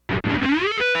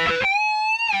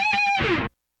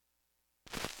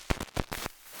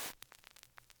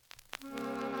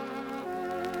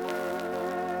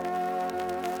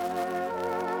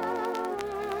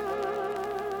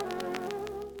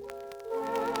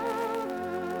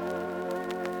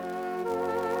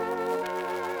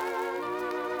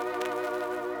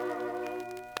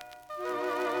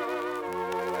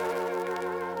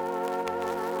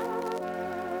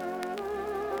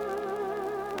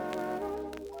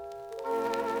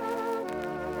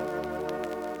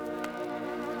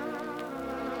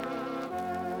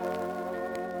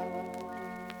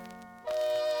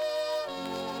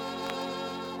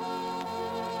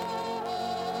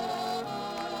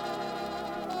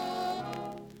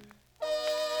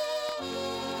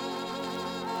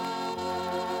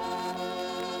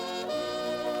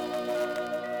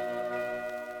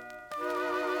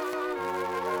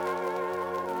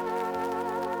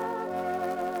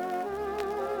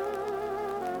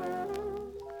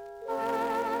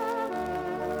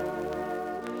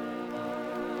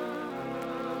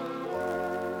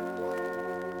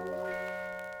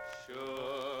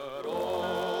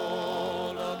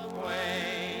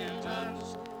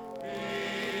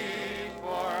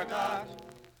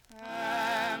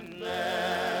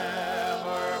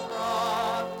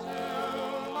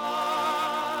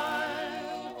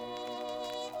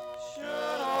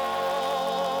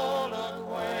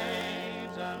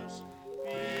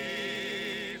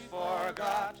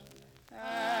forgot,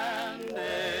 and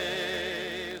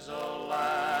days of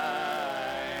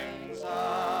lang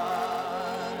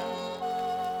syne.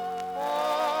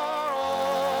 For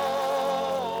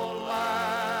old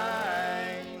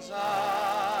lang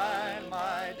syne,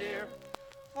 my dear,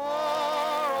 for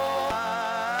old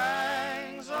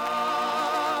lang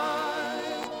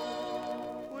syne,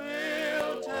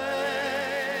 we'll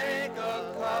take a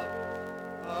cup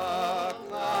of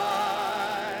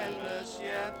kindness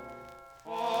yet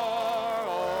for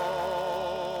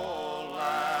old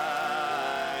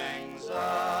lang syne.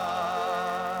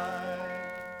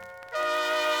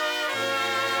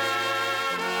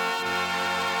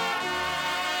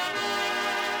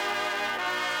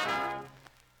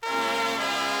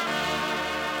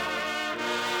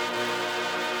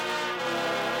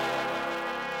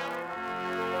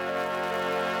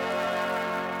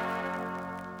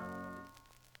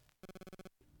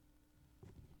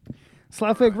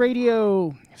 Slapwig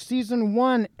Radio, Season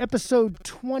 1, Episode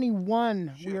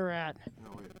 21. We are at. No,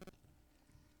 wait.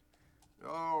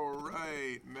 All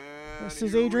right, man. This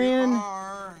is Here we Adrian.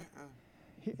 are.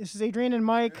 This is Adrian and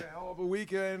Mike. A hell of a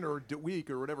weekend or week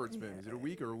or whatever it's been. Is it a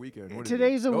week or a weekend? What is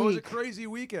Today's it? a Oh, it was a week. crazy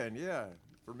weekend, yeah.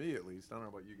 For me, at least. I don't know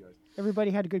about you guys.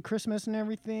 Everybody had a good Christmas and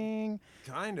everything.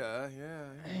 Kinda,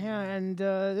 yeah. Yeah, and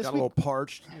this Got a week, little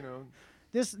parched, you know.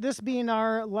 this being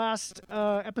our last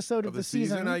episode Of of the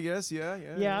season. I guess, yeah.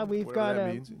 Yeah, we've whatever got that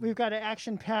a means. we've got an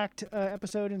action-packed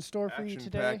episode in store for you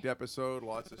today. Action-packed episode,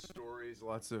 lots of stories,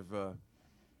 lots of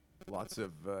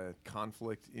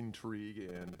conflict, intrigue,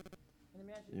 and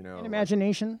you know. And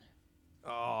imagination.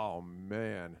 Oh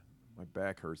man, my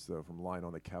back hurts though from lying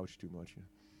on the couch too much.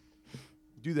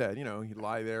 Do that, you know. You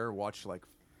lie there, watch like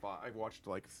I watched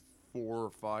like 4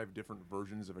 or 5 different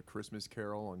versions of A Christmas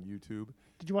Carol on YouTube.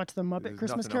 Did you watch the Muppet There's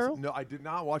Christmas nothing else. Carol? No, I did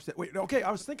not watch that. Wait, okay,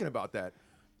 I was thinking about that.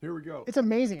 Here we go. It's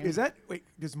amazing.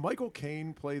 Does Michael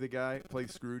Caine play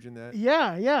Scrooge in that?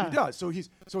 Yeah, yeah. He does. So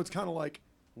it's kind of like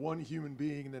one human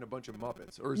being and then a bunch of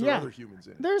Muppets, or is there Yeah. other humans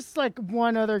in it? There's like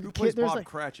one other Who kid. plays There's Bob like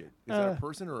Cratchit? Is that a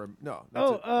person or a no?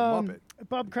 That's oh, a Muppet.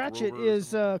 Bob Cratchit Grover or is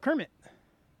Kermit.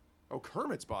 Oh,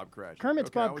 Kermit's Bob Cratchit. Kermit's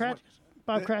Okay, I Bob was Cratchit.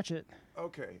 Bob Cratchit.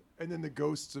 Okay, and then the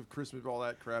ghosts of Christmas, all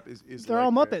that crap is They're like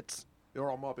all that. Muppets. They're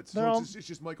all Muppets. They're So all- it's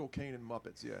just Michael Caine and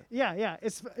Muppets. Yeah. Yeah, yeah.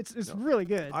 It's No. really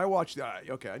good. I watched.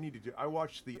 Okay, I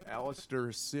watched the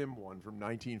Alistair Sim one from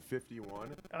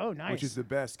 1951. Oh, nice. Which is the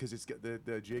best because it's got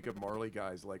the Jacob Marley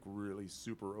guys like really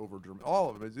super over. All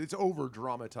of them. It's over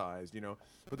dramatized, you know.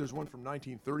 But there's one from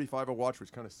 1935 I watched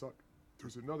which kind of sucked.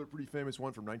 There's another pretty famous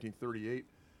one from 1938.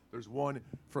 There's one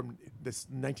from this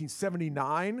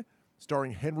 1979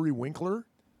 starring Henry Winkler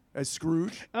as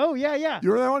Scrooge. Oh, yeah, yeah.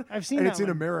 You remember that one? I've seen and that it's in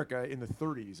one. America in the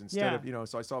 30s instead Yeah. of, you know,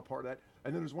 so I saw part of that.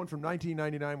 And then there's one from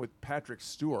 1999 with Patrick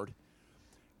Stewart.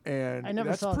 And I never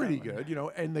that's saw that pretty one. good, you know.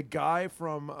 And the guy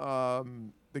from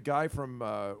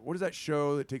what is that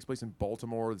show that takes place in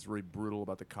Baltimore that's really brutal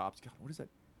about the cops? God, what is that?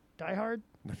 Die Hard?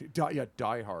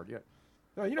 Die Hard, yeah.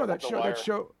 No, you know that The show. Wire. That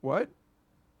show. What?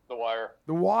 The Wire.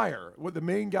 The Wire. What the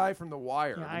main guy from The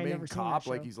Wire? Yeah, the I main never seen that cop.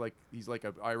 Like show. he's like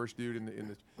an Irish dude in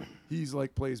the he's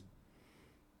like plays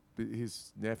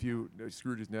his nephew,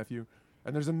 Scrooge's nephew.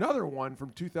 And there's another one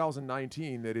from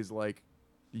 2019 that is like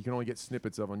you can only get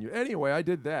snippets of on you. Anyway, I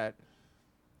did that,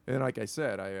 and like I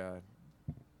said,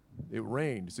 it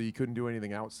rained, so you couldn't do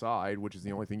anything outside, which is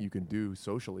the only thing you can do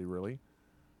socially, really.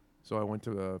 So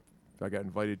I got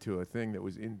invited to a thing that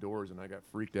was indoors, and I got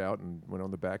freaked out and went on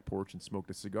the back porch and smoked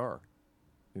a cigar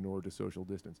in order to social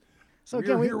distance. So we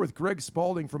again, are here with Greg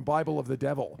Spalding from Bible of the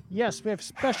Devil. Yes, we have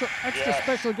extra Yes.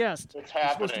 special guest. It's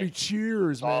It's supposed to be happening.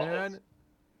 cheers, all- man.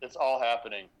 It's all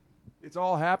happening. It's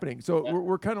all happening. So Yeah.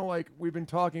 we're kind of like we've been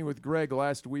talking with Greg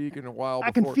last week and a while before.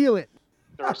 I can feel it.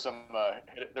 There were some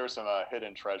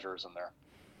hidden treasures in there.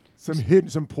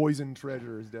 some poison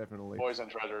treasures, definitely. Poison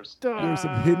treasures. There were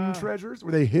some hidden treasures.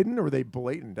 Were they hidden or were they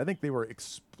blatant? I think they were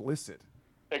explicit.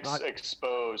 Not-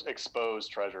 Exposed There were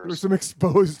treasures. some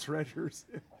exposed treasures.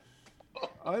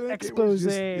 I think Expose.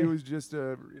 it was just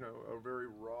a very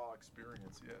raw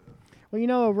experience. Yeah. Well, you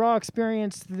know, a raw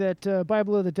experience that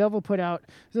Bible of the Devil put out.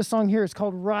 This song here is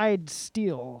called Ride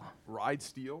Steel. Ride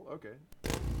Steel. Okay.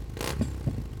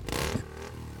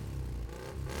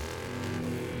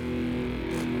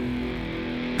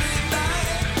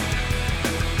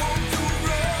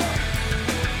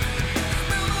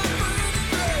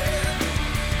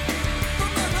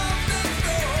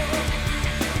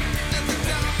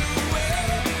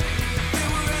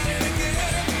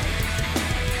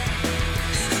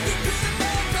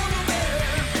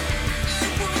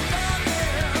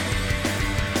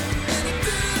 It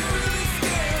didn't really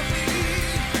scare me.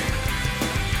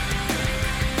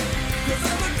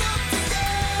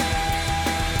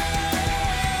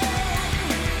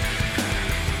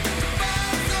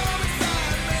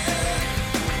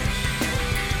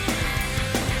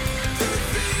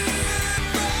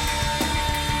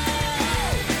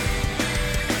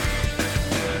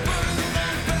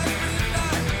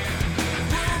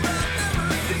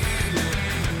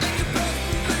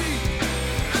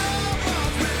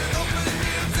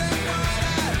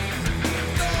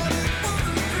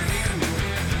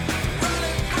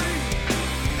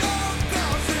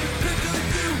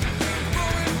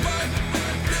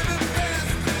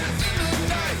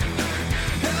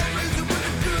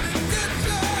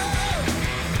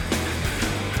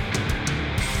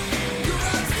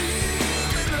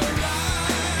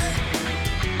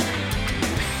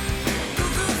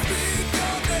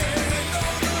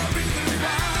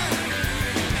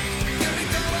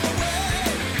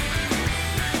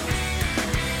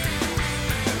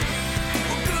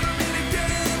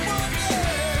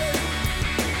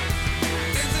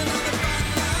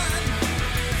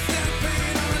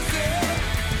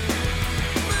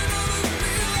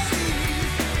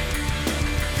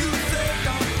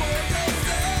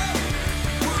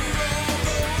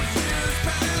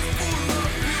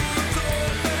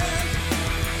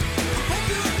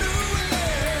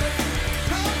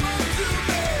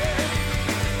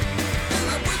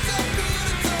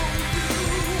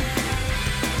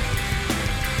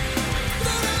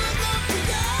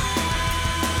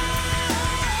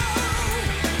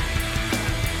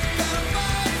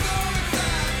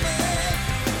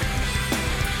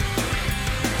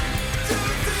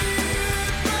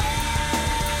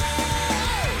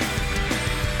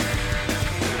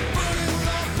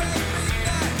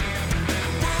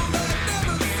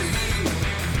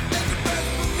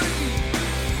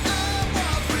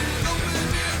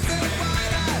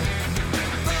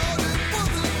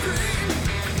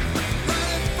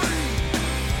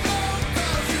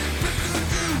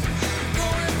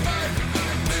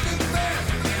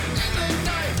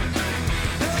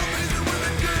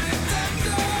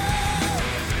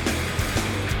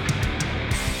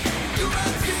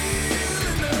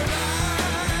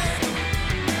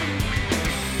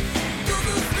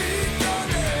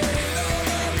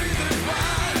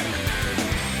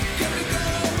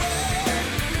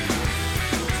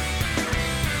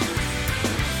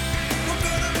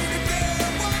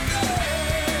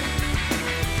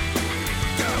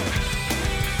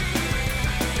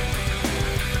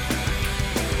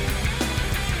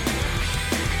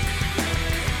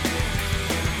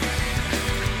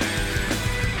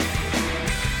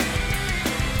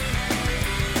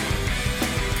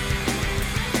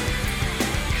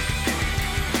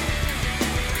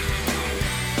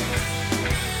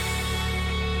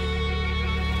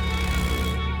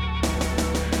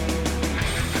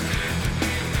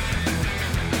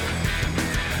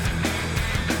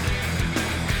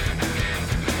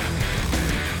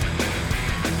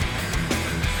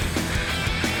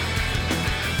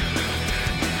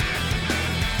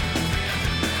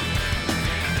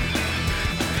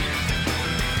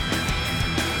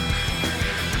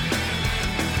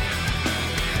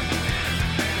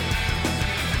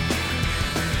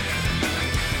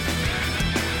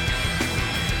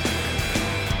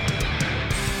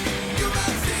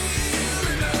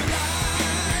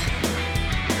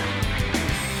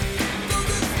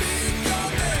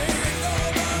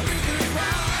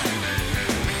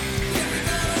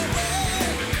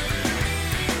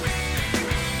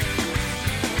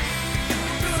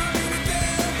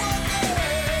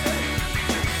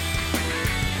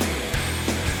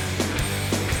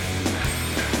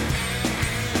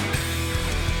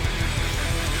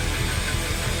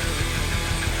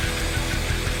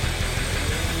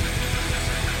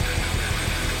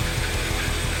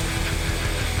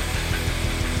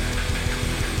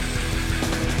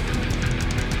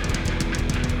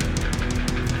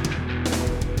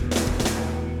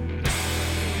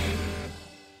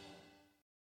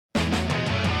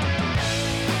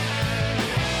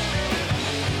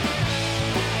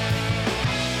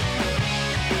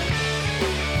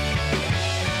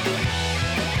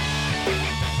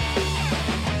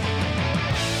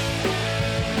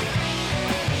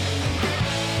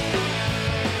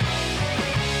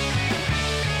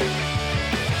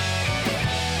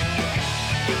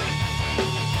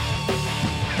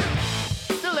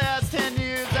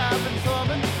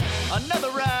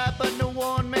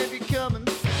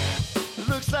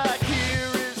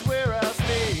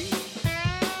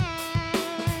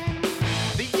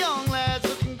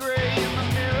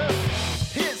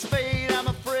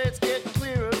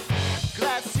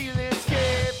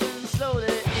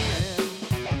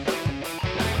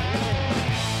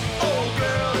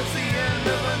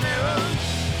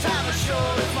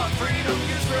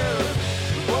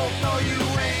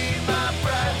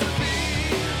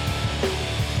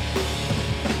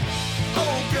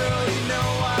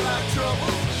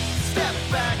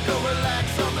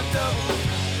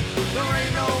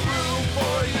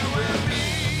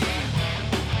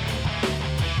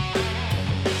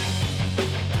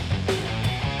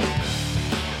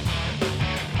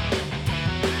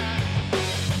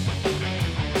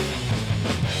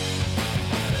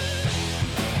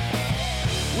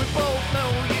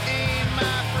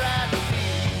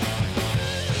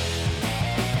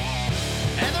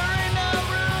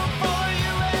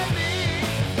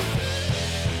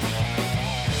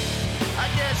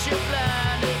 guess you're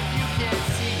blind if you can't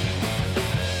see.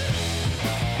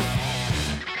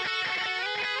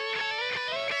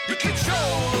 You can stroll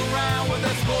around with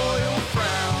that spoiled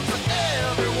frowns of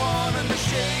everyone in the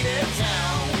shaded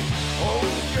town. Oh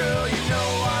girl, you know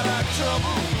I like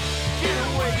trouble. Get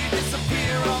away,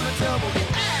 disappear on the double. You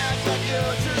act like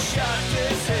you're just shocked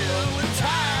as hell. With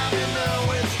time, you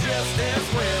know it's just as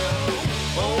well.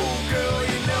 Oh girl,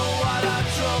 you know I like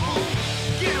trouble.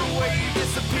 Get away,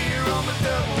 disappear on the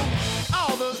double.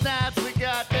 All those nights we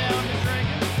got down to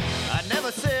drinking, I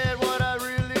never said what I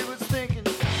really was thinking.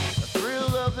 The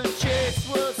thrill of the chase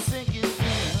was sinking in.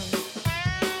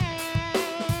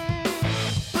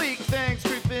 Bleak things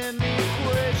creep in the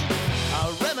equation.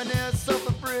 I reminisce of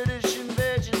the British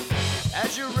invasion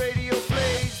as your radio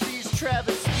plays these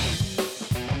travesties.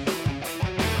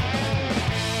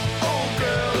 Oh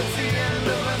girl, it's the end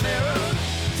of an era.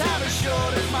 Time is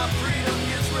short as my freedom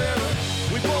gets rarer.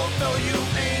 We both know you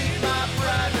ain't my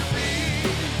bride to be.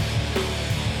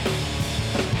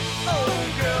 Oh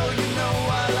girl, you know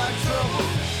I like trouble.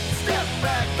 Step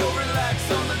back, go relax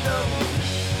on the double.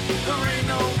 There ain't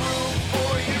no room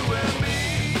for you and me.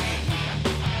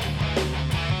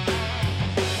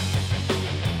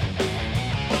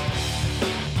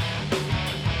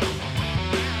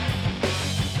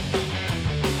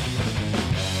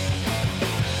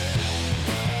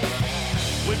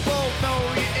 We both know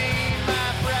you ain't my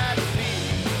bride to be.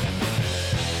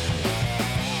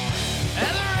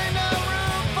 And there ain't no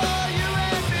room for you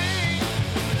and me.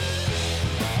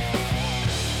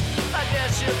 I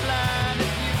guess you're blind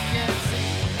if you can't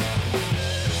see.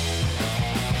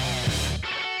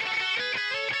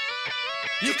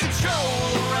 You can stroll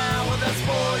around with that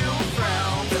spoiled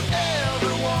frown to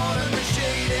everyone in the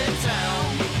shaded town.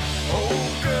 Oh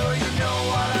girl, you know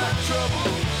I like trouble.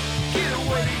 Get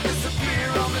away, disappear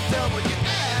on the double. You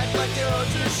act like you're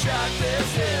just shocked as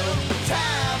hell.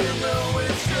 Time, you know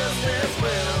it's just as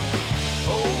well.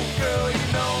 Oh girl, you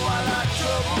know I like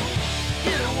trouble.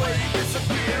 Get away,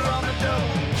 disappear on the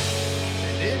double.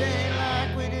 And it ain't like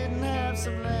we didn't have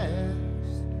some laughs.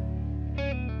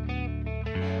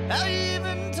 How you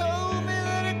even told me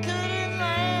that it couldn't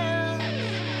last.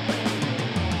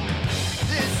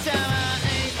 This time I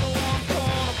ain't the one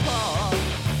torn apart.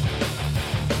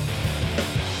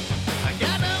 I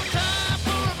got no time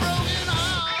for a broken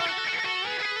heart.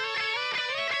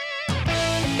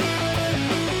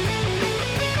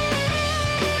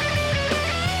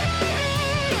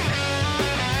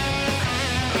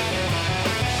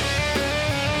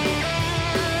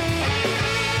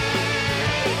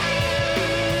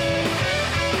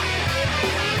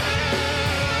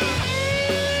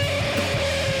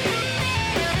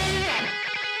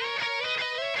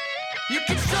 You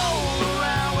can stroll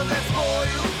around with that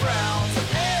spoiled frowns of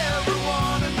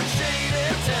everyone in the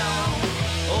shaded town.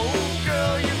 Oh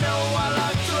girl, you know I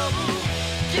like trouble.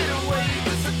 Get away,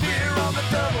 disappear on the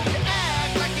double. You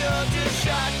act like you're just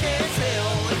shocked as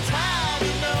hell. In time,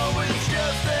 you know it's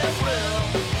just as well.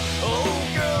 Oh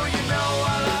girl, you know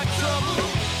I like trouble.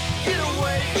 Get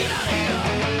away, get out of here.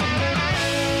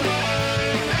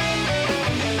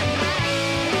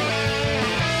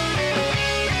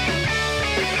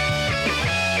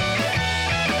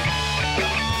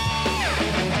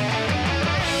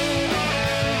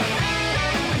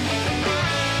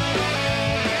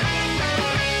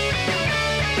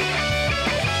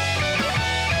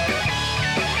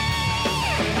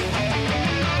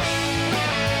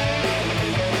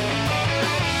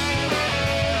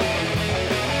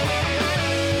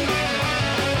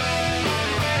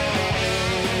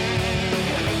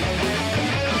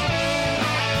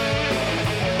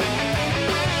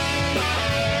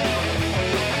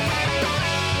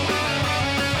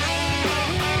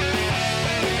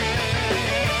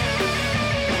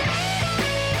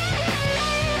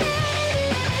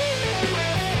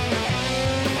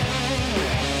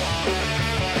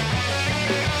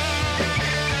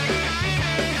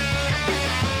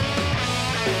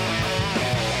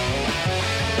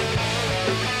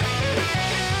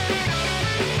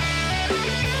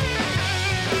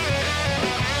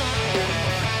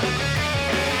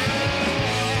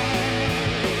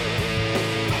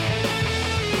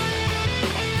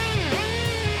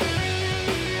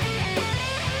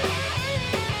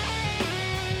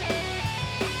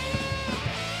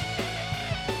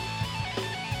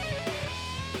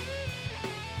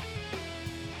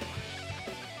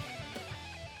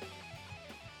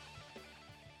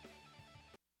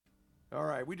 All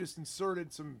right, we just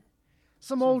inserted some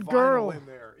Old vinyl girl. in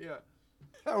there. Yeah.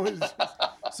 That was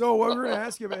so what we're gonna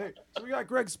ask you about. Hey, so we got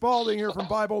Greg Spalding here from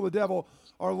Bible the Devil,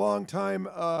 our longtime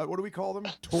what do we call them?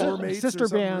 Tour mates, Sister or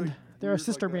something band. really They're a weird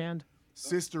sister like that. band.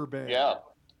 sister band. Yeah,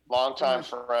 longtime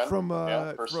friend. From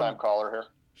first from time caller here.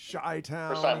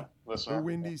 Chi-Town, First time the listener.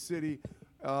 Windy City,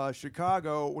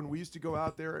 Chicago, when we used to go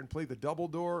out there and play the double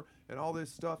door and all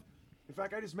this stuff. In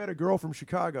fact, I just met a girl from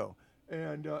Chicago,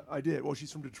 and I did. Well,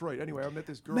 she's from Detroit. Anyway, I met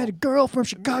this girl. Met a girl from I met a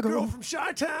Chicago. girl from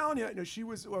Chi-Town. Yeah, no,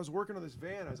 I was working on this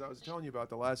van, as I was telling you about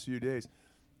the last few days.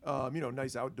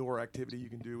 Nice outdoor activity you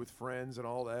can do with friends and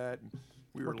all that. And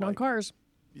we were Working on like, cars.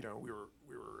 we were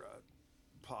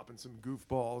popping some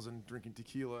goofballs and drinking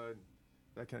tequila and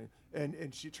that kind of.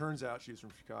 And she turns out she's from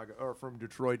Chicago or from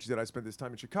Detroit. She said, I spent this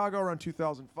time in Chicago around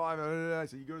 2005. I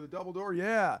said, you go to the Double Door?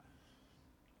 Yeah.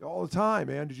 All the time,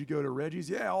 man. Did you go to Reggie's?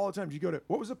 Yeah, all the time. Did you go to,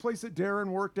 what was the place that Darren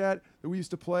worked at that we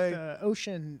used to play?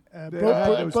 Ocean. It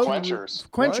was Quenchers.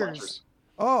 Quenchers.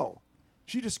 Oh,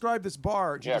 she described this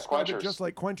bar. And she Yeah, described it Quenchers. just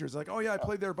like Quenchers. Like, oh yeah, I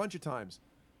played there a bunch of times.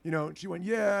 And she went,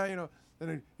 yeah, And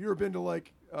then you ever been to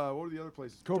like, what were the other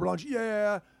places? Cobra Lounge?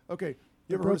 Yeah. Okay.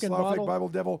 You ever heard of Broken Slough Lake Bottle? Bible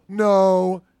Devil?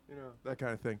 No. That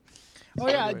kind of thing. Oh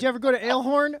yeah. Anyway. Did you ever go to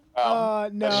Alehorn?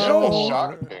 That's No. so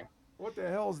shocking. What the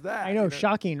hell is that? I know,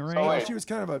 shocking, right? Oh, Well, wait. she was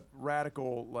kind of a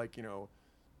radical, like,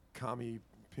 commie,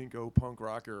 pinko, punk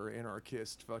rocker,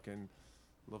 anarchist, fucking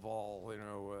Laval,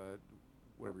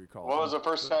 whatever you call it. What was the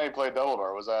first time you played Double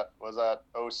Door? Was that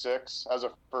 06? As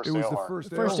a first It was the Alehorn?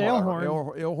 first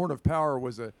Alehorn. Alehorn of Power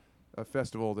was a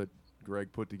festival that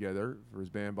Greg put together for his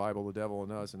band Bible, the Devil,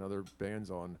 and Us, and other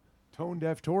bands on Tone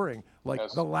Deaf touring, like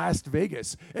Yes. The Last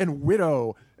Vegas and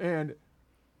Widow and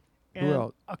And who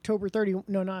else? October 30.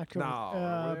 No, not October.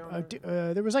 No, were they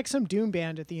on there was like some doom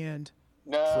band at the end.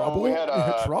 No, Trouble? we had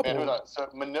Trouble? man, who was on- so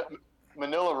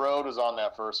Manila Road was on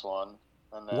that first one.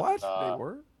 And then, What? They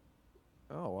were?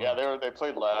 Oh, wow. Yeah, they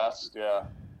played last. Yeah.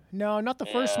 No, not the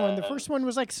first one. The And- first one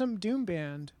was like some doom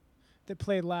band that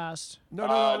played last. No,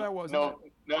 that wasn't no,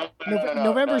 it. no,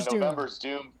 November's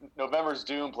Doom. November's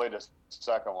Doom played the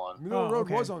second one. Middle Road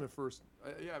okay. was on the first.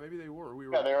 Yeah, maybe they were. We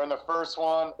were. Yeah, they were in the first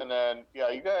one, and then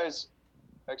you guys.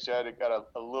 Actually, I got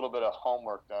a little bit of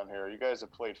homework done here. You guys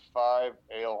have played 5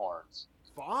 Alehorns.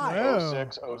 5. Wow.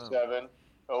 06, 07,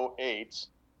 08,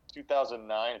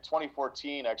 2009, and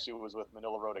 2014 actually was with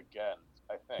Manila Road again,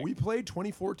 I think. We played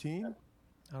 2014.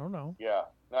 I don't know. Yeah.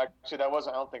 No, actually, that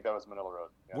wasn't. I don't think that was Manila Road.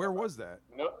 Yeah, Where was that?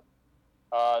 No.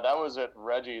 That was at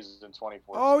Reggie's in 2014.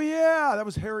 Oh yeah, that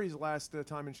was Harry's last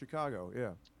time in Chicago.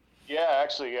 Yeah. Yeah,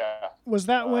 actually, yeah. Was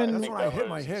that I when? That's think when I that hit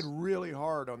my was- head really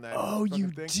hard on that. Oh, fucking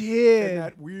you thing. did. And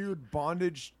that weird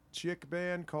bondage chick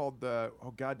band called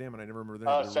oh god damn it, I never remember the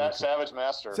name. They're really cool. Savage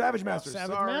Master. Savage Master.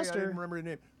 Savage Sorry, Master. I didn't remember the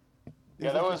name. Yeah,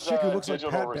 There's that like was, a chick who looks like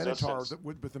Digital Pat Resistance. Benatar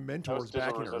with the That was mentors Digital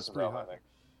backing her. It's Resistance pretty album, hot. I think.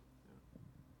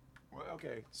 Well,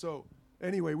 okay, so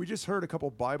anyway, we just heard a couple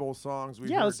Bible songs. We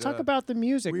Yeah, heard, let's talk about the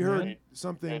music, We man. heard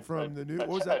something from the new. What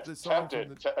was that? The song from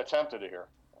the, Attempted to hear.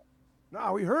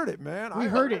 No, we heard it, man. We I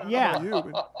heard it, I don't yeah. know about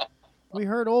you, but We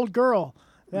heard "Old Girl."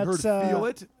 we That's heard Feel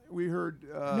It. We heard.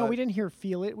 No, we didn't hear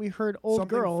 "Feel It." We heard "Old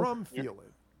something Girl." from Feel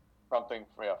It. From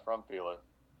Feel It.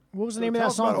 What was the So name of tell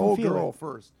that us song? about from Old Feel Girl It?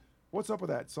 first. What's up with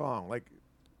that song? Like,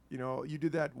 you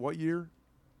did that what year?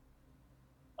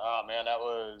 Oh man, that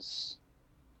was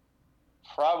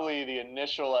probably the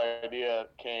initial idea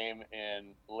came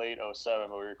in late 07,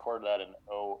 but we recorded that in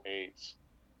 08.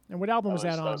 And what album was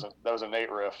that on? That was a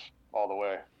Nate riff all the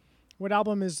way. What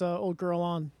album is "Old Girl"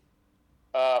 on?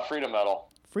 Freedom Metal.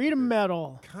 Freedom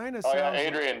Metal. Kind of Oh sounds. yeah, like-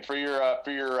 Adrian, for your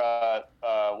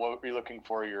what were you looking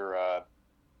for?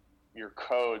 Your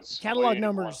codes. Catalog What do you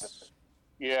want? numbers.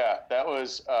 Yeah, that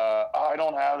was. I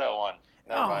don't have that one.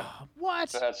 Never mind. Oh, what?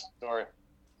 That story.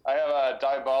 I have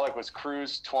Diabolic was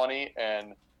Cruise 20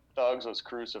 and Thugs was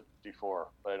Cruise 54,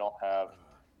 but I don't have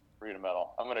Freedom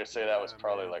Metal. I'm gonna say that was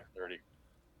probably man. like 30.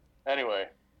 Anyway,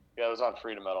 yeah, it was on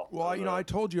Freedom Metal. Well, It was, I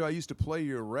told you I used to play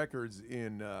your records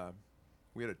in.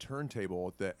 We had a turntable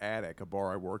at the Attic, a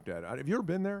bar I worked at. Have you ever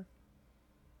been there?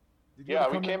 Did you yeah,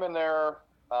 ever we come came there? in there.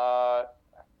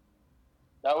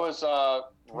 That was 24th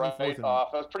right and-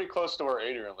 off. That was pretty close to where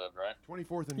Adrian lived, right?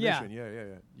 24th and Yeah. Mission.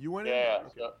 Yeah. You went in? Yeah. Okay.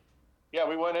 So, yeah,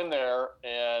 we went in there,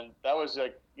 and that was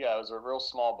like, it was a real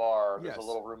small bar. There's Yes. a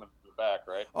little room in the back,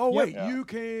 right? Oh Yep. wait, Yeah. you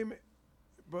came,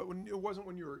 but it wasn't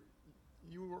when you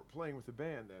weren't playing with the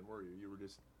band then, were you? You were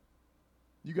just.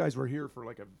 You guys were here for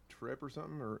like a trip or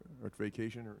something, or a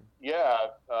vacation, or. Yeah,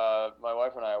 my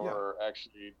wife and I Yeah. were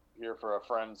actually here for a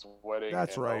friend's wedding.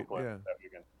 That's in right, Oakland yeah. that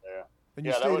weekend. Yeah. And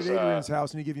you Yeah, that stayed was, at Adrian's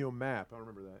house, and he gave you a map. I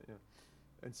remember that. Yeah.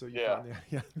 And so you Yeah. found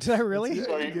yeah. Did I really? Yeah,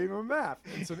 So you you- gave him a map,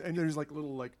 and there's like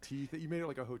little like teeth that you made it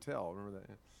like a hotel. Remember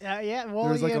that? Yeah. Yeah. Well,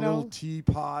 There's like you a know, little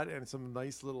teapot and some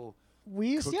nice little. we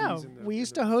used cookies in the- we in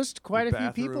used the- to host quite the a few bathroom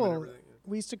and people everything, yeah.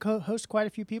 we used to host quite a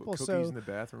few people. Cookies So in the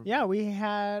bathroom. yeah, we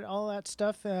had all that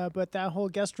stuff, but that whole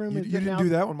guest room You has didn't been now do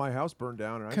that when my house burned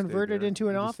down. And I stayed converted there. into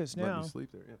an You just office let me now. sleep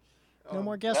there. Yeah. No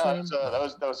more guest Yeah, room.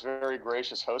 that was very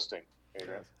gracious hosting,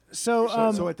 Adrian. So,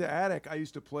 So at the Attic, I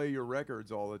used to play your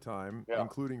records all the time, Yeah.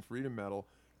 including Freedom Metal,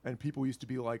 and people used to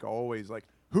be like, always like,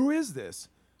 "Who is this?"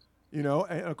 You know,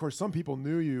 and of course, some people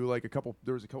knew you. Like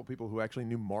there was a couple people who actually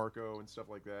knew Marco and stuff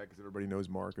like that, because everybody knows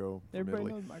Marco from everybody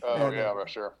Italy. knows Mark. Oh And, yeah, for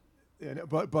sure. And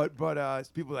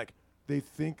people like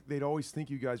they'd always think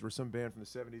you guys were some band from the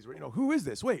 '70s. Where, who is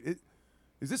this? Wait,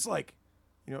 is this like,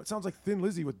 it sounds like Thin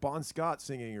Lizzy with Bon Scott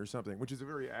singing or something, which is a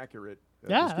very accurate.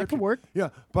 Yeah, that could description. work. Yeah,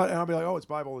 but and I'll be like, oh, it's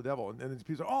Bible the Devil, and then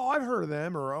people say, oh, I've heard of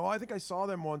them, or oh, I think I saw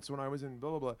them once when I was in blah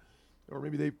blah blah, or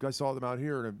maybe I saw them out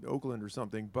here in Oakland or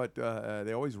something. But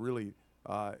they always really,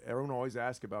 everyone always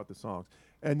asks about the songs,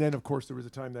 and then of course there was a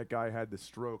time that guy had the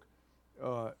stroke.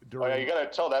 During, Oh yeah, you got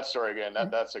to tell that story again.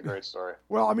 That's a great story.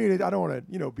 well, I mean, I don't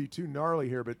want to, be too gnarly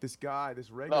here, but this guy, this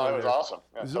regular, No, it was there, awesome.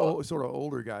 Yeah, this tell it. sort of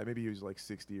older guy, maybe he was like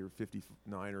 60 or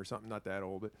 59 or something, not that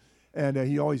old, and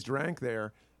he always drank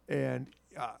there, and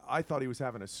I thought he was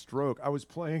having a stroke.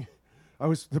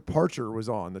 The Parcher was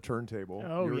on the turntable.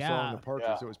 Oh, you were yeah. selling the Parcher,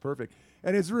 Yeah. so it was perfect,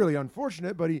 and it's really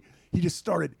unfortunate, but he just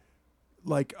started,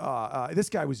 like, this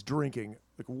guy was drinking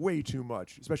like way too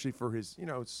much, especially for his,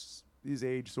 his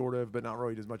age sort of, but not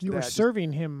really as much. You were that, just-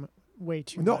 serving him way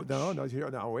too no, much.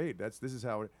 no, wait. This is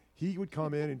how he would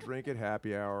come in and drink at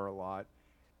happy hour a lot.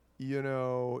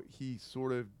 He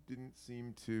sort of didn't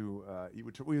seem to. He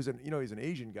was he's an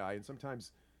Asian guy, and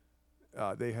sometimes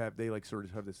they like sort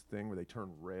of have this thing where they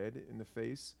turn red in the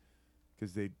face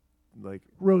because they like.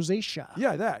 Rosacea.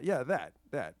 Yeah, that.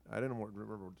 I don't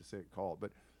remember what to say it called,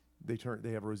 but they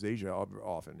have rosacea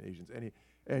often, Asians,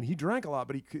 and he drank a lot,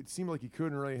 but it seemed like he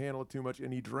couldn't really handle it too much,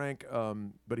 and he drank,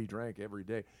 but he drank every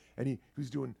day, and he was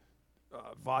doing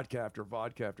vodka after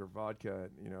vodka after vodka,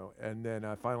 and then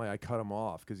finally I cut him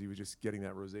off because he was just getting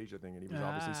that rosacea thing, and he was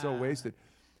obviously so wasted,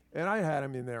 and I had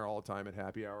him in there all the time at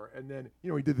happy hour, and then he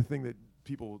did the thing that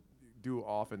people do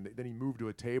often. Then he moved to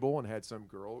a table and had some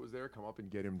girl that was there come up and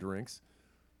get him drinks,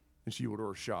 and she would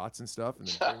order shots and stuff, and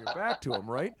then bring it back to him,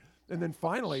 right? And then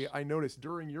finally I noticed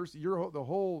during the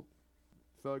whole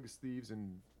Thugs, Thieves,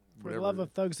 and For whatever. the love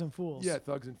of Thugs and Fools. Yeah,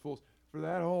 Thugs and Fools. For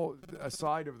that whole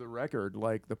side of the record,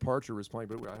 like the Parcher was playing,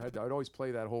 but I'd always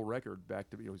play that whole record back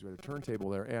to, we had a turntable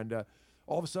there, and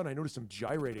all of a sudden I noticed him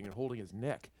gyrating and holding his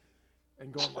neck,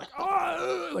 and going like,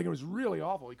 oh, like it was really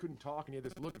awful. He couldn't talk, and he had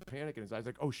this look of panic in his eyes,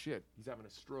 like, oh shit, he's having a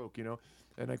stroke,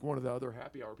 And like one of the other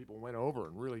happy hour people went over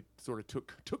and really sort of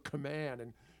took command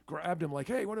and grabbed him, like,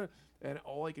 hey, and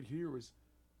all I could hear was,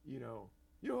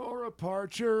 you're a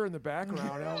Parcher in the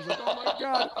background. And I was like, oh my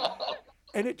God.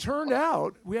 And it turned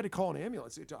out, we had to call an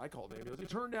ambulance. I called an ambulance. It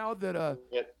turned out that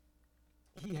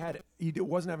he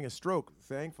wasn't having a stroke,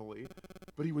 thankfully,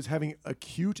 but he was having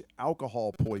acute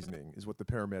alcohol poisoning, is what the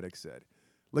paramedics said.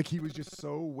 Like he was just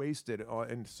so wasted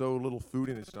and so little food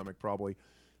in his stomach, probably,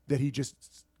 that he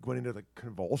just went into the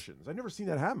convulsions. I've never seen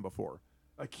that happen before.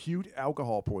 Acute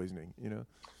alcohol poisoning,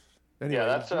 Anyway, Yeah,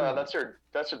 that's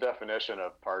your definition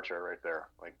of Parcher right there.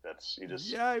 Like that's you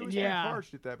just Yeah, he was Yeah.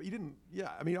 parched at that, but he didn't.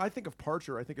 Yeah, I mean, I think of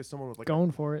Parcher. I think of someone with like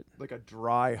Going for it. like a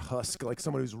dry husk, like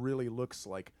someone who's really looks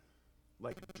like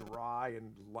dry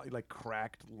and like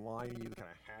cracked, liney, kind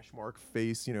of hash mark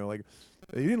face. Like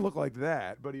he didn't look like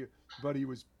that, but he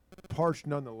was parched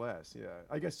nonetheless. Yeah,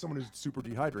 I guess someone who's super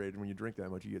dehydrated. When you drink that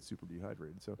much, you get super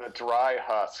dehydrated. So a dry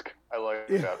husk. I like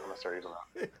that. I'm gonna start using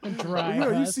that. Dry you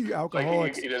husk. see Like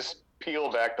alcoholics. you just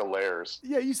peel back the layers.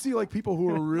 Yeah, you see like people who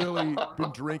are really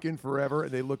been drinking forever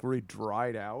and they look very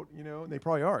dried out, and they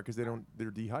probably are because they're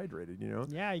dehydrated,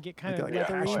 Yeah, you get kind Like of a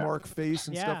leathery. hash mark face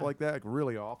and stuff Yeah. like that, like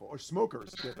really awful. Or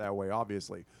smokers get that way,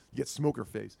 obviously. You get smoker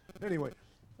face. Anyway,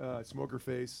 smoker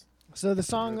face. So the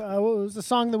song, what was the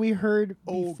song that we heard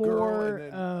Old Girl, before?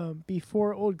 and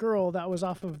Before Old Girl, that was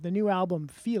off of the new album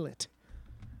Feel It.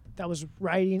 That was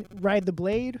Ride the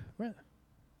Blade,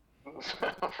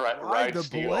 Ride the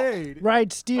steel. blade.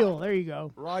 Ride Steel. There you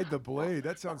go. Ride the blade.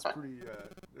 That sounds pretty.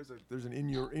 There's an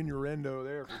innuendo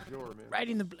there for sure, man.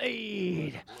 Riding the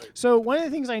Blade. So one of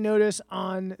the things I noticed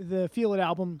on the Feel It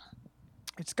album,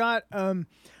 it's got, I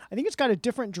think it's got a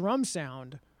different drum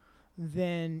sound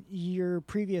than your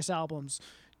previous albums.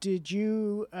 Did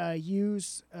you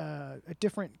use a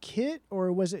different kit,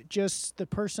 or was it just the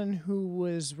person who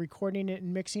was recording it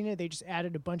and mixing it? They just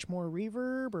added a bunch more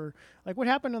reverb, or like what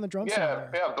happened on the drum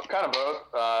sound there? Yeah, kind of both.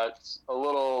 It's a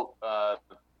little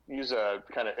use a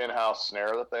kind of in-house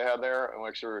snare that they had there, and we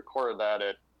actually recorded that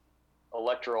at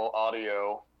Electro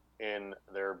Audio in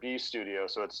their B studio.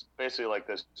 So it's basically like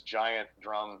this giant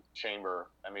drum chamber.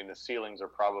 I mean, the ceilings are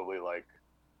probably like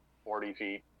 40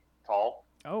 feet tall.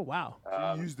 Oh wow.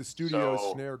 So you use the studio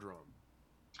so- snare drum.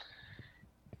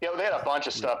 Yeah, they had a bunch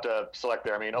of stuff to select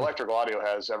there. I mean, Electrical Audio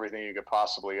has everything you could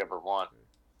possibly ever want.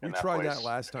 We in that tried place. that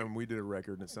last time we did a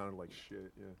record and it sounded like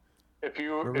shit. Yeah. If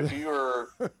you Remember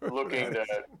were looking to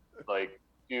like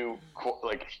do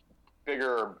like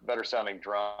bigger or better sounding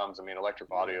drums, I mean,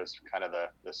 Electric Audio is kind of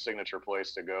the signature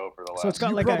place to go for the last. So it's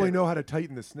got You like probably a know how to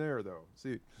tighten the snare though.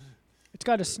 See,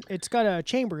 it's got a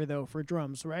chamber though for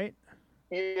drums, right?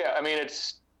 Yeah, I mean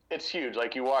it's huge.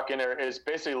 Like you walk in there, it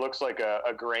basically looks like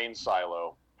a grain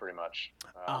silo, pretty much,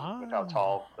 with how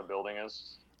tall the building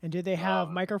is. And did they have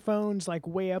microphones like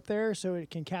way up there so it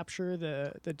can capture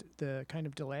the kind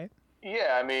of delay?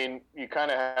 Yeah, I mean, you kind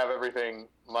of have everything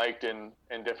mic'd in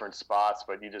different spots,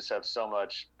 but you just have so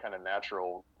much kind of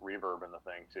natural reverb in the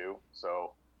thing too.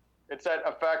 So it's that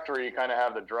effect where you kind of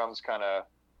have the drums kind of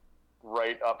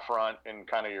right up front in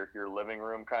kind of your living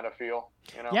room kind of feel,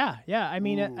 you know? Yeah. I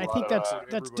mean, Ooh, I a think lot of that's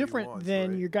everybody different wants, than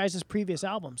right? your guys' previous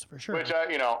albums for sure. Which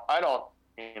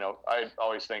I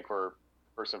always think we're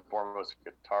first and foremost a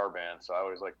guitar band, so I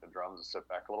always like the drums to sit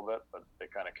back a little bit, but they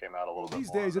kind of came out a little bit these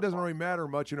more days on it doesn't this really matter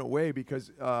much in a way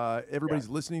because everybody's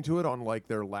listening to it on like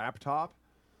their laptop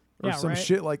or Yeah, some right.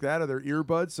 shit like that or their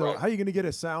earbuds. So Right. how are you going to get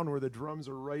a sound where the drums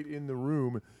are right in the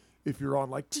room if you're on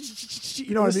like,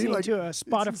 you know what I Listening mean? Like to a it's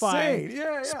Spotify, insane.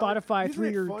 Yeah. Spotify Isn't through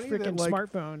it your funny that, freaking like,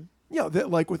 smartphone. You know, that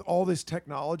like with all this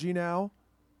technology now,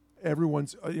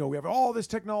 everyone's, we have all this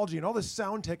technology and all this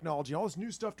sound technology, all this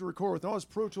new stuff to record with, and all this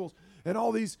Pro Tools and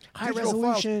all these High digital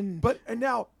resolution, files. And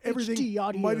now everything HD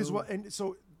audio. might as well, and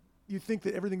so you think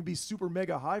that everything would be super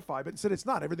mega hi-fi, but instead it's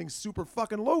not. Everything's super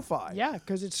fucking lo-fi. Yeah,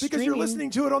 because it's Because streaming, you're listening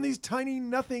to it on these tiny,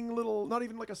 nothing little, not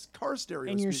even like a car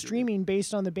stereo and you're speaker. streaming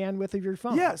based on the bandwidth of your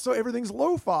phone. Yeah, so everything's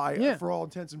lo-fi Yeah. for all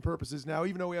intents and purposes now,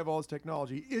 even though we have all this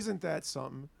technology. Isn't that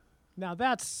something? Now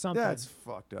that's something. That's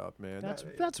fucked up, man.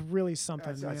 That's really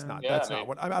something. That's man. not. Yeah, That's I not mean,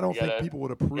 what I don't you think gotta- people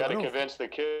would You approve. got I to don't- convince the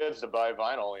kids to buy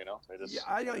vinyl, They just, Yeah,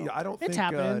 I don't think It's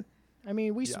happening. I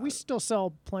mean, we yeah. we still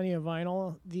sell plenty of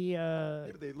vinyl. Yeah,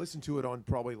 but they listen to it on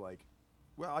probably like.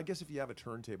 Well, I guess if you have a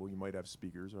turntable, you might have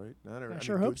speakers, right? I don't know. I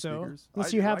sure hope good so. speakers. Unless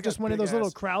I you do. have I just got one of those big little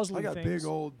ass- Krausley I got things. big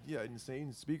old,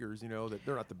 insane speakers. That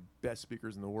they're not the best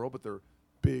speakers in the world, but they're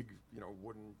big,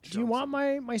 wooden. Do you want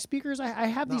my speakers? I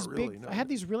have Not these really, big. no. I have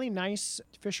these really nice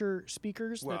Fisher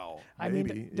speakers. Well, that, I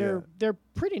maybe, mean, yeah. they're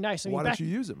pretty nice. I mean, Why back, don't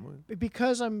you use them?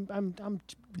 because I'm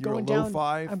You're going a down.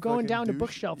 lo-fi I'm going fucking down to douche?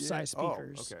 bookshelf Yeah. size Oh,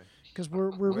 speakers. okay. Because we're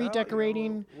Well,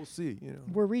 redecorating. we'll see.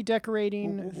 We're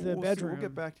redecorating We'll the see. bedroom. We'll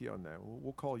get back to you on that.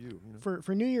 We'll call you.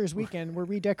 For New Year's weekend, we're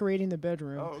redecorating the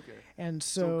bedroom. Oh, okay. And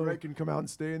So so, Greg can come out and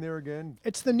stay in there again.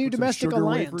 it's the new Put some domestic sugar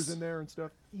alliance. wafers in there and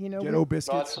stuff. Ghetto Ghetto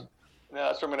biscuits.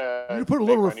 that's where I'm gonna. You put a make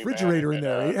little my new band refrigerator in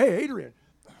there. and, Hey, Adrian.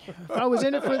 If I was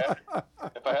in it for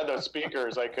If I had those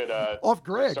speakers, I could Off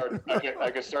Greg. I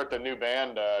could start the new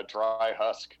band Dry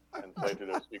Husk and play through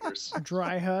those speakers.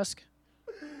 Dry Husk,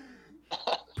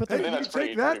 put Hey, the you that's can pretty-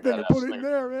 take that pretty then and put it badass in thing.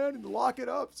 there, man, and lock it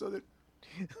up so that.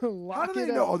 How lock do they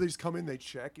it know? up. Oh, they just come in, they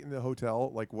check in the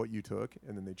hotel like what you took,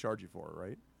 and then they charge you for it,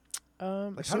 right?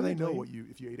 Like how do they know assumedly. what you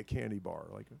if you ate a candy bar?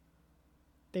 Like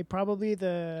They probably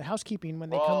the housekeeping when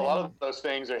they Well, come a in. lot of those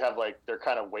things they have they're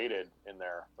kind of weighted in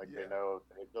there. Like Yeah. they know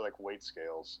they're like weight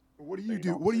scales. what do So you you do?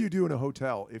 don't What do see. you do in a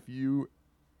hotel if you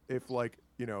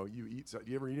you eat? Do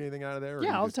you ever eat anything out of there? or Yeah,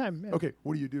 you all just- the time. Yeah. Okay,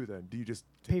 what do you do then? Do you just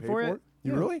Pay for it?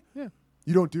 You Yeah, really? yeah.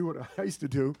 You don't do what I used to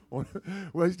do. Well,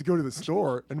 I used to go to the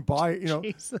store and buy,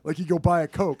 Jesus. like you go buy a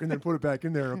Coke and then put it back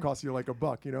in there and it'll cost you like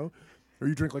 $1, Or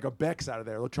you drink like a Beck's out of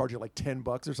there. They'll charge you like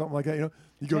 $10 or something like that, You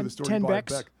go to 10 the store 10 and you buy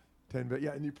Becks? a Beck. 10 Beck,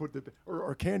 yeah, and you put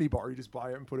or a candy bar, you just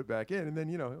buy it and put it back in. And then,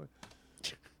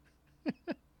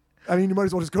 I mean, you might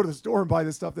as well just go to the store and buy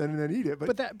this stuff then and then eat it.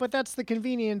 But that's the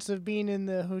convenience of being in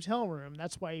the hotel room.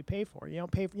 That's why you pay for it. You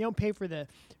don't pay for the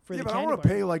yeah, the but I candy want to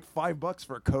bar. pay like $5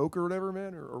 for a Coke or whatever,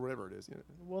 man, or whatever it is.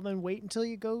 Well, then wait until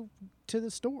you go to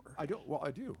the store. I don't. Well, I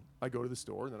do. I go to the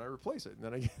store and then I replace it, and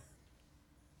then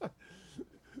I.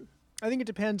 I think it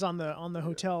depends on the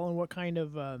hotel and what kind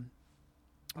of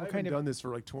I haven't done this for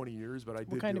like 20 years, but I did.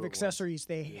 what kind do of it once. accessories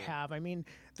they have. I mean,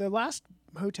 the last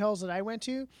hotels that I went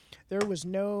to, there was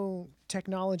no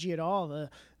technology at all.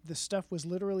 The stuff was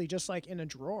literally just like in a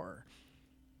drawer.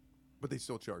 But they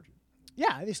still charge you.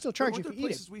 Yeah, they still charge you Weren't for there eating.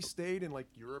 places we stayed in like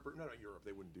Europe, or not Europe,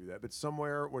 they wouldn't do that, but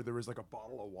somewhere where there was like a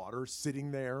bottle of water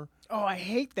sitting there. Oh, I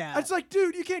hate that. It's like,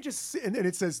 dude, you can't just sit, and then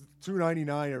it says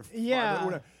 $2.99 or $5, Yeah.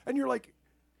 whatever, and you're like,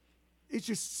 it's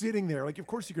just sitting there. Like, of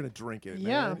course you're gonna drink it. yeah,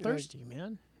 man. I'm Like, thirsty,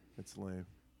 man. it's lame.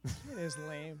 It is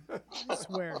lame. I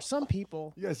swear. Some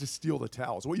people. You guys just steal the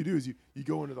towels. What you do is you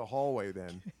go into the hallway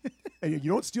then, and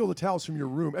you don't steal the towels from your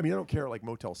room. I mean, I don't care like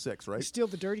Motel 6, right? You steal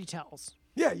the dirty towels.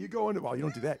 Yeah, you go into, well, you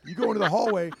don't do that. You go into the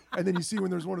hallway, and then you see when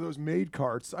there's one of those maid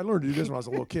carts. I learned to do this when I was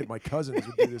a little kid. My cousins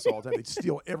would do this all the time. They'd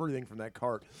steal everything from that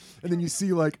cart. And then you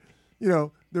see, like,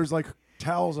 there's like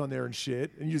towels on there and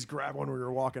shit, and you just grab one when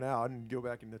you're walking out and go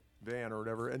back in the van or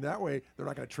whatever. And that way, they're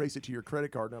not going to trace it to your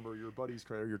credit card number or your buddy's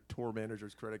credit or your tour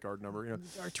manager's credit card number.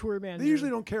 Our tour manager. They usually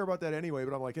don't care about that anyway,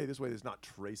 but I'm like, hey, this way it's not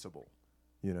traceable,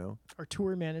 Our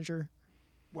tour manager.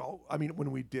 Well, I mean,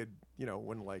 when we did,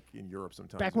 when like in Europe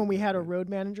sometimes. Back when we had a road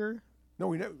manager.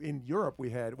 No, in Europe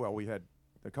we had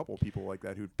a couple of people like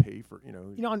that who'd pay for,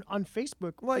 on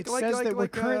Facebook, it says that we're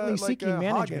currently seeking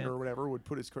management. Hagen or whatever would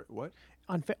put his what?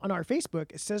 On our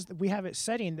Facebook, it says that we have it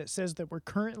setting that says that we're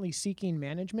currently seeking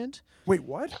management. Wait,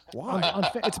 what?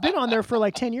 Why? It's been on there for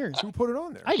like 10 years. Who put it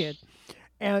on there? I did.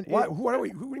 And why? Who do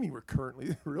you mean we're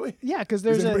currently really? Yeah, because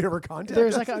there's Does anybody ever contact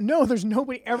there's us? there's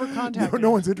nobody ever contacted.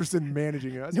 No one's interested in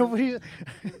managing us. Nobody.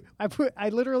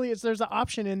 There's the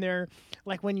option in there,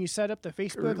 like when you set up the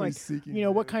Facebook, Currently like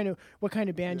seeking what kind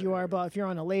of band you are, but if you're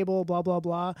on a label, blah blah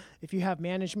blah, if you have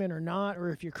management or not, or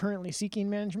if you're currently seeking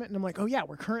management. And I'm like, oh yeah,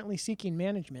 we're currently seeking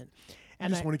management. I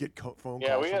just want to get phone calls.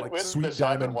 Yeah, we from had like Sweet this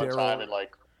happen Diamond one time Daryl.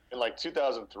 in like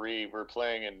 2003. We were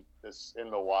playing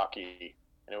in Milwaukee,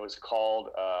 and it was called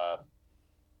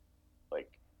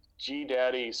like G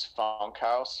Daddy's Funk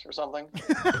House or something.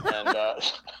 And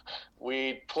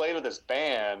we played with this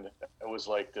band. It was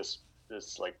like this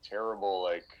like terrible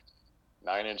like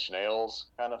 9 Inch Nails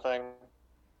kind of thing.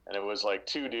 And it was like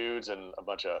 2 dudes and a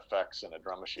bunch of effects and a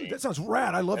drum machine. That sounds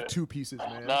rad. I love 2 pieces,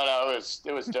 man. No, it was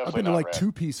definitely I've been to not like rad.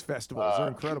 2-piece festivals. They're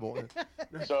incredible.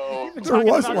 So There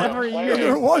was one. every year.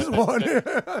 There was one.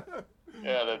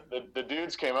 yeah, the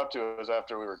dudes came up to us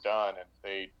after we were done, and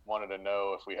they wanted to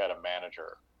know if we had a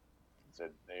manager.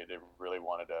 Said they really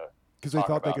wanted to. Because they talk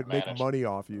thought they about could make money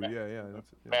off you. Yeah.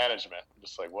 Management,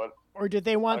 just like what? Or did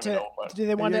they want I don't to? know what- Did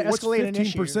they want to What's escalate an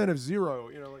issue? 15% of zero?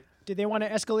 Like. Did they want to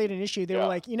escalate an issue? They were Yeah.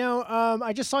 like,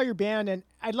 I just saw your band and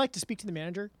I'd like to speak to the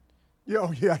manager. Yeah.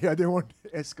 They want to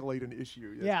escalate an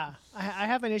issue. Yeah, I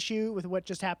have an issue with what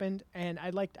just happened, and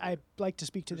I'd like to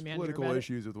speak to the manager. Political about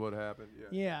issues with what happened. Yeah.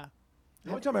 Yeah.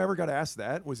 The only time I ever got asked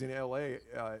that was in L.A.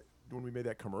 When we made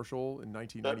that commercial in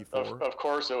 1994. Of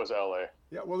course, it was L.A.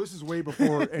 Yeah, well, this is way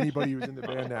before anybody who's in the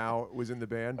band now was in the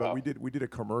band, but we did a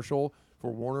commercial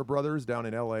for Warner Brothers down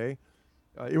in L.A.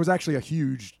 It was actually a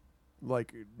huge,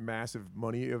 like, massive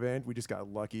money event. We just got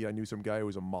lucky. I knew some guy who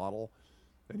was a model,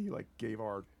 and he like gave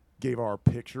our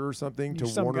picture or something to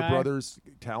Some Warner guy? Brothers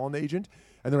talent agent,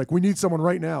 and they're like, "We need someone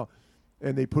right now,"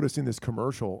 and they put us in this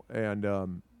commercial and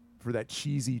for that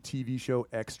cheesy TV show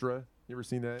Extra. You ever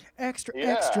seen that? Extra.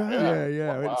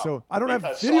 Yeah. Wow. So I don't have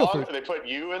A video song? for They put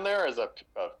you in there as a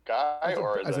guy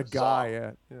or as a song?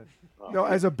 guy, yeah. No,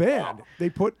 as a band. They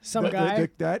put Some guy?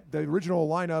 the original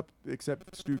lineup,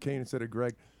 except Stu Kane instead of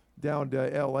Greg, down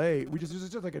to L.A. It was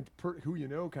just like a who you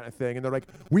know kind of thing, and they're like,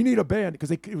 we need a band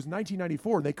because it was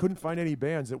 1994 and they couldn't find any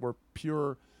bands that were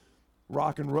pure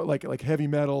rock and roll, like heavy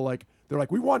metal. Like they're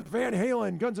like, we want Van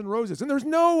Halen, Guns N' Roses, and there's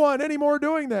no one anymore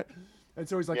doing that. And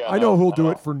so he's like, Yeah, I know who'll do no.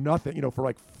 it for nothing, for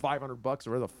like $500 or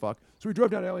whatever the fuck. So we drove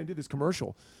down to LA and did this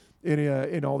commercial,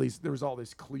 in all these, there was all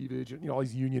this cleavage and all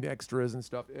these union extras and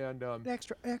stuff. And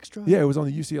Extra. yeah, it was on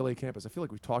the UCLA campus. I feel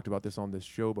like we've talked about this on this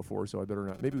show before, so I better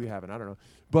not. Maybe we haven't. I don't know.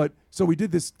 But so we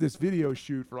did this video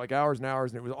shoot for like hours and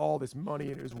hours, and it was all this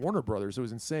money, and it was Warner Brothers. So it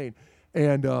was insane.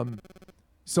 And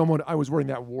I was wearing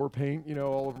that war paint,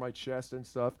 all over my chest and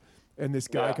stuff. And this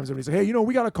guy comes up and he says, "Hey,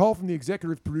 we got a call from the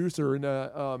executive producer,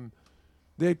 and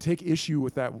they take issue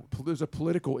with that. There's a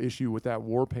political issue with that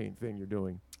war paint thing you're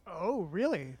doing." Oh,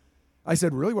 really? I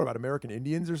said, "Really? What about American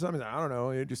Indians or something?" I don't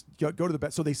know. You just go to the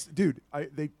bed. So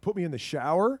they put me in the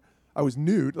shower. I was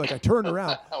nude. Like I turned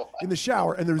around in the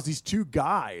shower, and there was these 2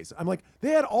 guys. I'm like,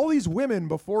 they had all these women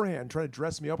beforehand trying to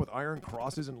dress me up with iron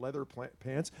crosses and leather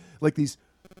pants. Like these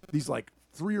like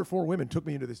 3 or 4 women took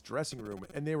me into this dressing room,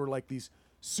 and they were like these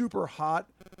super hot,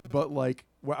 but like,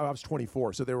 well, I was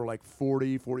 24, so they were like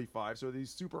 40, 45. So these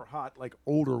super hot, like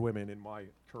older women in my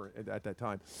current at that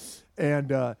time, and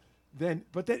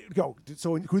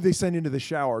so who they send into the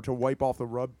shower to wipe off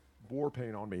the war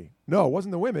paint on me? No, it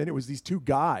wasn't the women. It was these 2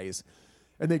 guys.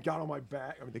 And they got on my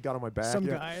back. I mean, they got on my back. Some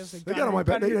yeah. guys. They got on my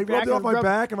back. They rubbed it off my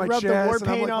back and my rubbed chest. the war And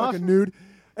I'm paint like off. fucking nude.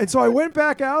 And so I went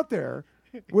back out there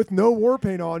with no war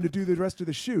paint on to do the rest of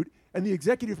the shoot. And the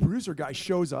executive producer guy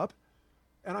shows up.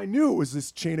 And I knew it was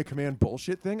this chain of command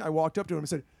bullshit thing. I walked up to him and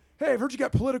said, "Hey, I've heard you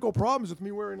got political problems with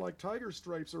me wearing like tiger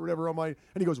stripes or whatever on my." And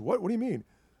he goes, "What? What do you mean?"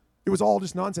 It was all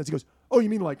just nonsense. He goes, "Oh, you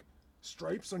mean like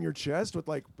stripes on your chest with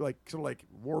like sort of like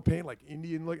war paint, like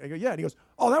Indian look?" I go, "Yeah." And he goes,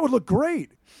 "Oh, that would look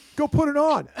great. Go put it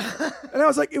on." And I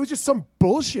was like, it was just some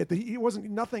bullshit that he wasn't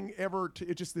nothing ever.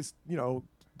 It's just this,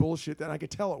 bullshit that I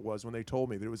could tell it was when they told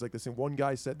me that it was like this. And one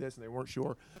guy said this, and they weren't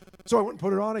sure, so I went and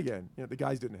put it on again. The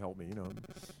guys didn't help me.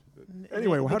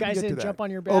 Anyway, The how did we guys get to didn't that? jump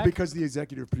on your Oh, back? because the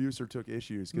executive producer took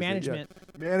issues. Management.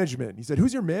 Management. He said,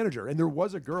 "Who's your manager?" And there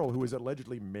was a girl who was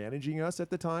allegedly managing us at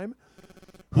the time,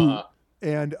 who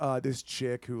and this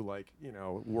chick who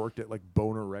worked at like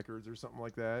Boner Records or something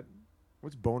like that.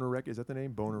 What's Boner Records? Is that the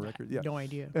name? Boner Records? Yeah. No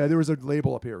idea. There was a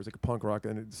label up here. It was like a punk rock,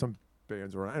 and some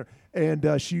bands were on.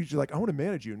 And she was like, "I want to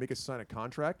manage you and make us sign a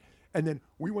contract." And then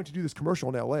we went to do this commercial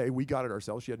in L.A. We got it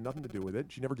ourselves. She had nothing to do with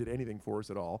it. She never did anything for us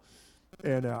at all.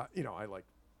 And I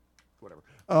whatever.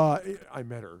 I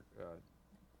met her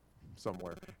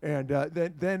somewhere, and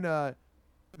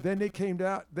then they came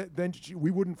down.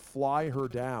 We wouldn't fly her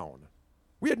down.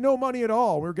 We had no money at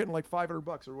all. We were getting like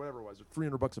 $500 or whatever it was, or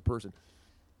 $300 a person.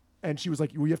 And she was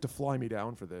like, "Well, you have to fly me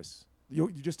down for this.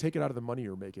 You just take it out of the money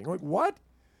you're making." I'm like, "What?"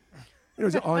 It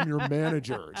was on your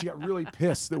manager. She got really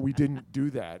pissed that we didn't do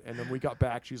that. And then we got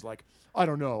back. She's like, "I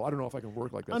don't know. I don't know if I can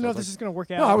work like that." I don't know if this is going to work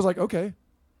out. No, I was like, "Okay,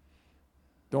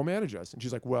 don't manage us." And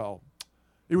she's like, "Well,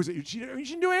 she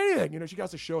didn't do anything. She got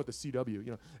us a show at the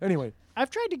CW. Anyway." I've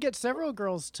tried to get several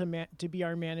girls to be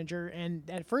our manager, and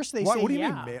at first they Why, say what do you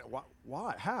yeah. mean, man?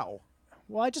 Why? How?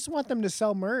 Well, I just want them to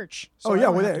sell merch. So Oh I yeah,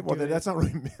 don't well, have to do it. that's not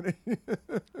really managing.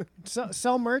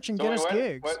 Sell merch and get us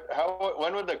gigs.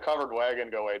 When would the covered wagon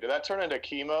go away? Did that turn into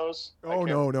Chemo's? Oh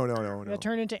no. That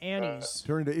turned into Annie's.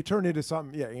 It turned into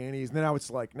something. Yeah, Annie's. And then now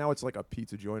it's like a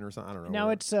pizza joint or something. I don't know. Now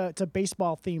it's a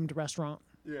baseball themed restaurant.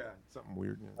 yeah, something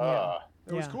weird.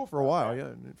 It was Yeah. cool for a while. Yeah,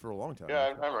 and for a long time. Yeah, I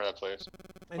remember that place.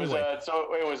 Anyway.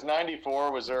 So it was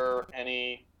 94. Was there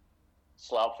any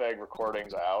Sloutfag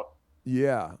recordings out?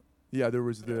 Yeah, there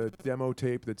was the demo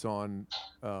tape that's on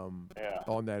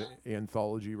that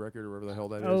anthology record or whatever the hell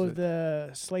that is. Oh, the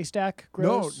Slay Stack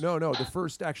Gross? No.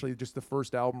 The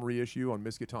first album reissue on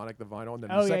Miskatonic, the vinyl, and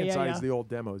then Oh, the second yeah, side yeah. is the old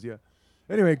demos. Yeah.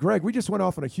 Anyway, Greg, we just went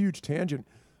off on a huge tangent,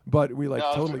 but we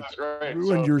totally that's great.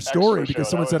 ruined So, your story extra because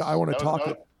show, someone that said, was- "I want to that talk."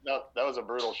 was- No, that was a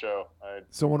brutal show.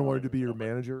 Someone wanted to be your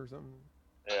manager or something.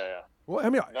 Yeah. Well, I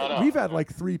mean, No. we've had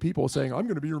like 3 people saying, "I'm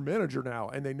going to be your manager now,"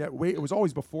 and it was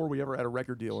always before we ever had a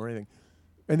record deal or anything,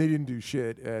 and they didn't do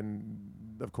shit,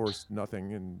 and of course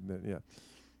nothing, and then,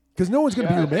 because no one's going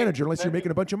to be Yeah, your I think manager unless you're they-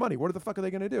 making a bunch of money. What the fuck are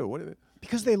they going to do?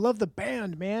 Because they love the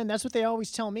band, man. That's what they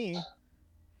always tell me.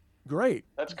 Great.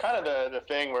 That's kind of the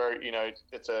thing where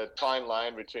it's a fine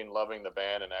line between loving the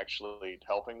band and actually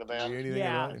helping the band. Anything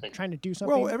Yeah, about it? trying to do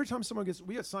something. Well, every time someone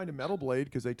we got signed to Metal Blade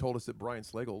because they told us that Brian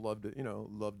Slagle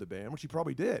loved the band, which he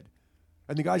probably did.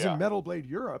 And the guys Yeah. in Metal Blade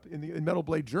Europe, in Metal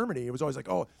Blade Germany, it was always like,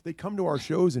 "Oh, they come to our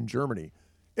shows in Germany."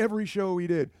 Every show we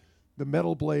did, the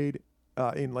Metal Blade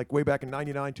in like way back in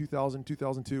 99, 2000,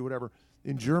 2002, whatever,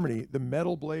 in Germany, the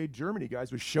Metal Blade Germany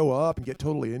guys would show up and get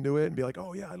totally into it and be like,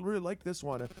 "Oh yeah, I really like this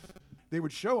one." They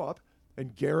would show up,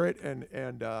 and Garrett and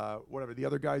whatever the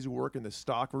other guys who work in the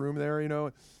stock room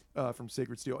there, from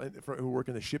Sacred Steel, and who work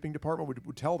in the shipping department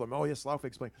would tell them, "Oh yes,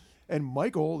 Sloutfag's playing." And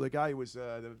Michael, the guy who was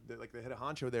the head of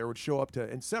honcho there, would show up to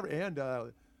and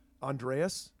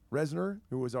Andreas Resner,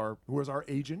 who was our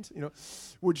agent,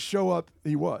 would show up.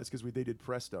 He was because they did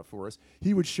press stuff for us.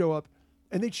 He would show up,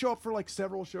 and they'd show up for like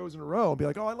several shows in a row and be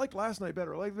like, "Oh, I liked last night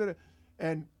better. I liked it,"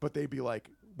 but they'd be like,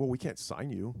 "Well, we can't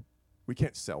sign you. We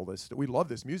can't sell this. We love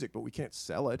this music, but we can't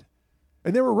sell it."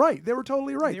 And they were right. They were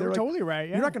totally right. They They're were like, totally right,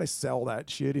 yeah. You're not going to sell that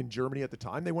shit in Germany at the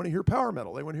time. They want to hear power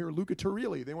metal. They want to hear Luca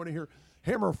Turilli. They want to hear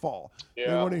Hammerfall. They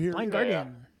Yeah. want to hear. Blind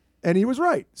Guardian. And he was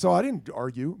right. So I didn't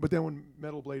argue. But then when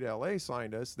Metal Blade LA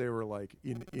signed us, they were like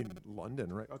in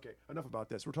London, right? Okay, enough about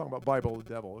this. We're talking about Bible of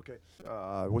the Devil. Okay,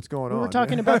 what's going on? We were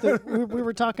talking about we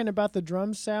were talking about the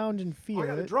drum sound and feel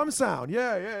the it. drum sound.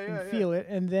 Yeah. Feel it,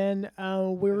 and then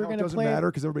we were It going to doesn't play. matter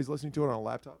because everybody's listening to it on a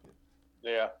laptop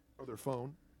Yeah. or their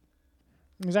phone.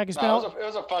 Exactly. No, it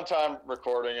was a fun time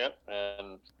recording it,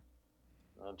 and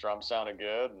the drum sounded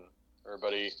good, and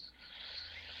everybody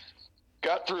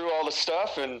got through all the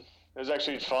stuff, and it was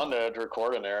actually fun to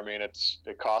record in there. I mean,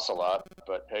 it costs a lot,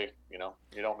 but hey, you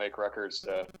don't make records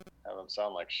to have them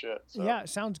sound like shit. So. Yeah, it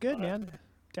sounds good, man.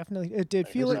 Definitely. Did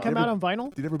Feel Was It it come out every- on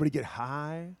vinyl? Did everybody get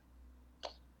high?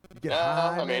 You get Yeah,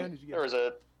 high, I man? mean, Did you get there was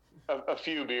a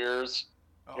few beers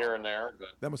here and there, but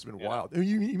That must have been Yeah. wild.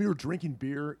 You were drinking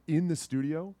beer in the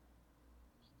studio?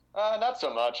 not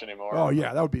so much anymore. Oh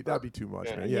yeah, that'd be too much,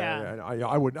 Yeah. man. Yeah.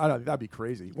 I wouldn't. That'd be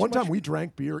crazy. One time we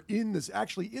drank beer in the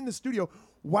studio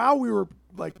while we were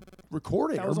like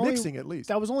recording That or was only- mixing at least.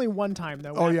 That was only one time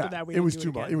though. Oh After yeah, that, we it didn't was do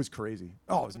too much. again. It was crazy.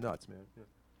 Oh, it was nuts, man. Yeah.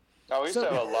 Oh, we used to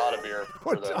have a lot of beer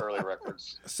for the early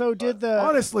records. So did the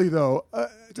Honestly, though,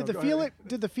 did the Feel It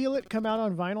did the Feel It come out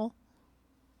on vinyl?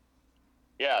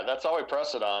 Yeah, that's all we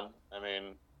press it on. I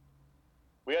mean,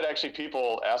 we had actually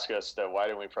people ask us that why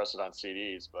didn't we press it on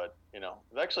CDs, but it's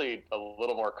actually a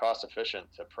little more cost efficient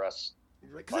to press.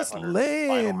 Because it's 500 lame,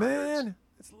 vinyl man. records.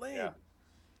 It's lame. Yeah.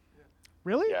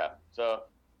 Really? Yeah. So,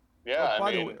 yeah, Oh, by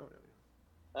I the mean, way-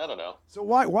 I don't know. So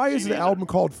why is the CDs album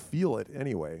called "Feel It"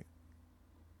 anyway?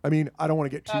 I mean, I don't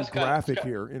want to get too It's kinda- graphic it's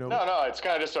here. kinda- No, it's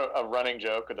kind of just a running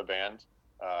joke of the band.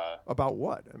 About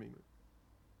what? I mean,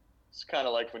 It's kind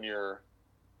of like when you're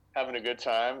having a good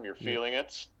time, you're feeling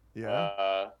it.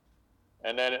 yeah.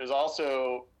 And then it was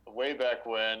also way back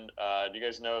when. Do you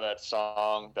guys know that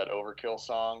song, that Overkill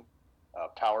song,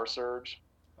 "Power Surge"?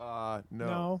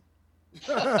 No.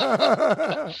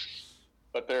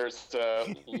 But there's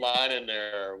a line in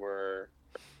there where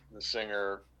the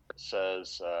singer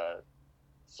says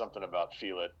something about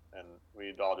 "feel it," and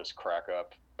we'd all just crack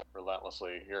up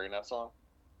relentlessly hearing that song.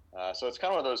 So it's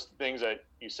kind of one of those things that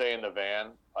you say in the van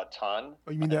a ton.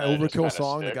 Oh, you mean and that then it just Overkill kinda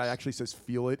song? The sticks. guy actually says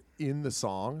 "Feel It" in the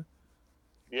song,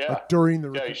 Yeah. like during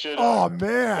the. Yeah, you should, Oh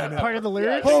man! Part of the Yeah, I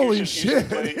lyrics? think Holy you shit!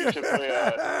 should you should play,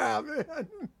 Yeah, man.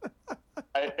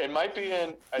 it might be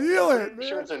in. Feel I'm it, pretty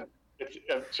sure man. it's in.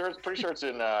 Pretty sure it's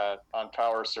in on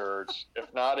Power Surge.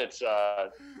 If not, it's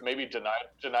maybe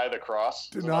deny the cross.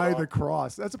 is Deny another the one.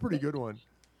 cross. That's a pretty good one.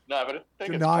 No, but I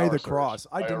think Deny it's the Power cross. Surge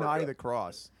I by deny Overkill. the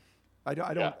cross. I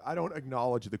don't. Yeah. I don't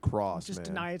acknowledge the cross, Just man.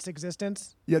 deny its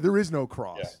existence. Yeah, there is no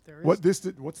cross. Yeah. There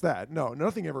is. What's that? No,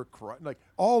 nothing ever. Like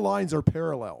all lines are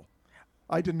parallel.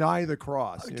 I deny the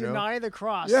cross. You know? Deny the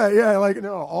cross. Yeah. Like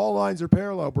no, all lines are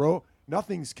parallel, bro.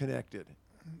 Nothing's connected.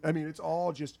 I mean, it's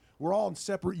all just we're all in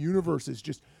separate universes.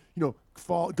 Just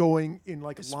going in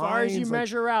like As lines. far as you like-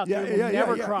 measure out, yeah, they will yeah,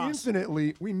 never yeah. cross.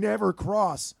 Infinitely, we never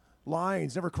cross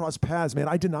lines, never cross paths, man.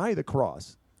 I deny the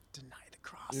cross. Deny the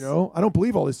cross. I don't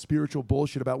believe all this spiritual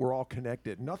bullshit about we're all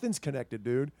connected. Nothing's connected,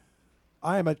 dude.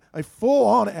 I am a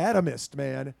full-on atomist,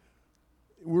 man.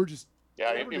 We're just Yeah,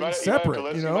 everything's you might have separate, to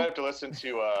listen. you You know? might have to listen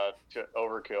to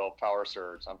Overkill Power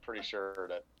Surge. I'm pretty sure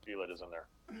that Feel It is in there.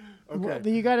 Well,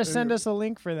 you got to send us a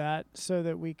link for that so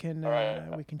that we can All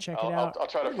right. check I'll, it out. I'll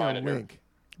try to Give me find a it here. link.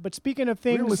 But speaking of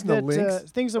We're gonna things listen to that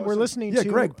links. things that Oh, we're so- listening yeah, to,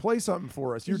 Greg, play something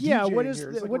for us. You're yeah, DJing what is here.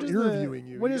 It's the, like what we're is interviewing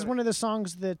the you. what You is gotta- one of the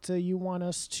songs that you want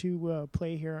us to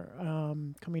play here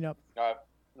coming up? Let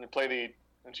me play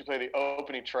the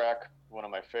opening track, one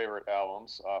of my favorite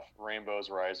albums off Rainbows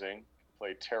Rising.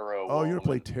 Play Tarot. Oh, you're gonna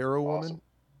play Woman. Tarot Woman? Awesome.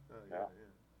 Yeah.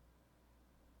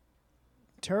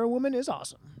 Terror Woman is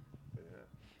awesome.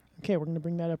 Okay, we're gonna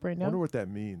bring that up right I now. wonder what that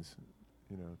means.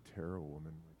 Tarot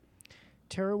Woman.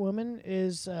 Terror Woman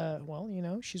is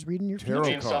she's reading your Tarot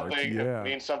future. Means cards, something. yeah. It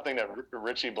means something that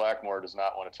Richie Blackmore does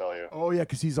not want to tell you. Oh yeah,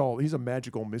 because he's a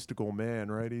magical, mystical man,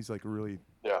 right? He's like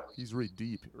Yeah. he's really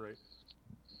deep, right?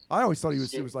 I always thought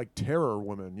it was like Terror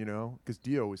Woman, because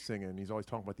Dio was singing. He's always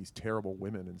talking about these terrible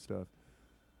women and stuff.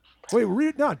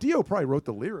 Wait, Dio probably wrote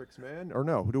the lyrics, man. Or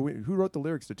no, who wrote the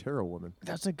lyrics to Tarot Woman?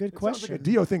 That's a good It sounds question. like a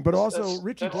Dio thing, but also That's-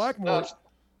 Richie that's- Blackmore.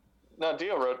 No,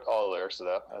 Dio wrote all the lyrics to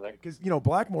that, I think. Because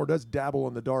Blackmore does dabble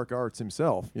in the dark arts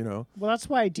himself, Well, that's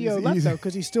why Dio He's- left he's- though,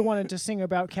 because he still wanted to sing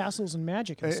about castles and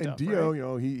magic and, And stuff. Dio,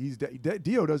 right?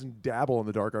 Dio doesn't dabble in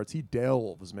the dark arts. He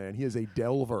delves, man. He is a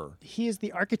delver. He is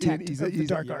the architect He's of the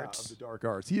dark yeah, arts. of the dark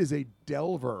arts. He is a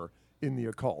delver in the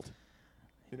occult.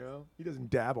 He doesn't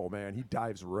dabble, man. He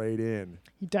dives right in.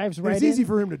 He dives And right it's in. easy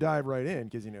for him to dive right in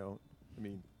because he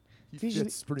It's easy,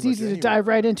 fits pretty it's much easy to anywhere. dive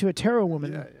right into a Tarot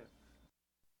Woman. Yeah.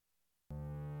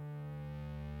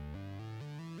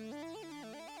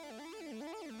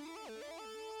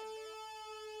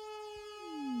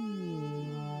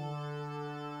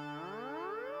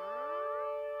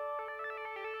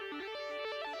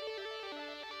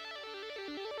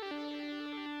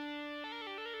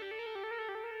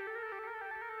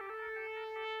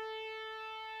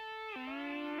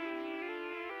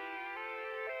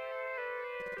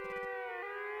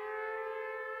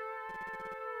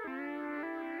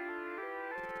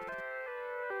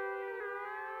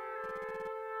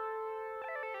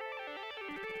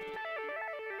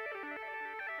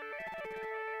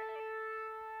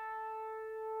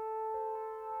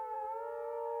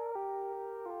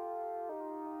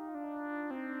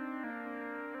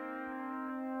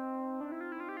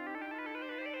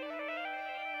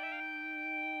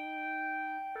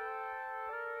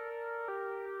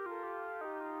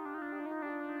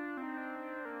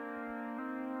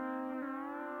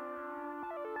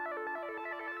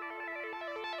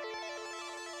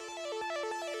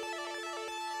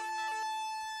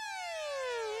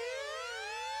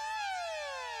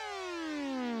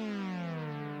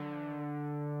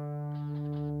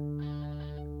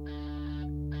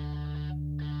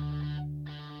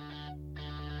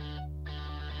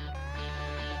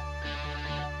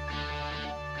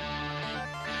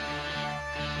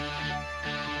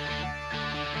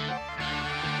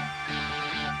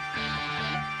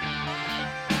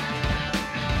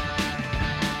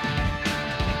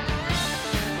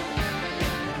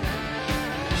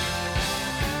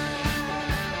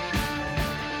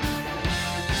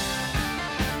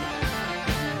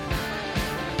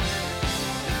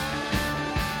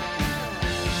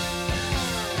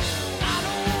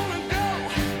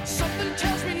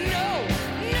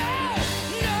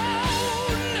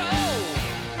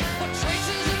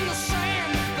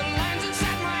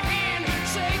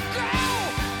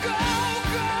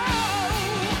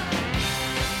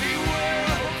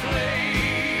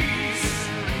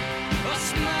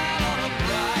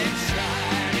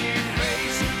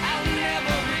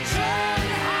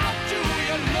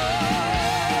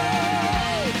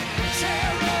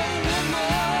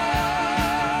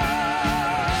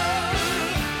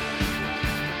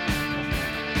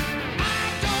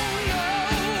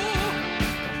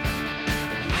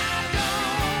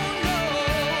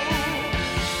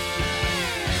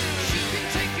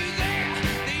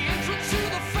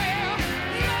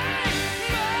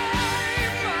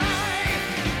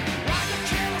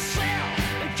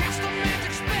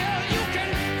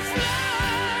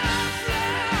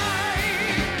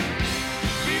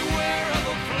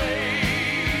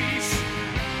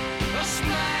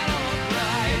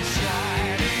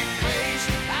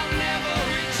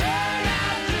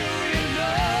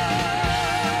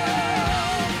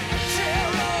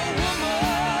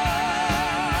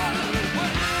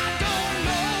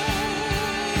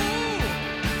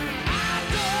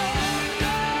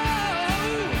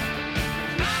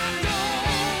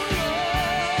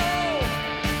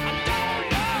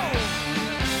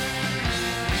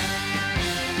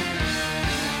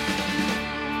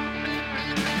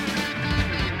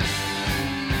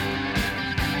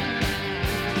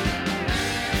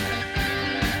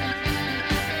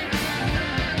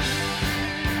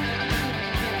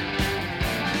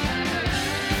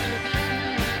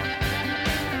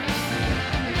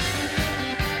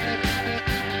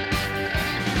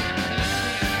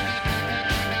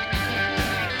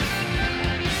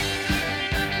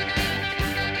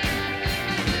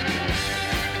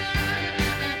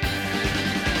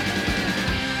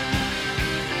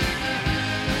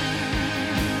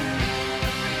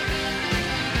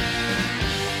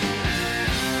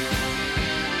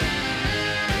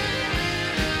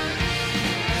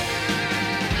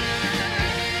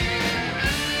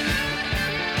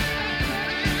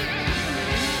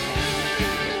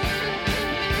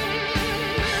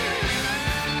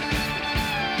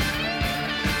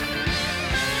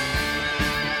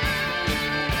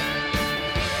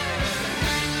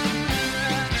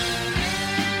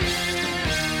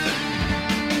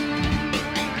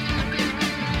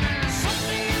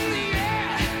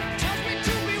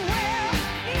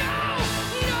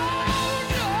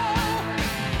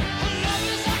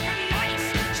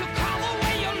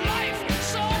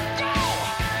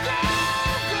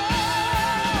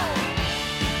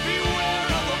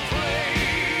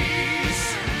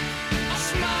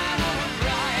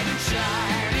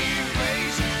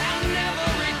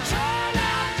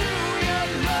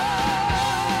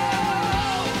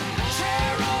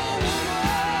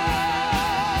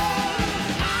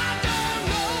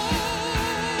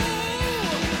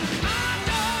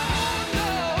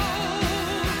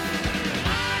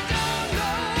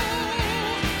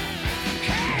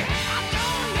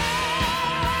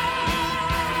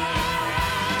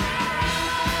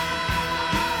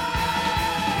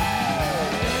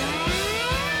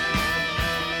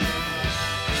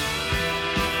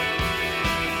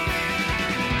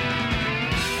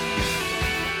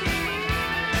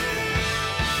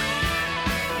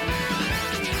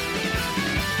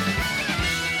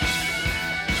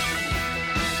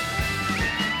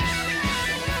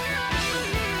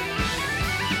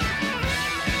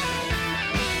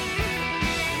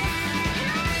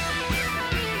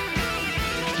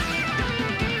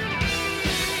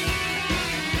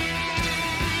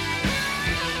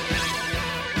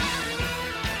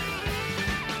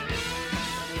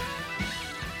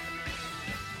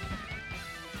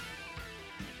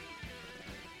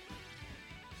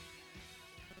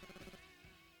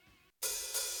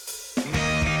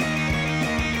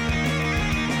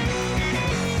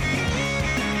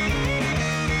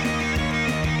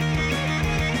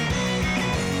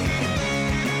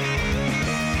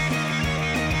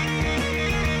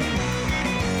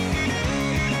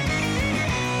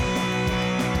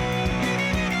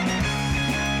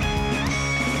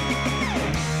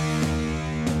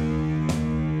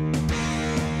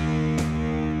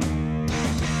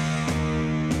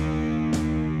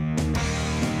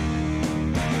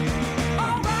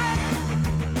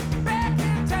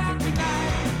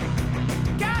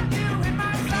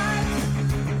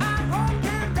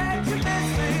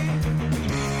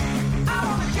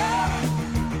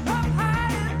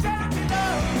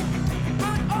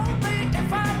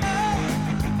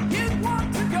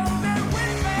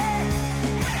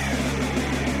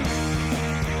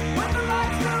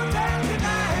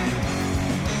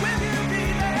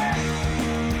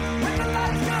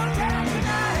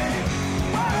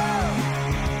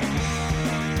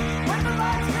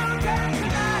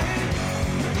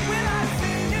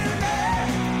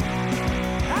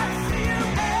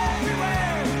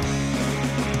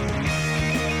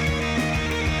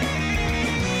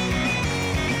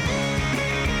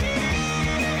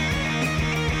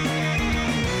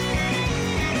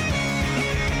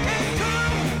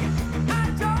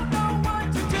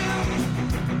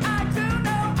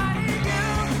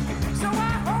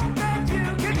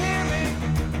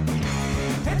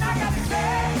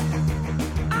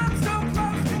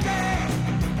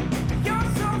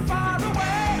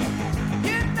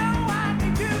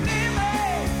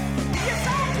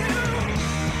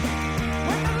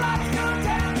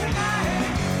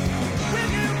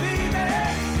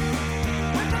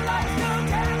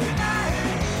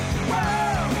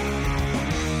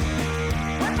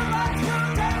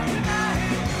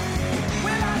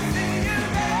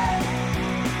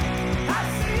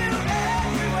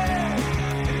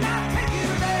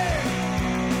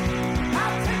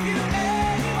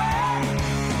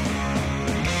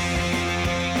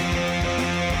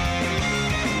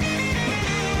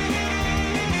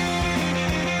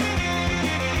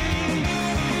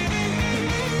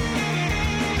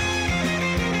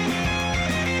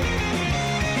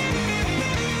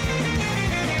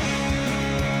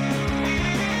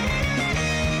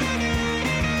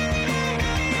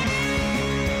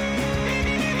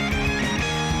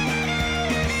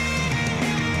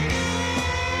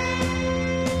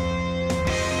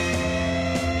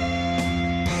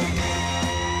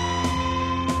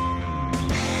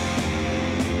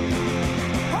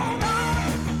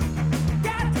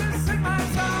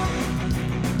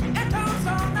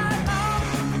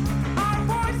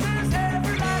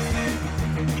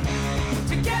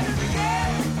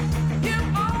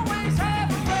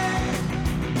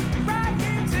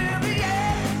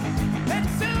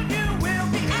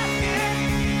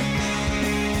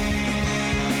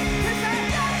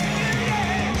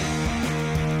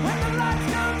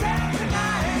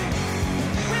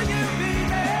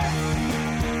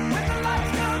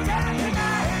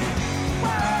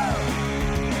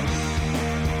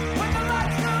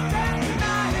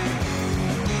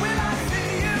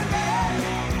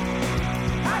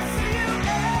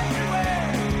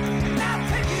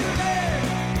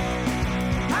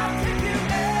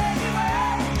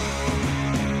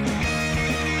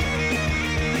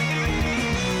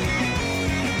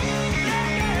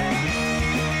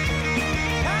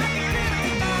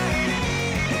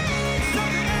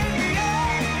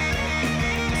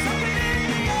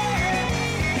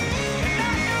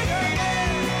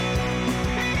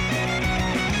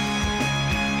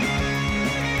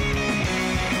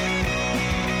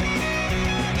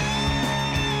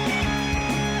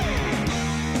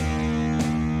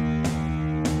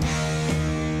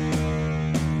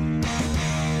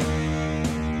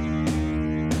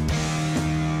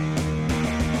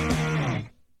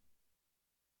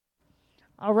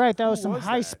 All right, that was Who some was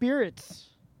High that? Spirits.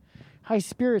 High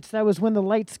Spirits. That was When the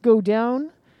Lights Go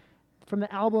Down from the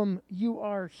album You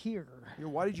Are Here. You know,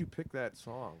 why did you pick that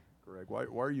song, Greg? Why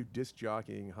are you disc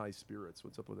jockeying High Spirits?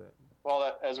 What's up with that?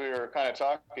 Well, as we were kind of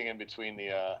talking in between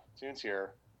the tunes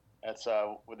here, that's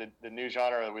with the new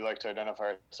genre that we like to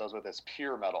identify ourselves with as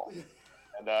pure metal,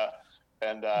 and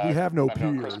We have no I've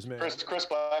known peers, man. Chris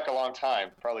Black a long time,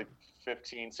 probably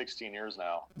 15, 16 years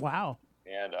now, Wow.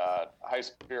 and High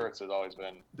Spirits has always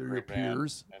been They're a your great band,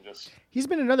 peers. and just He's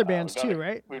been in other bands we've done too,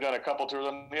 right? We've done a couple tours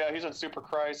with him. Yeah, he's in Super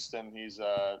Christ, and he's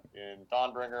in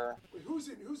Dawnbringer. Wait, who's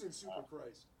in Super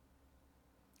Christ?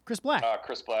 Chris Black.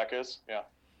 Chris Black is, yeah.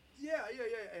 Yeah.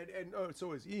 And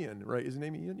so is Ian, right? Is his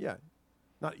name Ian? Yeah.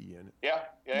 Not Ian. Yeah.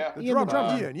 The Ian the drummer.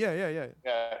 drummer. Ian. Yeah.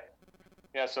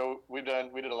 Yeah. So we did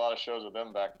a lot of shows with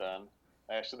them back then.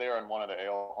 Actually, they were in one of the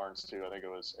Ale Horns too. I think it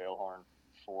was Ale Horn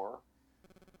 4.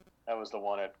 That was the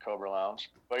one at Cobra Lounge.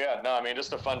 But yeah, no, I mean,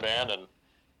 just a fun band, and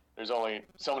there's only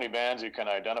so many bands you can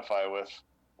identify with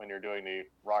when you're doing the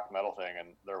rock metal thing, and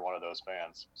they're one of those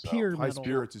bands. So. Pure High metal.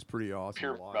 Spirits is pretty awesome.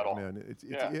 Pure live, metal. man. It's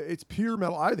Yeah. it's pure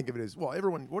metal. I think of it as well.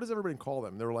 Everyone, what does everybody call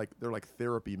them? They're like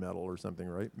therapy metal or something,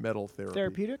 right? Metal therapy.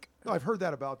 Therapeutic? No, I've heard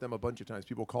that about them a bunch of times.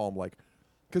 People call them like,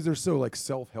 because they're so like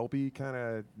self-helpy kind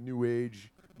of new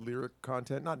age lyric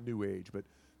content. Not new age, but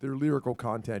their lyrical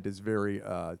content is very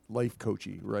life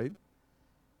coachy, right?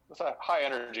 It's a high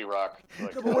energy rock.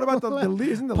 Like, But what about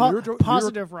isn't the lyrical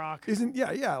Positive rock. Isn't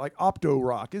like opto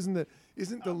rock? Isn't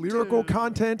the lyrical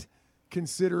content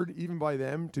considered even by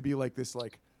them to be like this?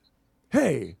 Like,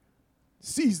 hey,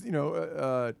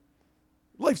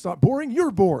 life's not boring.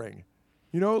 You're boring.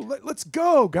 Let's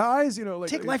go, guys. Like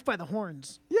Take life by the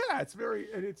horns. Yeah, it's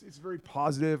very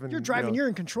positive and You're driving, you're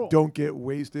in control. Don't get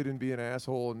wasted and be an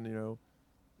asshole and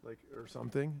like or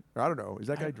something. I don't know. Is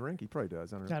that guy drink? He probably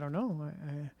does. I don't know. I don't know.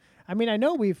 I mean, I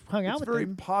know we've hung out It's with very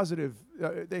them. positive.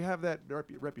 They have that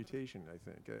reputation, I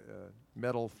think.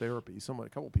 Metal therapy. A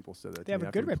couple people said that. They have to me a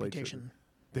after good we played reputation.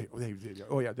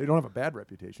 They don't have a bad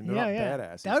reputation. They're not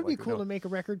badasses. That would be like, cool to make a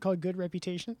record called Good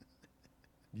Reputation.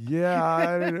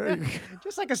 Yeah.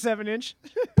 Just like a 7-inch.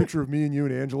 Picture of me and you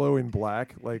and Angelo in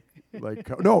black,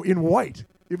 no, in white.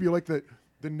 It'd be like the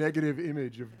negative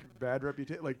image of bad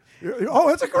reputation. Like, oh,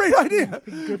 that's a great idea.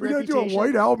 We're gonna do a Reputation.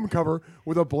 white album cover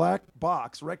with a black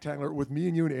box rectangular with me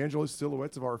and you and Angelo's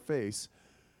silhouettes of our face,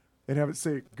 and have it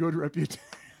say "Good Reputation."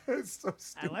 It's so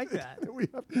stupid. I like that. We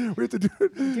have to do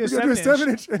it. Do a We gotta do a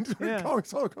 7-inch. 7-inch and Yeah.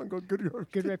 song called "Good Reputation."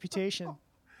 Good Reputation.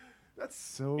 That's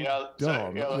so yeah,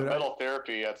 dumb. yeah, that I- metal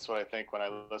therapy. That's what I think when I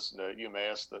listen to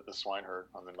Eumaeus, the Swineherd,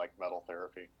 on the like metal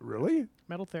therapy. Really?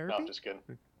 Metal No, therapy? I'm just kidding.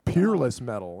 Peerless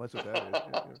metal. That's what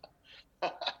that is. Yeah.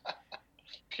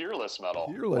 Peerless metal.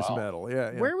 Peerless Wow. metal.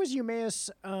 Yeah. Where was Eumaeus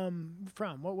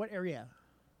from? What area?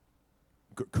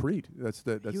 Crete. That's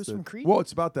was from Crete? Well,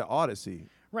 it's about the Odyssey.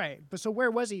 Right. But so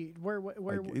where was he? Where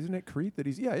Like, isn't it Crete that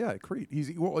he's? Yeah, Crete.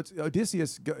 It's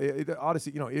Odysseus. The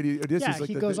Odyssey. Odysseus. Yeah, like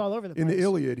he goes all over the In the place.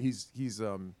 Iliad, he's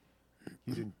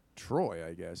in Troy,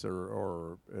 I guess,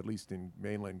 or at least in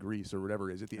mainland Greece or whatever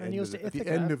it is at the And end he of goes to at the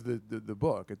Ithaca. end of the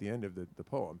book, at the end of the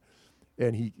poem,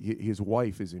 and his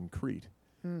wife is in Crete.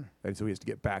 And so he has to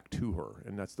get back to her,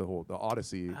 and that's the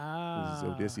Odyssey. Is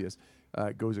Odysseus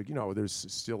goes, there's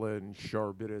Scylla and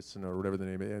Charybdis and or whatever the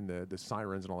name is, and the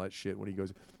sirens and all that shit. When he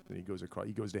goes across,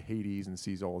 he goes to Hades and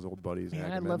sees all his old buddies. Man,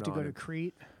 and I'd love to go Agamemnon, to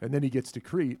Crete. and then he gets to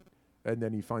Crete, and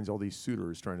then he finds all these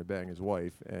suitors trying to bang his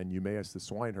wife. And Eumaeus the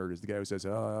swineherd is the guy who says,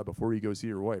 before you go see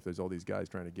your wife, there's all these guys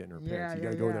trying to get in her pants. You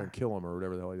got to go there and kill them or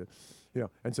whatever the hell he did.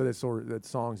 And so that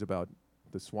song's about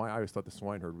the swine. I always thought the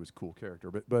swineherd was a cool character,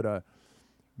 but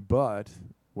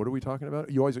what are we talking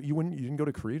about? You didn't go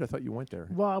to Crete? I thought you went there.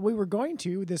 Well, we were going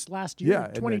to this last year, Yeah,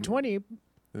 and then- 2020.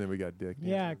 And then we got Dick.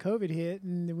 Yeah, COVID hit,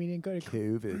 and then we didn't go to.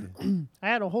 COVID. I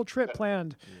had a whole trip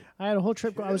planned. I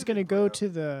was going to go to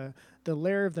the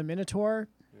lair of the Minotaur.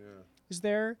 Is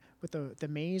there with the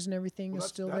maze and everything is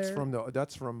still that's there.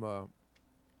 That's from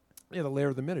the lair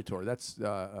of the Minotaur. That's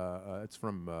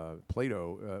from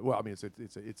Plato. Well, I mean,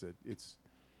 it's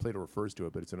Plato refers to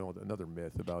it, but it's another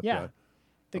myth about the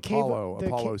Apollo. cave.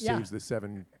 Apollo saves the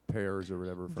 7 pairs or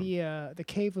whatever. From The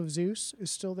cave of Zeus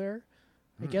is still there.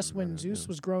 I guess when Zeus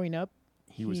was growing up,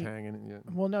 he was hanging. Yeah.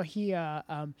 Well, no,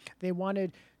 they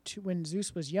wanted to, when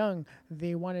Zeus was young,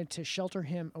 they wanted to shelter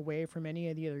him away from any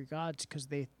of the other gods because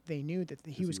they knew that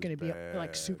he was going to be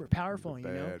like super powerful,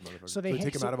 So they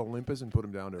take him out of Olympus and put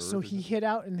him down to Earth. So he hid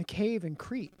out in the cave in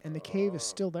Crete, and the cave is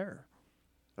still there.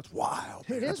 That's wild.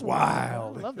 It That's is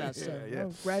wild. I love that stuff. Yeah.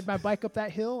 I'll ride my bike up that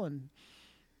hill and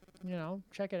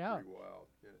check it out. Pretty wild.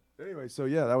 Yeah. Anyway, so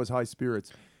that was High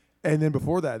Spirits. And then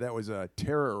before that, that was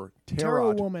Terror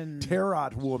Woman. Tarot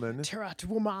Woman Tarot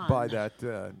Woman. by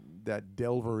that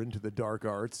delver into the dark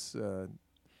arts,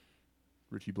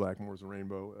 Richie Blackmore's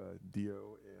Rainbow,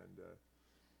 Dio, and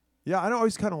yeah, I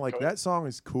always kind of like that song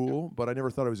is cool, but I never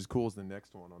thought it was as cool as the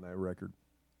next one on that record.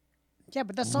 Yeah,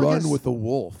 but that song Run has, with the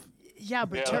Wolf. Yeah,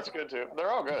 but Yeah, that's good too. They're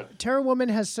all good. Terror Woman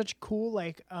has such cool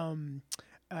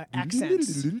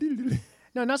accents.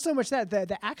 No, not so much that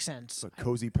the accents. So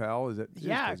Cozy Pal, is that?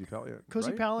 Yeah, Cozy Pal, yeah. Cozy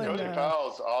right? Pal and Cozy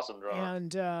Powell's an awesome drummer.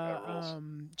 and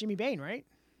rules. Jimmy Bain, right?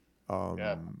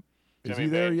 Yeah. Is Jimmy he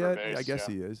there Bain for yet? bass, I guess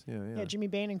yeah. he is. Yeah, yeah. Yeah, Jimmy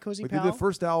Bain and Cozy Like Pal. the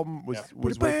first album was Yeah.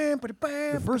 was with,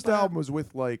 the first album was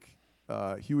with like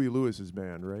Huey Lewis's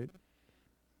band, right?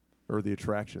 Or the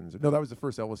Attractions. No, that was the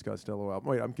first Elvis Costello album.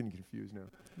 Wait, I'm getting confused now.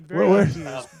 Very Wait.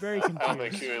 confused. Very I don't think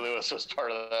confused. Huey Lewis was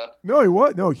part of that. No, he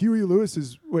was. No, Huey Lewis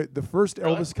is. Wait, the first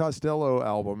Really? Elvis Costello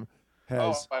album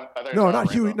has. I thought you No, were not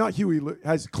talking Huey. about Not Huey.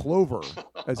 Has Clover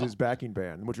as his backing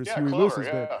band, which was Yeah, Huey Clover, Lewis's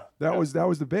yeah, band. yeah. That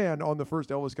was the band on the first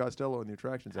Elvis Costello and the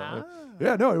Attractions album. Ah.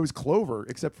 Yeah, no, it was Clover,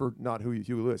 except for not Huey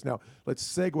Lewis. Now let's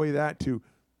segue that to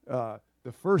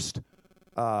the first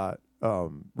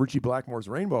Richie Blackmore's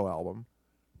Rainbow album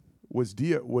was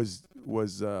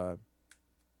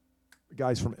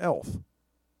guys from Elf and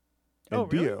Oh,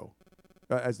 really? Dio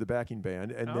as the backing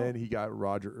band, and Oh. then he got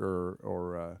Roger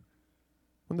or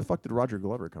when the fuck did Roger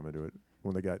Glover come into it?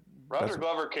 When they got Roger that's-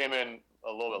 Glover came in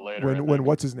a little bit later. I when think.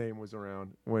 what's his name was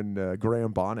around, when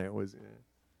Graham Bonnet was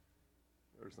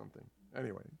or something.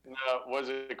 Anyway, No, was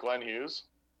it Glenn Hughes?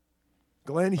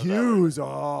 Glenn Was that Hughes. Oh,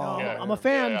 Oh, I'm a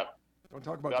fan. Yeah, don't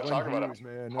talk about yeah. Glenn Talking about Hughes, a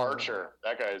man. No. Archer.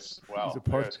 That guy's wow. He's a That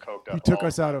par- guy's coked up. He took all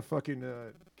us the out time. of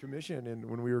fucking commission, and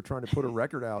when we were trying to put a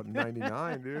record out in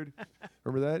 '99, dude.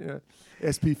 Remember that? Yeah.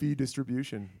 SPV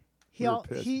distribution. He We were al-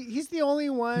 pissed. he's the only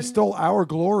one. He stole our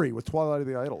glory with Twilight of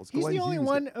the Idols. He's Glenn the only Hughes.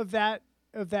 one of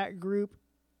that group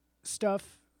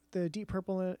stuff, the Deep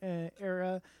Purple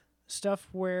era stuff,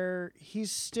 where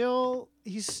he's still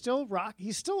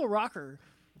a rocker,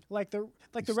 like the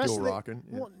He's rest still of rocking,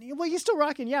 yeah. Well, he's still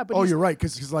rocking, yeah. But Oh, he's, you're right,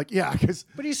 because he's like, yeah, because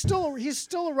but he's still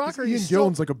a rocker. Ian He's still,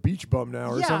 Gillan's like a beach bum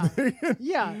now or Yeah. something.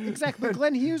 yeah, exactly. But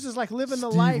Glenn Hughes is like living the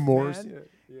Steve life, Morse, man.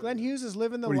 yeah. Glenn Hughes is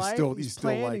living the But he's life. still- he's he's still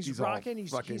playing. like- he's he's all rocking.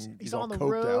 He's fucking- he's on all the coked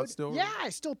road. out still. Yeah,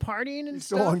 he's still partying and He's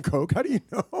stuff. still on coke. How do you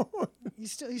know?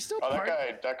 He's still Oh,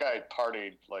 partying. that guy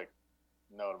partied like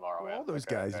no tomorrow, man. All those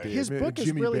That guy- guys did. His man. book is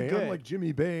Jimmy really Bain. good. I'm like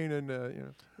Jimmy Bain and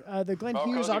The Glenn Oh,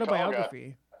 Hughes Cozy Powell got-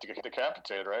 autobiography. To get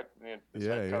decapitated, right? His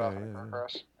Yeah, head cut yeah, off in a yeah, car yeah.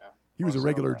 crash. Yeah. he was a Oh, so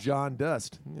regular crash. John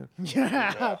Dust. Yeah.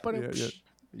 Yeah, but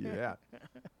Yeah,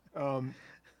 yeah.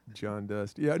 John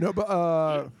Dust. Yeah, no,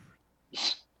 but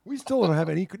we still don't have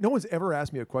any. No one's ever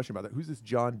asked me a question about that. Who's this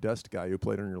John Dust guy who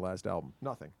played on your last album?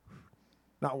 Nothing.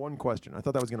 Not one question. I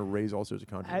thought that was going to raise all sorts of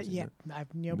controversy. yeah,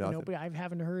 Nothing. nobody. I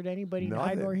haven't heard anybody nod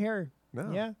Nothing. nor hear. No.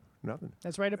 Yeah, Nothing.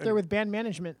 that's right up there with band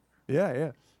management. Yeah,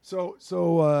 yeah. So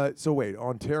wait,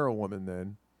 on Terror Woman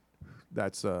then,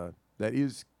 that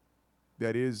is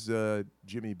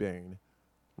Jimmy Bain.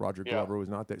 Roger Yeah. Glover was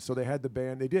not there. So they had the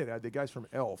band. They did had the guys from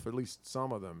Elf. At least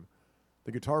some of them.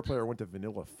 The guitar player went to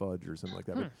Vanilla Fudge or something like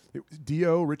that. But it was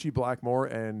Dio, Richie Blackmore,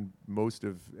 and most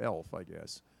of Elf, I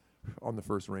guess, on the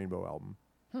first Rainbow album.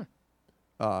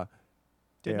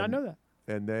 Did not and- know that.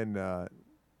 And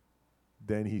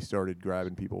then he started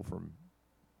grabbing people from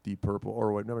Deep Purple,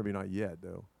 or what? No, maybe not yet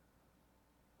though.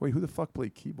 Wait, who the fuck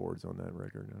played keyboards on that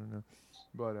record? I don't know.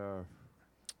 But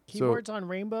Keyboards on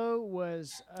Rainbow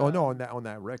was. oh no, on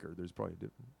that record, there's probably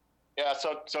different. Yeah,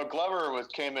 so Glover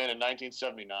came in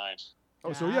 1979.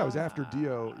 Oh, so yeah, it was after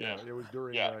Dio. Yeah. Yeah, it was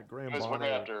during Yeah, Graham it was right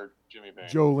Bonnet, after Jimmy Bain.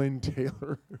 Jolene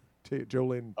Taylor,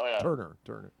 Jolene Oh, yeah. Turner.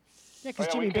 Yeah, Oh, because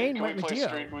yeah, Jimmy Bain can went we with play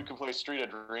Dio. we can play Street of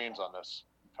Dreams on this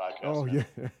podcast. Oh man. yeah,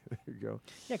 there you go.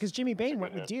 Yeah, because Jimmy Bain a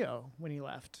went good with hit. Dio when he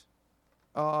left.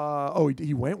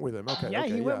 He went with him. Okay. Yeah,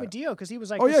 okay, he went with Dio because he was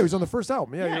like. Oh this yeah, he is- was on the first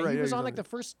album. Yeah, you're right. he yeah, was on like the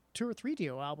first 2 or 3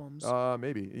 Dio albums.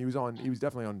 Maybe he was on. He was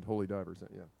definitely on Holy Divers.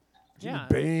 Yeah. Jimmy Yeah.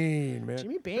 Bain, man.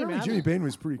 Jimmy Bain, Apparently man. Jimmy Bain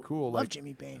was pretty cool. Love Like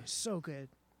Jimmy Bain, so good.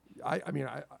 I mean,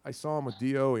 I saw him with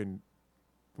Dio in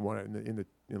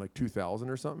like 2000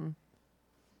 or something.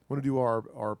 Want to do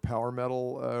our power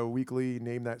metal weekly,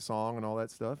 name that song and all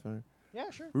that stuff. Yeah,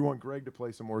 sure. We want Greg to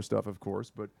play some more stuff, of course,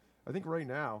 but I think right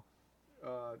now,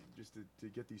 just to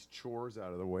get these chores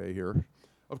out of the way here.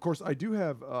 Of course, I do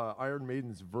have Iron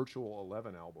Maiden's Virtual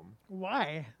 11 album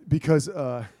Why? because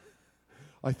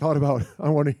I thought about I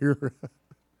want to hear.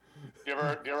 Do you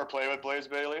ever play with Blaze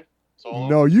Bailey? Solo?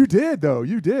 No, you did though.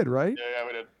 You did, right? Yeah,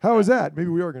 we did. How was that? Maybe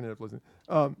we are going to have to listen.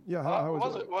 Yeah, how was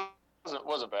wasn't it?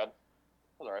 wasn't bad. It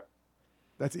was all right.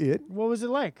 That's it. What was it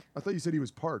like? I thought you said he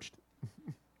was parched.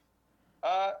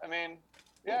 I mean,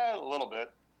 Yeah, a little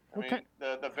bit. I Okay.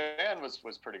 mean, the band was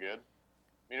pretty good.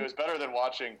 I mean, it was better than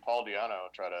watching Paul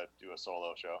Di'Anno try to do a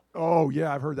solo show. Oh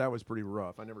yeah, I've heard that was pretty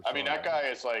rough. I never. I saw mean, that guy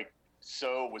is like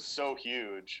was so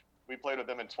huge. We played with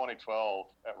him in 2012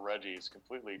 at Reggie's,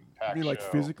 completely packed. You mean like show.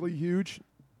 physically huge?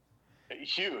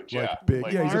 Huge, Like yeah. big?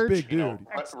 Like, Yeah, he's a large, big you know,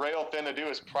 dude. Rail Thin to Do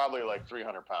is probably like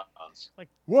 300 pounds.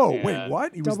 Whoa, Yeah. wait,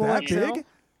 what? He was Double that XL? big?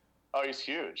 Oh, he's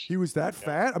huge. He was that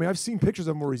fat? I mean, I've seen pictures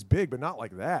of him where he's big, but not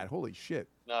like that. Holy shit.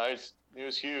 No, he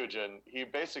was huge, and he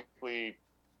basically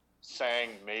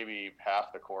sang maybe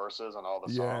half the choruses on all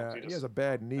the songs. Yeah, he has a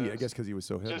bad knee, I just- guess, because he was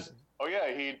so heavy. Oh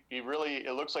yeah, he really.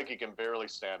 It looks like he can barely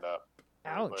stand up.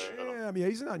 Ouch. But, Yeah, I mean,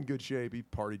 he's not in good shape. He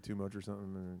partied too much or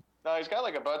something. no, he's got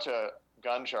like a bunch of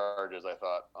gun charges. I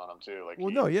thought on him too. Like Well,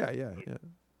 he- no, yeah.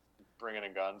 bringing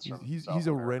in guns. From He's South a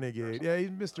America or renegade. something. Yeah,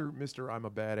 he's Mr. I'm a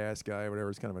badass guy, or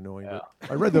whatever. It's kind of annoying. Yeah.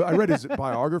 But I read his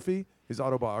biography, his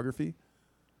autobiography.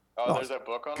 Oh, there's that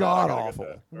book on God that? I gotta awful.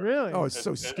 get that. Really? Oh, it's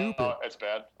so stupid. It's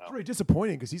bad. No. It's really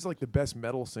disappointing because he's like the best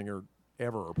metal singer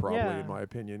ever, probably Yeah. in my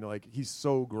opinion. Like he's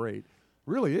so great,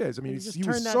 really is. I mean, You just he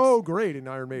was turn that so great in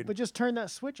Iron Maiden. but just turn that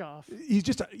switch off. He's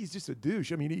just a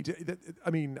douche. I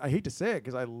mean, I hate to say it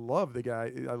because I love the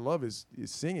guy. I love his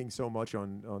singing so much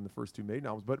on the first two Maiden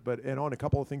albums, but and on a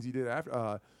couple of things he did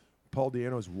after Paul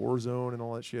Di'Anno's Warzone and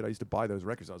all that shit. I used to buy those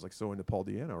records. I was like so into Paul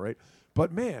Di'Anno, right?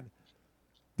 But man,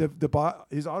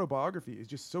 his autobiography is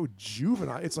just so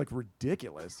juvenile. It's like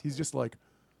ridiculous. He's just like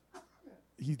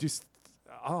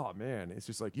oh man, it's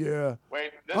just like yeah.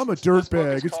 Wait, I'm a this book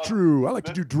dirtbag. is It's called- true. I like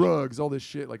to do drugs, all this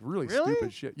shit, like really Really?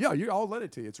 stupid shit. Yeah, I'll let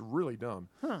it to you. It's really dumb.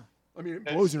 Huh. I mean, it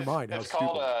It's- blows your it's- mind how It's stupid.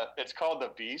 called it's called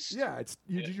The Beast. Yeah, it's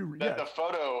you. Did you? The, Yeah, the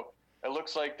photo. It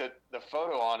looks like the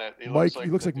photo on it. He Mike- looks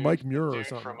he looks the like dude- Mike Muir or the dude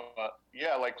something. From,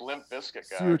 yeah, like Limp Bizkit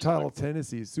guy. or suicidal something.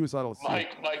 tendencies, suicidal.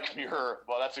 Mike Muir.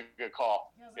 Well, that's a good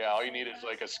call. Yeah, all you need is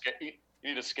like you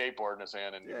need a skateboard in his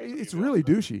hand, and Yeah, you it's can- really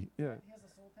douchey. Yeah,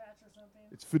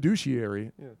 it's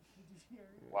fiduciary. Yeah.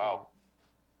 Wow.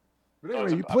 But No, anyway,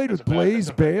 it's a- you played it's with a bad- Blaze it's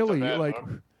a bad- it's a Bailey. bad Like,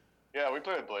 book. Yeah, we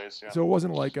played with Blaze. Yeah. so it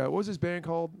wasn't like what was his band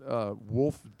called?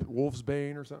 Wolf's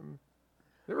Bane or something.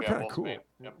 They were Yeah, kind of Wolf's cool. Bane,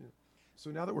 yep. Yeah. So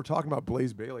now that we're talking about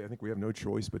Blaze Bailey, I think we have no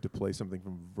choice but to play something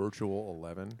from Virtual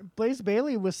 11. Blaze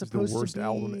Bailey was It's the supposed worst to be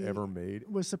album ever made.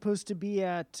 Was supposed to be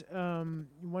at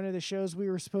one of the shows we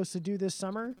were supposed to do this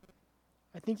summer.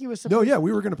 I think he was supposed No, yeah,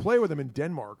 we were going to play with him in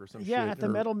Denmark or some shit. yeah, at the or-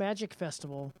 Metal Magic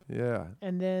Festival. Yeah.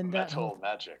 And then Metal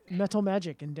Magic. Metal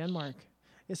Magic in Denmark.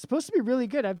 It's supposed to be really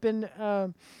good. I've been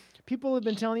people have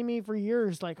been telling me for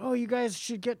years like, "Oh, you guys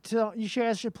should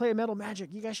play Metal Magic.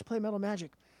 You guys should play Metal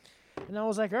Magic." And I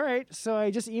was like, "All right." So I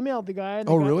just emailed the guy. And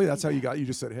the Oh, guy- really? That's how you got? You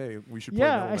just said, "Hey, we should." Play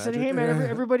Yeah, Metal I said, Magic? "Hey man,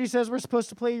 everybody says we're supposed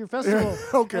to play your festival."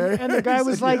 Okay. And the guy He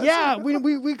was said like, yes. "Yeah, we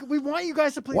want you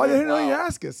guys to play." Why Metal-" didn't you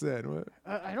ask us then? What?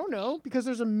 I don't know, because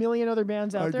there's a million other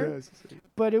bands out I there. guess.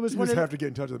 But it was You one just of have to get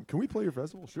in touch with them. Can we play your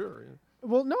festival? Sure. Yeah.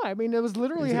 well, no, I mean it was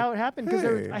literally He's like, how it happened because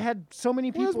 "Hey, I had so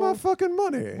many Where's people my fucking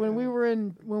money? when we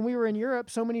were in Europe.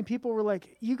 So many people were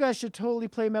like, "You guys should totally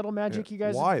play Metal Magic. Yeah. You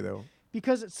guys." Why though?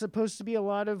 Because it's supposed to be a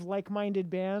lot of like-minded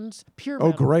bands. Pure Oh,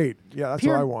 metal. great. Yeah, that's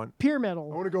Pure, what I want. Pure I metal.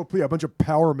 want to go play a bunch of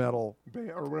power metal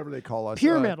or whatever they call us.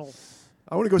 Pure metal.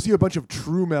 I want to go see a bunch of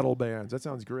true metal bands. That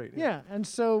sounds great. Yeah, and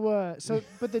so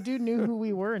but the dude knew who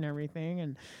we were and everything,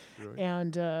 and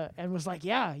and was like,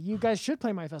 "Yeah, you guys should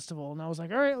play my festival." And I was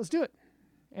like, "All right, let's do it."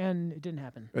 And it didn't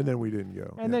happen. And then we didn't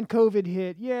go. And Yeah. then COVID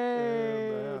hit.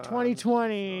 Yay, man,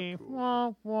 2020. it's not cool. Wah,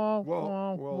 wah,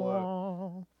 Well, wah,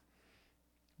 wah.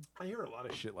 I hear a lot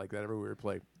of shit like that everywhere we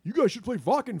play. You guys should play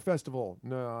Wacken Festival.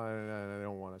 No, I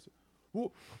don't want us.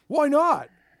 Well, why not?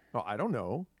 Well, I don't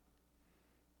know.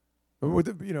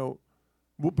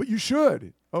 But you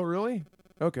should. Oh, really?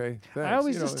 Okay. Thanks. I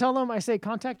always You know, just tell them, I say,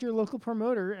 contact your local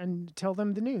promoter and tell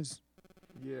them the news.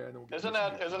 Yeah. And then we'll get Isn't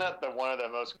this- that one of the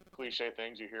most cliche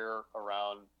things you hear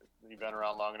around? You've been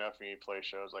around long enough and you play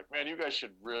shows like, man, you guys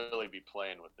should really be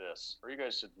playing with this, or you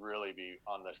guys should really be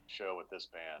on the show with this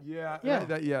band. Yeah.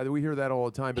 Yeah. We hear that all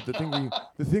the time. But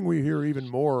the thing we hear even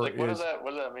more Like, what is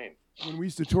does that mean? when we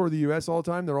used to tour the U.S. all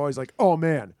the time, they're always like, "Oh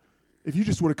man, if you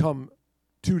just would have come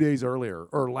 2 days earlier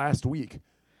or last week."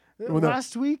 When the-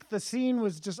 Last week, the scene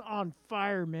was just on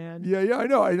fire, man. Yeah, I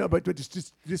know, but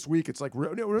just this week it's like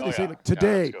what do they say? yeah. Like Yeah,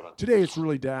 today, that's a good one. today it's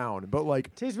really down, but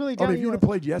like Today's really I down. mean, if you you would have know,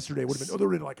 played yesterday, it would have been there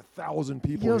would have been like 1,000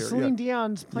 people you know here. Celine Yeah.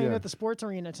 Dion's playing Yeah. at the sports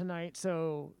arena tonight,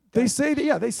 so They say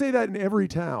that, they say that in every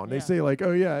town. They Yeah. say like,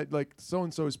 oh yeah, like so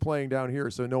and so is playing down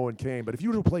here, so no one came. But if you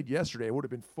would have played yesterday, it would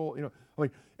have been full. You know, like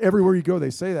everywhere you go,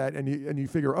 they say that, and you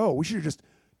figure, oh, we should have just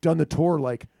done the tour.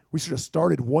 Like we should have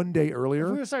started one day earlier, If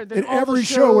we would've started, then and all the every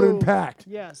show would have been show- packed.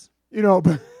 yes. You know,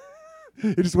 but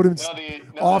It just would have been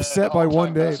offset by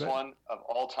one day. Best one of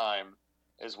all time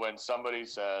is when somebody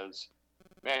says,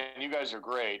 "Man, you guys are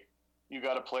great. You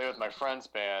got to play with my friend's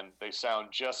band. They sound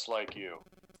just like you."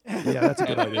 Yeah, that's a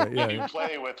good idea. Yeah, You yeah.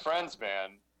 play with friend's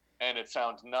band, and it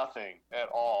sounds nothing at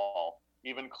all,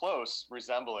 even close,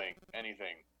 resembling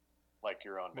anything like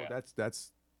your own Well, band.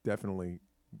 that's definitely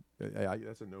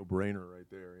that's a no-brainer right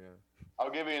there. Yeah. I'll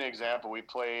give you an example. We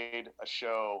played a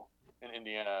show in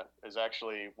Indiana. Is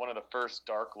actually one of the first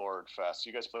Dark Lord fests.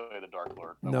 You guys play the Dark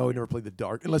Lord? No, we never played the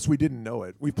Dark unless we didn't know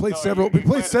it. We played No, several. you We played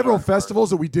played the several Dark Lord. festivals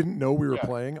that we didn't know we were Yeah.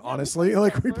 playing. we Honestly, played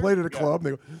like Dark we Lord. played at a Yeah. club.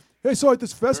 And they go, "Hey, so at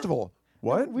this festival,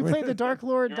 what?" We played the Dark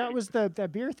Lord. That was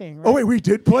that beer thing, right? Oh wait, we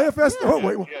did play a festival. Yeah.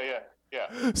 Oh wait,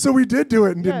 Yeah. so we did do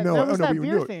it and Yeah, didn't know that it. was Oh no, that we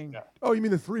beer knew it. thing. Yeah. Oh, you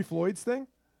mean the Three Floyds thing?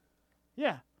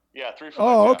 Yeah. Yeah, 3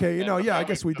 Oh, yeah. okay. You And know, the yeah, I band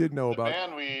guess we did know the about it.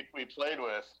 band we played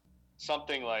with,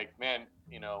 something like, man,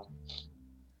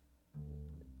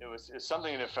 it's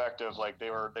something in the effect of like they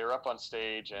were up on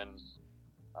stage and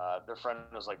their friend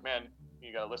was like, "Man,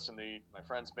 you gotta listen to my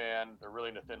friend's band. They're really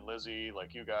into Thin Lizzy,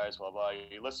 like you guys, blah blah."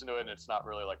 You listen to it and it's not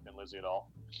really like Thin Lizzy at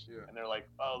all. Yeah. And they're like,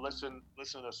 "Oh, listen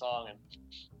to the song," and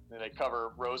then they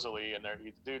cover Rosalie, and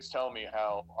the dude's telling me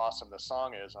how awesome the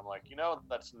song is. I'm like,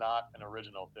 that's not an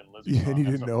original Thin Lizzy Yeah, song. and he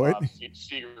That's didn't a know it. Bob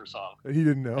Seger song. He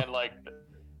didn't know. And like,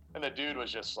 and the dude was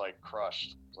just like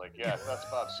crushed. It's like, yeah, that's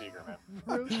Bob Seger,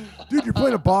 man. Dude, you're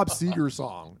playing a Bob Seger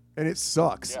song and it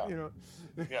sucks. Yeah. You know.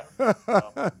 Yeah.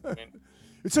 Well, I mean,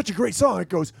 It's such a great song. It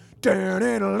goes down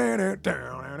and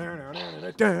down.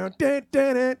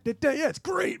 Yeah, it's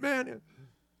great, man.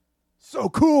 So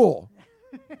cool.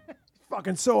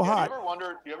 Fucking so yeah, hot.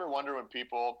 you ever wonder when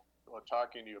people are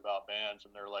talking to you about bands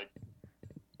and they're like,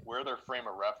 where their frame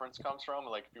of reference comes from?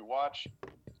 Like, if you watch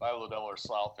Bible Devil or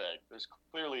Slough-Egg, there's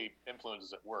clearly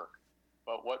influences at work.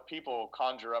 But what people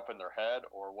conjure up in their head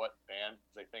or what bands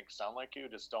they think sound like you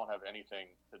just don't have anything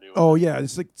to do with Oh it. yeah,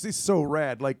 it's so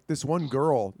rad. Like this one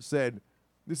girl said,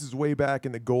 this is way back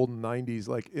in the golden '90s,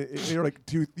 like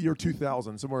year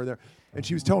 2000, somewhere in there, and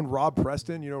she was telling Rob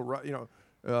Preston, who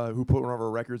put one of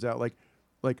our records out, like,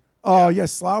 oh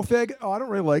yes, Slough-Egg. Oh, I don't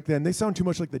really like them. They sound too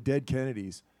much like the Dead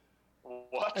Kennedys.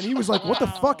 What? And he was like, "What the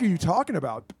fuck are you talking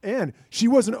about?" And she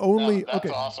wasn't only that's okay.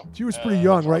 awesome. She was Yeah, pretty that's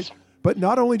young, right? awesome. But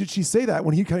not only did she say that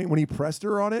when he pressed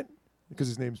her on it, because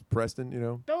his name's Preston,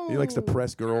 he likes to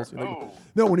press girls. Oh.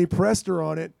 No, when he pressed her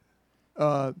on it,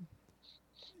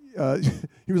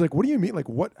 he was like, "What do you mean? Like,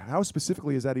 what? How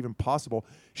specifically is that even possible?"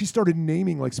 She started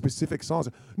naming like specific songs.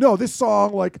 No, this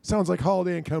song like sounds like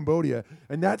Holiday in Cambodia,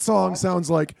 and that song sounds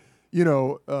like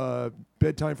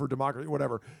Bedtime for Democracy,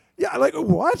 whatever. Yeah, like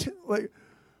what? Like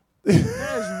That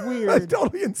is weird. that's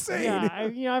totally insane.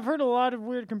 Yeah, I've heard a lot of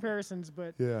weird comparisons,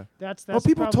 but Yeah. that's Well,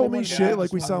 people probably told one me of the shit oddest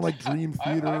like we ones. sound like Dream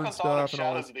Theater I and often thought stuff and all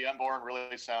Shadows this. of the Unborn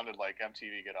really sounded like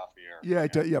MTV Get Off the Air.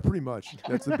 Yeah, pretty much.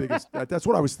 That's the biggest. That's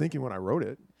what I was thinking when I wrote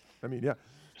it. I mean, yeah,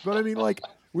 but I mean, like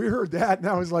we heard that, and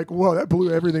I was like, "Whoa, that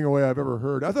blew everything away I've ever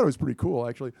heard." I thought it was pretty cool,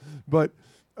 actually. But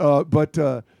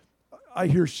I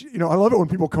hear, I love it when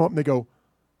people come up and they go,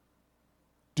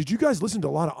 "Did you guys listen to a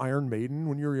lot of Iron Maiden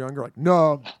when you were younger?" Like,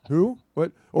 no, who,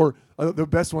 what? Or the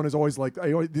best one is always like,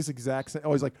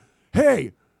 always like,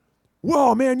 "Hey,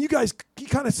 whoa, man, you guys, you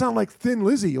kind of sound like Thin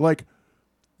Lizzy. Like,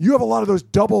 you have a lot of those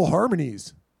double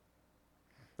harmonies."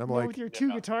 I'm like, with your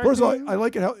two guitars. first of all, thing? I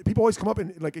like it how people always come up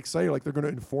and like excited, like they're going to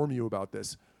inform you about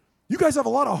this. You guys have a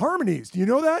lot of harmonies. Do you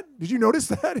know that? Did you notice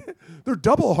that? They're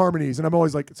double harmonies, and I'm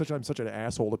always like, I'm such an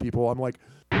asshole to people. I'm like,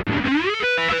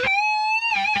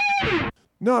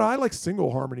 no, I like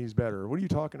single harmonies better. What are you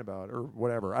talking about, or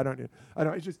whatever? I don't.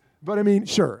 It's just, but I mean,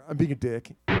 sure, I'm being a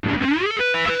dick.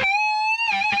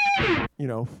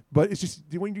 But it's just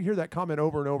when you hear that comment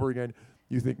over and over again,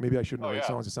 you think maybe I shouldn't write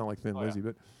songs that sound like Thin Lizzy,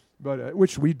 but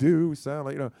which we do sound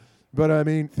like, But I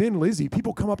mean, Thin Lizzy,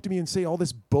 people come up to me and say all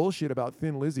this bullshit about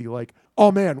Thin Lizzy. Like,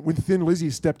 oh man, when Thin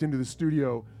Lizzy stepped into the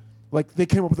studio, like they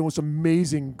came up with the most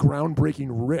amazing, groundbreaking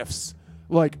riffs.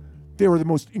 Like they were the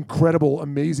most incredible,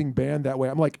 amazing band that way.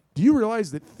 I'm like, do you realize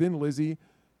that Thin Lizzy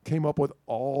came up with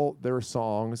all their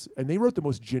songs and they wrote the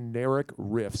most generic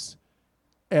riffs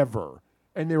ever.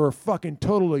 And they were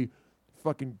totally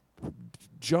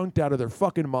junked out of their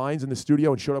fucking minds in the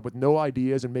studio and showed up with no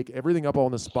ideas and make everything up all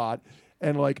on the spot.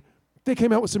 And like they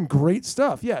came out with some great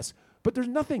stuff, yes. But there's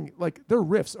nothing like their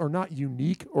riffs are not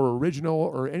unique or original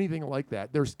or anything like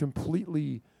that. They're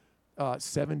completely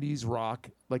 70s rock,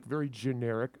 like very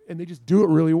generic, and they just do it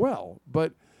really well.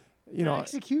 But The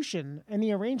execution and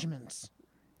the arrangements.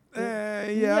 but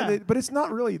it's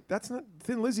not really.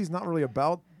 Thin Lizzy's not really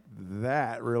about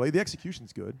that really. The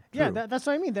execution's good. Yeah, True. that's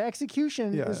what I mean. The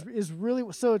execution Yeah. is really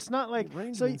so. It's not like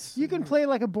Arrangements, you can play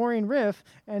like a boring riff,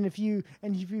 and if you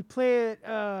play it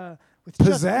with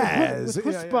Pizzazz. with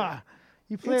Yeah, chutzpah, yeah.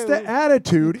 you play It's it the with,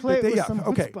 attitude you play that it they with some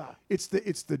okay. chutzpah. It's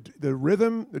the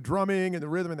rhythm, the drumming and the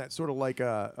rhythm and that sort of like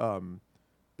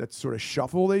that sort of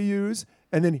shuffle they use,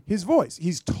 and then his voice.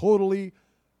 He's totally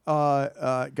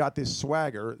got this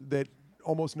swagger that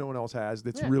almost no one else has.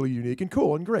 That's Yeah. really unique and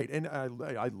cool and great. And I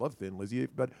love Thin Lizzy,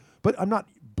 but I'm not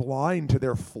blind to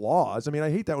their flaws. I mean, I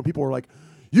hate that when people are like,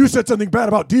 "You said something bad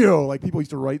about Dio." Like people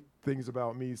used to write things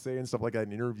about me saying stuff like that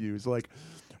in interviews, like,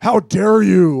 "How dare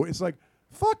you?" It's like,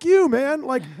 fuck you, man.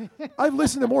 Like, I've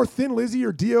listened to more Thin Lizzy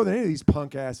or Dio than any of these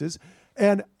punk asses.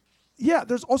 And yeah,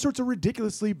 there's all sorts of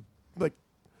ridiculously like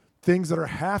things that are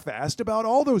half-assed about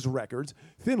all those records.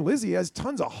 Thin Lizzy has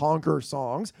tons of honker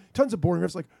songs, tons of boring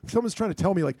riffs. Like, if someone's trying to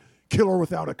tell me, like, Killer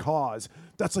Without a Cause,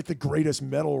 that's like the greatest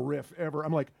metal riff ever.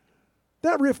 I'm like,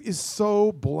 that riff is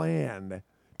so bland.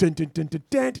 Dun, dun, dun, dun,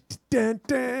 dun, dun,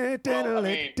 dun, dun, Well, I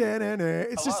mean,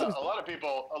 it's just a lot of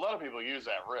people use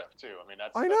that riff too. I mean,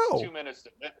 that's I know. 2 minutes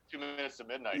to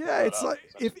midnight. Yeah, to put it's up. like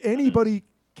That's if 2 minutes. anybody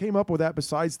came up with that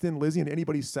besides Thin Lizzy and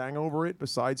anybody sang over it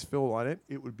besides Phil Lynott,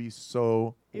 it would be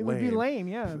so It lame. would be lame,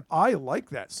 yeah. I like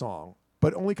that song,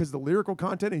 but only because the lyrical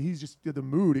content and he's just the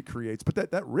mood it creates. But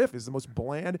that riff is the most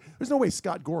bland. There's no way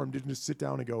Scott Gorham didn't just sit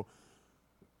down and go,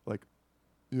 like,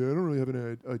 yeah, I don't really have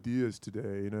any ideas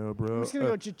today, you know, bro. I'm just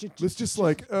gonna go. Let's just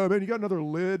like, man, you got another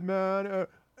lid, man.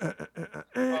 Well,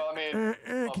 I mean,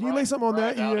 Can you lay something on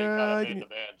that? Brian Downey Yeah. kind of can made you- the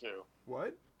band too.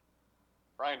 What?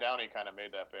 Brian Downey kind of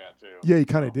made that band too. Yeah, he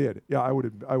kind of did. Yeah, I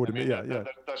would I admit. mean, Yeah, the, yeah.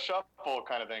 The shuffle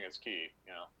kind of thing is key,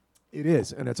 you know. It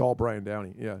is, and it's all Brian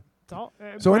Downey. Yeah. It's all-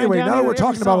 So Brian anyway, Downey now that on we're every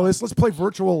talking about all song. this, let's play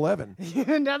Virtual 11.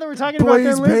 Now that we're talking about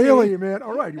Blaze Thin Lizzy, Bailey, man.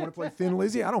 All right, you want to play Thin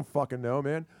Lizzy? I don't fucking know,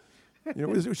 man. You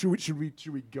know, should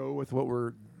we go with what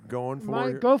we're going for? Mike,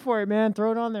 here? go for it, man.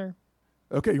 Throw it on there.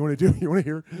 Okay, you want to do? You want to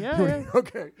hear? Yeah, You wanna- yeah.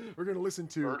 Okay, we're gonna listen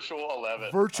to Virtual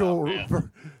 11. Virtual Oh,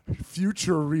 man.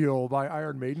 Future Real by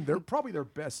Iron Maiden. They're probably their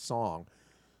best song.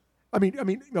 I mean,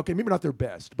 okay, maybe not their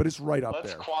best, but it's right up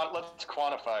Let's there. let's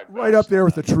quantify. Right up there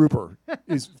with the Trooper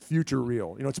is Future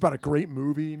Real. You know, it's about a great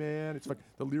movie, man. It's like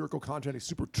the lyrical content is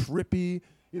super trippy.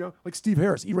 You know, like Steve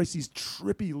Harris, he writes these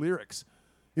trippy lyrics.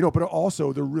 You know, but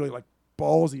also they're really like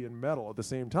ballsy and metal at the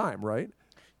same time, right?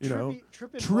 You know,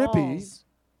 Trippy balls.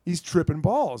 He's tripping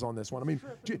balls on this one. I mean,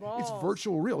 Tripping it's balls.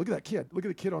 virtual real. Look at that kid. Look at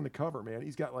the kid on the cover, man.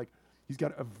 He's got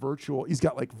virtual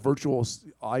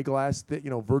eyeglass,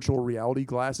 virtual reality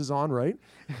glasses on, right?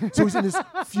 So he's in this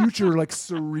future, like,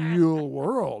 surreal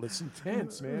world. It's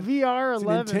intense, man. VR It's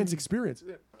 11. an intense experience.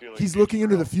 feel like He's it's looking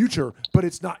into real. the future, but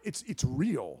it's not. It's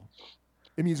real.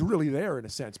 I mean, he's really there in a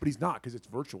sense, but he's not because it's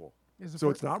virtual. It's a So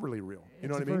vir- it's not really real. You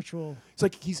know It's what I mean? virtual. It's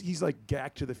like he's like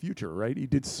Gack to the Future, right? He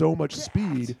did so much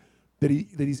speed that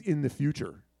he's in the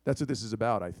future. That's what this is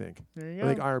about, I think. There you I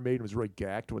think go. Iron Maiden was really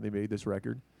gacked when they made this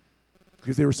record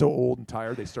because they were so old and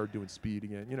tired. They started doing speed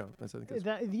again. You know, I think that's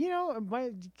That, it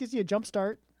might gives you a jump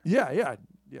start. yeah,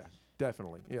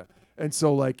 definitely, yeah. And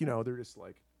so like they're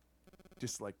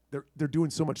just like they're doing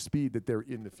so much speed that they're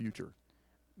in the future.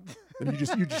 And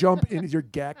you jump in, you're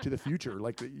Gack to the future.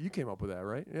 Like you came up with that,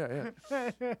 right? Yeah.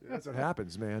 That's what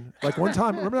happens, man. Like one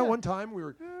time, remember that one time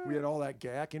we had all that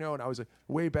Gack, and I was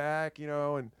way back,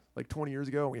 and like 20 years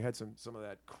ago, and we had some of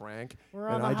that crank. We're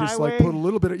and on I the just highway. like put a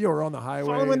little bit of, we're on the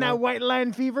highway. Following that white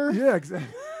line fever. Yeah, exactly.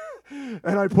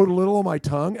 And I put a little on my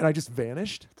tongue, and I just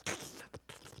vanished. You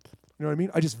know what I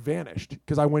mean? I just vanished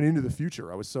because I went into the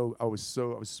future. I was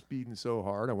speeding so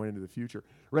hard. I went into the future,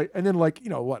 right? And then like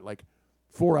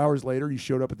 4 hours later, you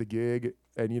showed up at the gig,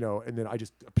 and and then I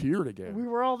just appeared again. We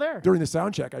were all there. During the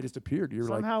sound check, I just appeared. You were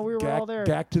Somehow like, we were Gack, all there.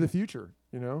 Gack to the future.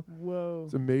 Whoa.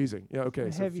 It's amazing. Yeah. Okay.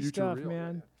 Some So heavy future stuff, real,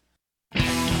 man.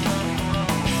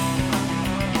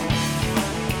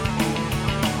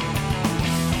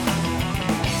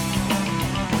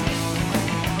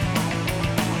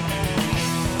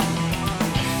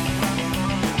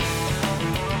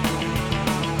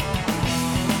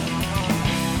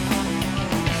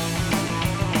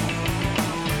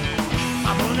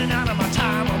 I'm running out of my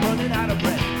time, I'm running out of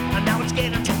breath. And now it's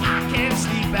getting till I can't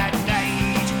sleep at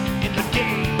night. In the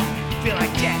day, feel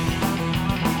like death.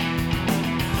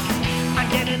 I'm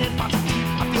getting in parts deep,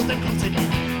 I feel them closing in.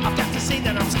 I've got to say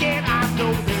that I'm scared, I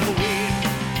know they'll win.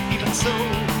 Even so,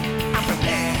 I'm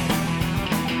prepared.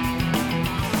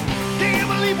 Do you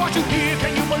believe what you hear?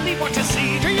 Can you believe what you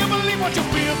see? Do you believe what you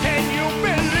feel? Can you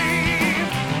believe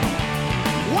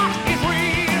what is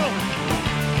real?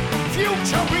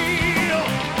 Future real.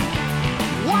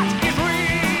 What is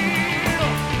real?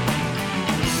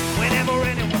 Whenever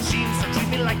anyone sees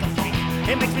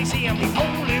It makes me see I'm the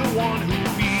only one who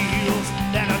feels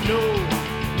that I know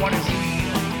what is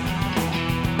real.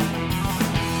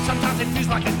 Sometimes it feels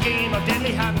like a game of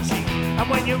deadly hide and seek. And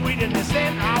when you're reading this,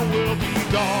 then I will be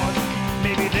gone.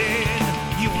 Maybe then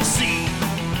you will see.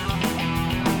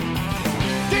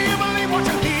 Do you believe what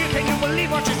you hear? Can you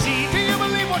believe what you see? Do you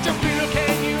believe what you feel?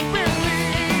 Can you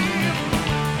believe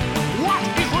what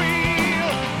is real?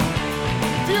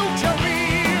 Future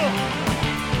real.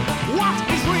 What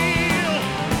is real?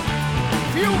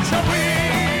 Future real.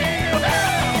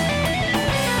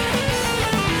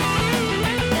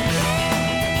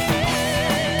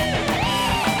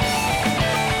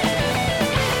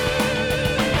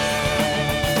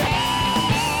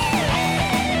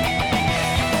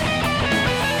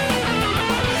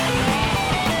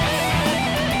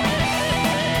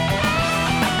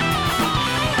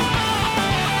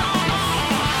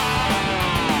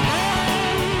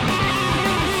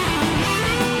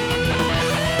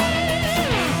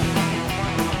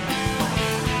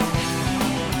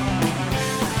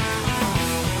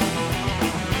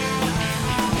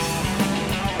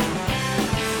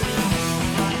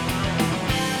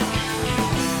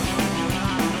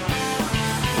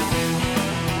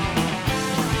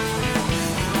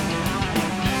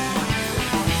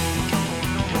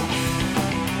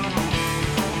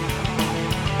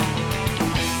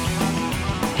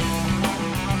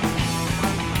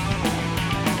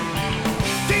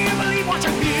 Do you believe what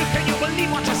you hear? Can you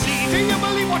believe what you see? Do you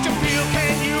believe what you feel?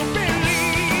 Can you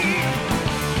believe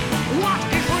what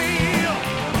is real?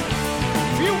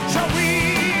 Future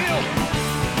real.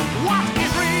 What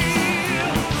is real?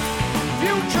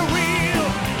 Future real.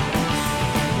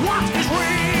 What is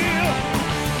real?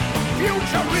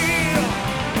 Future real.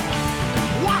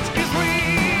 What is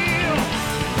real?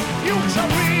 Future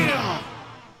real.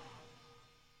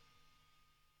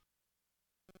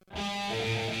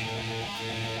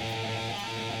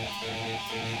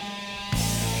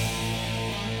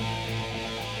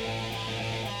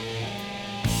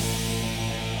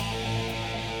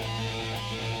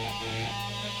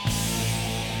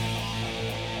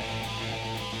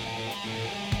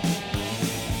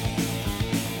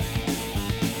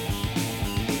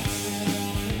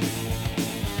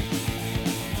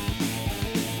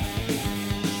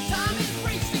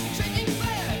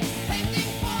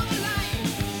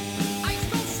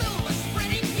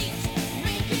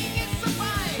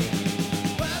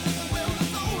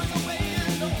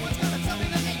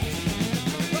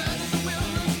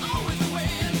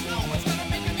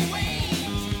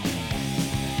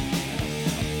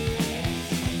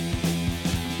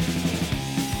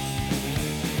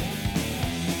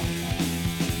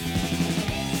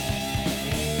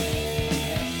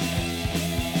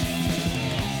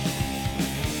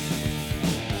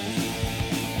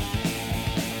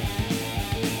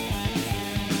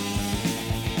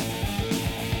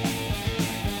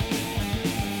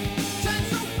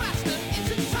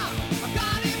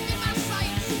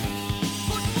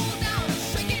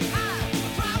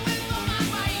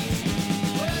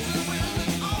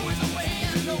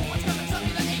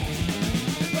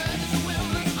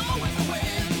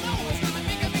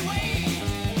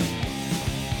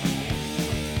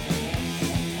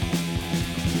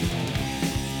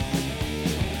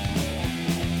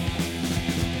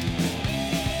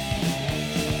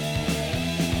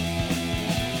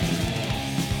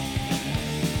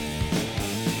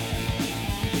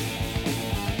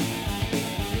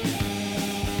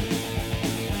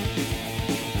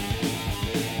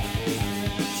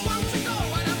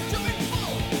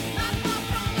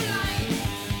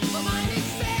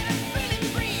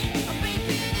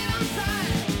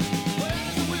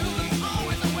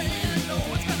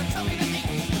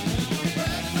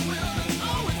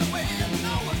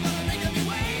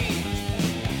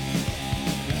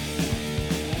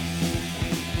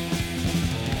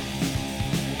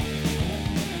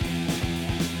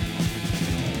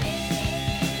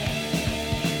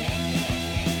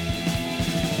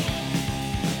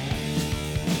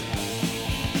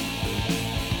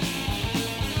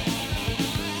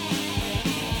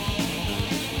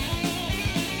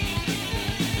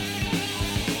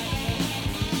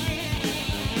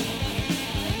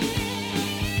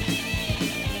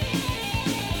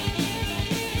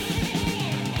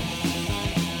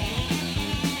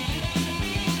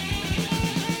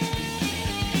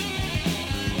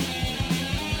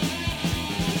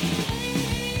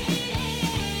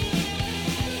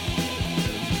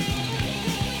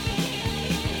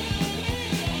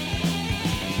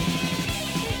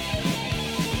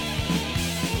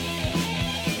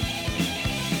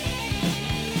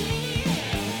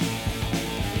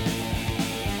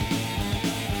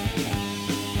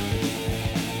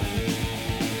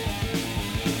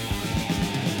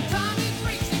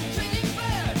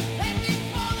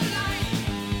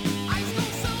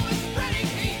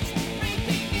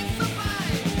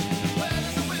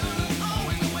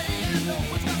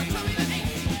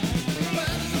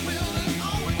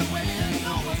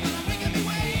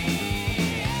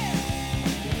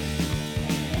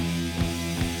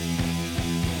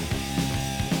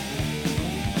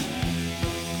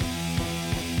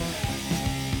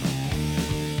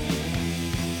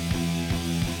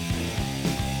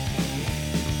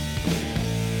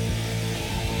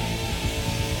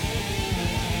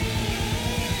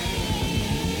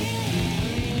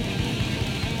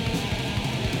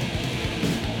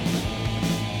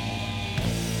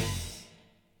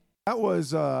 That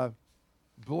was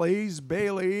Blaze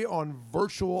Bailey on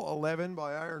Virtual 11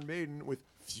 by Iron Maiden with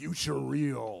Future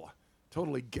Real.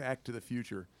 Totally gacked to the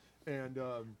future. And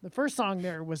The first song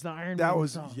there was the Iron that Maiden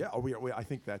was, song. yeah, I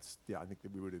think that's, I think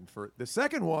that we would infer it. The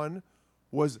second one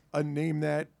was a Name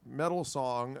That metal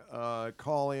song,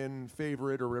 call-in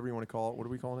favorite or whatever you want to call it. What are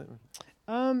we calling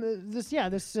it? This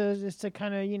is to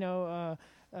kind of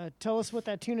tell us what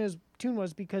that tune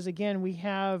was, because again we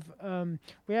have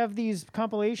these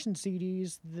compilation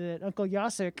CDs that Uncle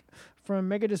Jacek from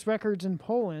Megadisc Records in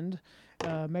Poland,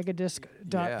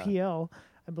 megadisc.pl,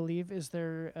 I believe is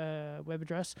their web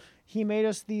address. He made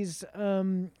us these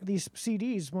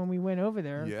CDs when we went over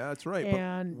there. Yeah, that's right.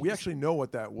 And but we actually know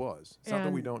what that was. It's not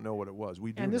that we and- don't know what it was.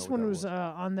 We do And know this what one that was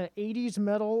on the 80s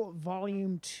Metal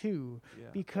Volume 2 Yeah.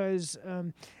 because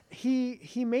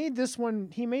he made this one.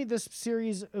 He made this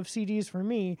series of CDs for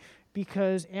me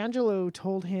because Angelo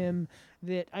told him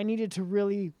that I needed to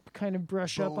really kind of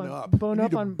brush up on You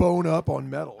need to bone up on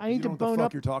metal. I need You to know what bone the fuck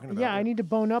up. you're talking about. Yeah, I need to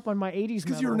bone up on my 80s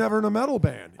because metal. you were never in a metal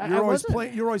band. I You're always wasn't.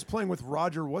 playing. You're always playing with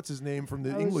Roger. What's his name from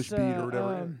the I English was, Beat or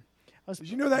whatever. I was Did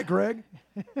you know that, Greg?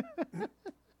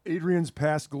 Adrian's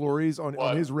past glories on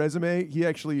What? his resume, he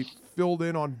actually filled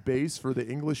in on bass for the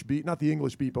English Beat, not the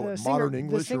English Beat, but the modern singer,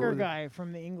 English. the singer or guy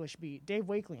from the English Beat, Dave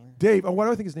Wakeling. Dave. Oh, why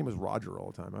do I think his name was Roger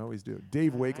all the time? I always do.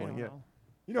 Dave I Wakeling. don't Yeah. know.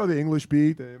 You know the English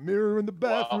Beat, the mirror in the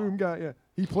bathroom guy. Yeah,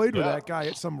 he played with Yeah. that guy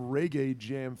at some reggae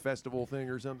jam festival thing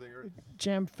or something, or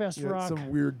Jam Fest yeah, Rock. some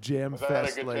weird jam Was that a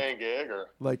fest, good like paying gig or?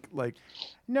 like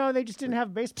No, they just didn't have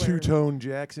a bass player. Two-Tone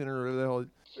Jackson or whatever the hell.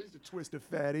 I used to twist a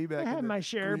fatty back. I in had the my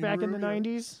share green back in the room, yeah.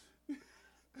 90s.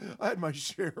 I had my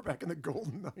share back in the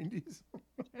golden 90s.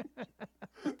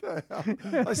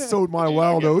 I sowed my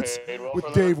wild get oats paid well with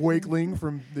for that? Dave Wakeling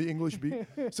from the English Beat.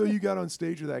 So you got on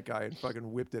stage with that guy and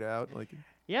fucking whipped it out, like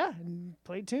Yeah, and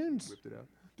played tunes. whipped it out.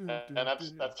 And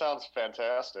that sounds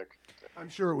fantastic. I'm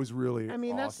sure it was really. I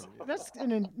mean, awesome. that's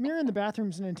Mirror in the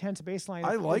Bathroom's an intense bass line.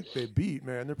 I like the beat,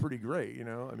 man. They're pretty great, you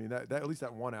know. I mean, that at least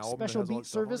that one album that Special has all Beat that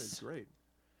stuff on it Service. is great,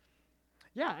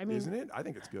 Yeah, I mean, isn't it? I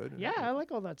think it's good. yeah, I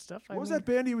like all that stuff. What was that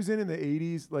band he was in the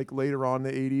 '80s? Like later on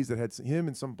in the '80s, that had him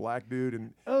and some black dude,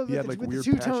 and Oh, he had with like the weird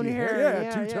two-tone patchy hair. Yeah,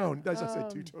 Yeah, two-tone. yeah. That's what I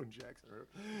say, two-tone Jackson.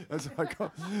 That's what I call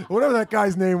whatever that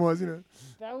guy's name was. You know,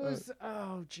 That was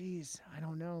oh, geez, I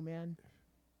don't know, man.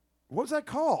 what was that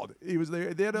called? He was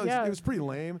there. They had Yeah. it was pretty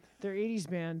lame, Their '80s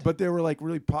band. but they were like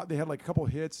really pop. They had like a couple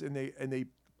hits, and they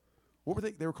what were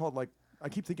they? They were called like. I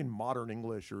keep thinking modern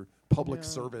English or public No.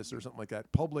 service or something like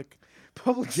that. Public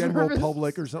Public general Service.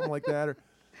 public or something like that. Or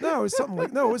no, it was something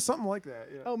like that.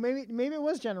 Yeah. Oh, maybe it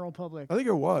was General Public. I think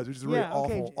it was, which is a really Yeah,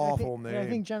 okay, awful I think, name. Yeah, I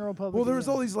think General Public. well, there is was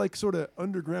all these like sort of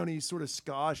undergroundy sort of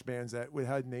Scotch bands that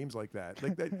had names like that.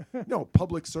 Like that. No,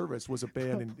 Public Service was a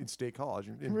band in State College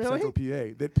in Really? Central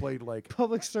PA that played like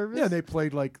Public Service. yeah, they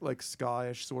played like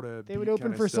Scottish sort of. They would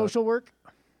open for social work.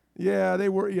 Yeah, they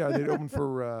were. Yeah, they'd open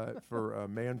for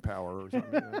Manpower or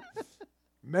something. Yeah.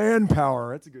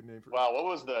 Manpower. That's a good name for. Wow, what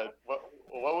was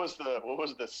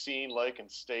the scene like in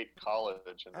State College?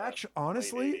 In the Actually, late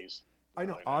honestly, 80s? I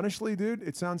know. Honestly, dude,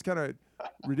 it sounds kind of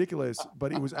ridiculous,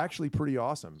 but it was actually pretty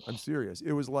awesome. I'm serious.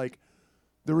 It was like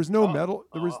there was no metal.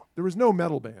 There was no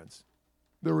metal bands.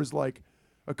 There was like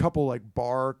a couple like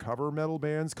bar cover metal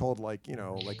bands called like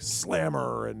like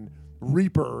Slammer and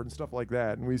Reaper and stuff like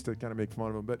that, and we used to kind of make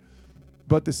fun of them.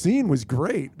 But the scene was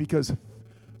great because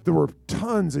there were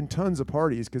tons and tons of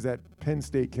parties because that Penn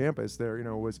State campus there,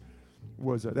 was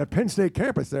that Penn State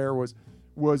campus there was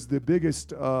the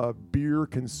biggest beer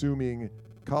consuming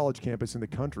college campus in the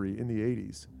country in the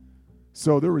 80s.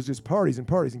 So there was just parties and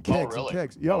parties and kegs and really?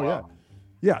 kegs. Yeah, Oh, yeah. wow.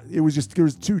 Yeah, there was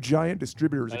two giant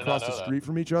distributors I did across not the know that. street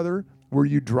from each other where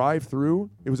you drive through.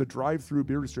 It was a drive-through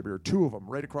beer distributor, two of them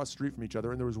right across the street from each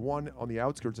other, and there was one on the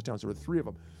outskirts of town, so there were three of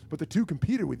them. But the two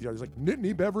competed with each other. It was like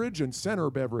Nittany Beverage and Center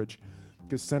Beverage,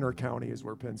 because Center County is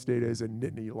where Penn State is, and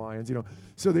Nittany Lions,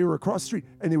 So they were across the street,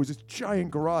 and there was this giant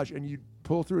garage, and you'd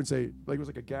pull through and say, like it was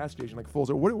like a gas station, like full.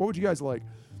 So what would you guys like?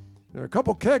 A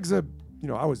couple kegs of,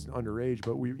 I was underage,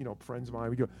 but we, friends of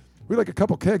mine, we like a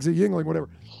couple kegs of Yingling, whatever.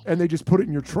 And they just put it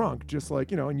in your trunk, just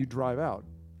like, and you drive out.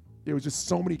 It was just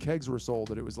so many kegs were sold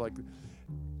that it was like,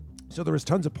 so there was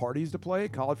tons of parties to play,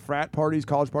 college frat parties,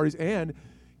 college parties, and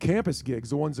campus gigs.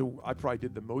 The ones that I probably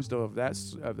did the most of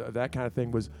that kind of thing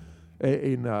was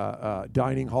in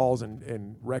dining halls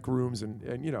and rec rooms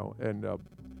and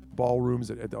ballrooms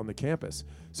on the campus.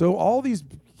 So all these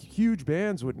huge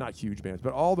bands not huge bands,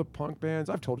 but all the punk bands,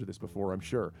 I've told you this before, I'm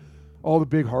sure. All the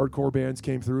big hardcore bands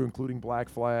came through, including Black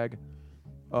Flag,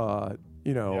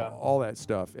 all that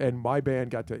stuff. And my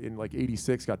band in like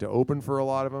 '86 got to open for a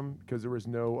lot of them because there was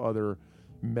no other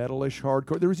metalish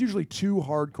hardcore. There was usually 2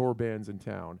 hardcore bands in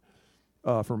town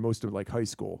for most of like high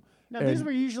school. Now, these And-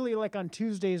 were usually like on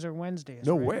Tuesdays or Wednesdays.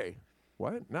 No right? way.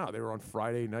 What? No, they were on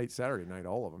Friday night, Saturday night,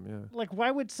 all of them. Yeah. Like,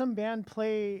 why would some band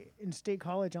play in State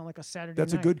College on like a Saturday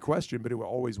That's night? a good question, but it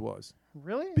always was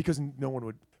Really? because no one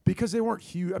would. Because they weren't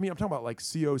huge. I mean, I'm talking about like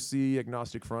COC,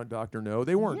 Agnostic Front, Dr. No.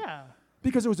 They weren't. Yeah.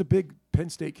 Because it was a big Penn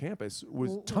State campus.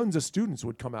 Well, Tons of students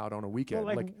would come out on a weekend.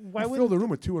 like, why you'd fill wouldn't the room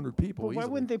with 200 people. But why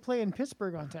easily. wouldn't they play in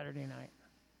Pittsburgh on Saturday night?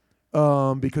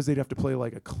 Because they'd have to play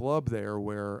like a club there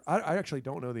where I actually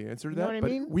don't know the answer to You know that. what I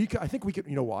but mean? I think we could.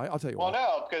 You know why? I'll tell you Well, why.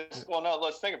 no, because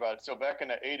let's think about it. So back in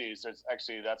the '80s, there's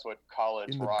actually that's what college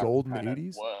In the rock golden kinda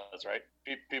 80s? was, right?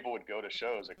 People would go to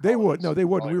shows. At They college. would. No, they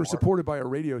would. Probably We were more. supported by a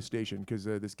radio station because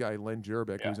this guy, Len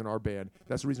Jarabek, Yeah. who's in our band,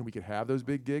 that's the reason we could have those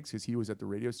big gigs because he was at the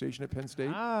radio station at Penn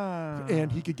State. Ah.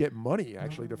 And he could get money,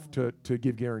 actually, to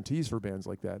give guarantees for bands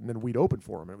like that. And then we'd open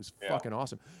for him. And it was Yeah. fucking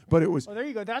awesome. But it was, Well, there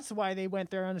you go. That's why they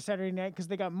went there on a Saturday night, because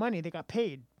they got money. They got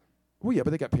paid. well, yeah, but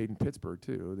they got paid in Pittsburgh,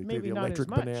 too. They Maybe paid the not as Electric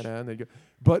much. Banana. And they go,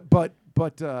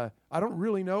 but I don't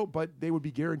really know, but they would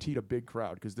be guaranteed a big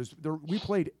crowd because we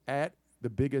played at the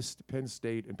biggest Penn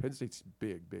State, and Penn State's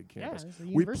big campus. it's a We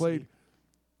university. played.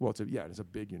 Well, it's a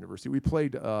big university. We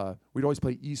played. We'd always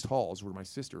play East Halls, where my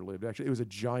sister lived. Actually, it was a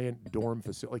giant dorm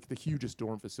facility, like the hugest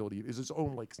dorm facility. It was its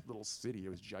own like little city. It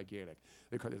was gigantic.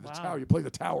 They called it the Wow. tower. You play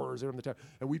the towers on the tower,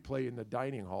 and we play in the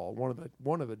dining hall, one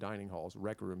of the dining halls,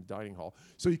 rec room dining hall.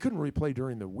 So you couldn't really play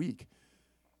during the week.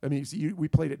 I mean, we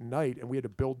played at night, and we had to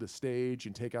build the stage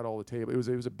and take out all the tables.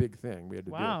 It was a big thing. We had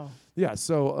to do. Wow. It. Yeah.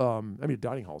 So I mean,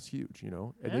 dining hall's huge, and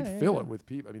Yeah, they'd fill yeah. it with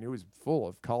people. I mean, it was full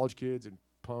of college kids and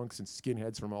punks and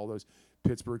skinheads from all those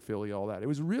Pittsburgh, Philly, all that. It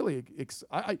was really.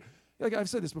 I like I've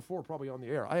said this before, probably on the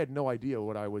air. I had no idea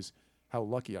how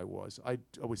lucky I was. I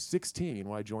was 16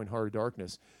 when I joined Heart of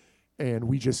Darkness, and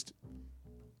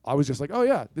I was just like, oh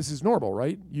yeah, this is normal,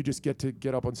 right? You just get to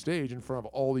get up on stage in front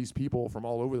of all these people from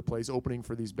all over the place, opening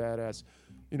for these badass,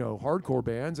 hardcore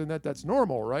bands, and that's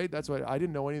normal, right? That's why I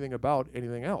didn't know anything about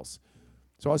anything else.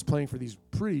 So I was playing for these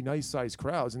pretty nice sized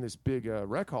crowds in this big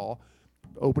rec hall,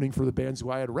 opening for the bands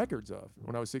who I had records of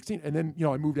when I was 16. And then,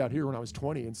 I moved out here when I was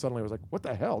 20, and suddenly I was like, what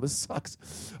the hell? This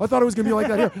sucks. I thought it was going to be like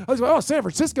that here. I was like, oh, San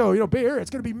Francisco, Bay Area,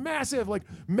 it's going to be massive, like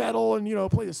metal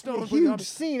and, play the Stones. play the Huge Hobbit.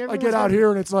 scene. I Everyone's get out gonna-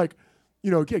 here and it's like,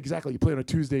 yeah, exactly. You play on a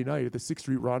Tuesday night at the 6th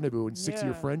Street Rendezvous and 6 of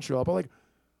your Yeah. friends show up. I'm like,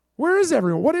 where is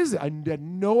everyone? What is it? I had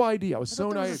no idea. I was I so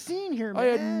thought there was a naive. scene here, I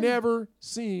had man. never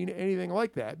seen anything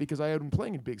like that because I had been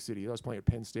playing in big cities. I was playing at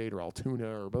Penn State or Altoona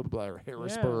or blah, blah, blah, or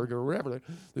Harrisburg or wherever.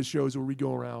 The shows where we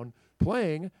go around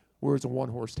playing where it's a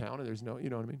one-horse town and there's no, you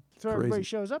know what I mean? So everybody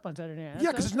shows up on Saturday night. Yeah,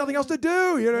 because there's nothing else to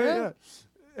do. Yeah. Yeah.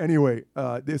 Anyway,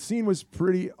 the scene was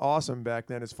pretty awesome back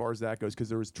then as far as that goes because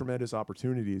there was tremendous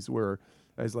opportunities where,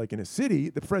 as like in a city,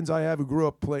 the friends I have who grew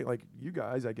up playing, like you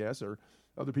guys, I guess, or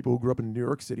other people who grew up in New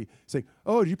York City, say,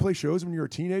 oh, did you play shows when you were a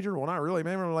teenager? Well, not really,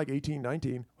 man. When I was like 18,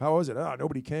 19. How was it? Oh,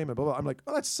 nobody came and blah, blah. I'm like,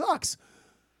 oh, that sucks.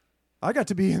 I got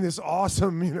to be in this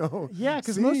awesome, Yeah,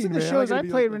 because most of scene, the man. shows gotta I be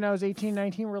played like- when I was 18,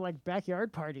 19 were like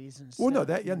backyard parties and stuff. Well, no,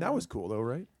 that was cool, though,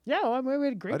 right? Yeah, well, I mean, we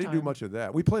had a great I didn't time. do much of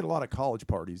that. We played a lot of college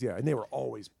parties, yeah, and they were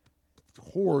always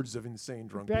hordes of insane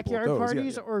drunk Backyard people. at those,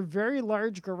 parties yeah. or very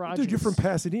large garages. Dude, you're from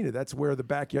Pasadena. That's where the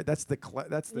backyard. That's the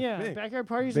thing. backyard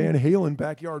parties. Van and, Halen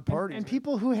backyard parties. and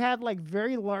people who had like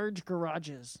very large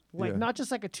garages, like Yeah. not just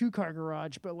like a 2-car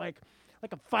garage, but like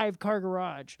a 5-car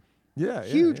garage. yeah,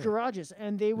 Huge yeah. garages,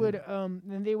 and they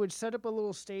would set up a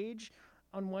little stage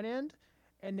on one end,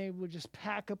 and they would just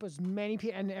pack up as many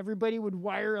people, and everybody would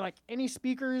wire like any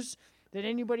speakers that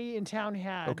anybody in town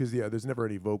had. Oh, because there's never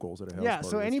any vocals at a house Yeah, party.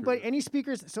 so that's true. any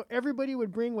speakers, so everybody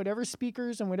would bring whatever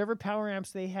speakers and whatever power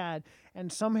amps they had, and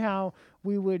somehow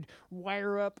we would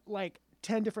wire up like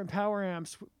 10 different power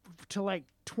amps to like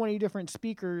 20 different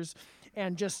speakers,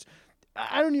 and just,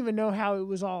 I don't even know how it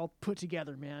was all put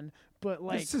together, man. But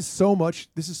like, This is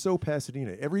so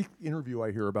Pasadena. Every interview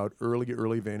I hear about early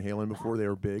Van Halen before they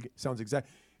were big sounds exact.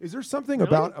 Is there something Really?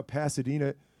 about a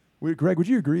Pasadena? Greg, would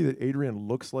you agree that Adrian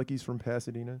looks like he's from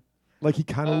Pasadena? Like he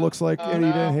kind of looks like Eddie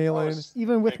no, Van I Halen. was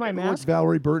even with my thinking- Looks mask,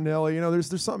 Valerie Bertinelli.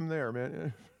 There's something there,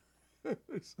 man.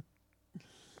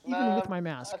 even with my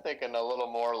mask. I'm thinking a little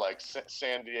more like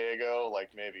San Diego, like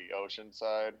maybe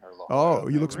Oceanside or La Oh,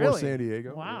 Jolla. he looks more Really? San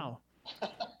Diego. Wow.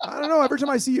 I don't know. Every time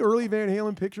I see early Van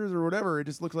Halen pictures or whatever, it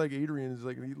just looks like Adrian is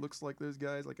like he looks like those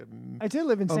guys, like a I did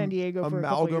live in San Diego for a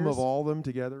couple amalgam years. of all of them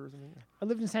together or something. I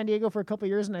lived in San Diego for a couple of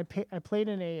years, and I played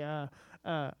in a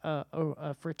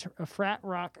frat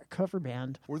rock cover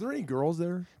band. Were there any girls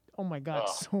there? Oh my God,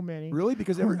 Oh. so many. Really?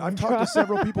 Because I've talked to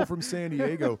several people from San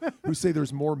Diego who say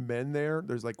there's more men there.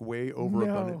 There's like way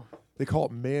overabundant. No. They call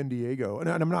it Man Diego, and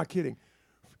I'm not kidding.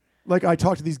 Like I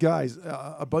talked to these guys,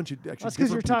 a bunch of actually. That's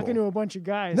because you're different talking people. to a bunch of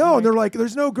guys. No, and they're like,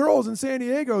 "There's no girls in San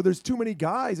Diego. There's too many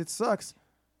guys. It sucks.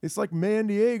 It's like Man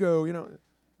Diego, you know."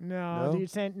 No, No?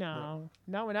 dude,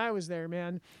 not when I was there,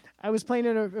 man. I was playing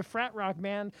at a frat rock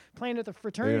band, playing at the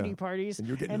fraternity Yeah. parties. And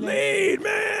you're getting then- laid,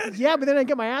 man. Yeah, but then I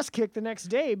get my ass kicked the next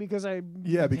day because I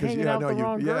Yeah, because hanging out with the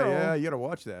wrong girl. yeah, you gotta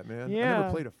watch that, man. I Yeah. never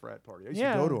played a frat party. I used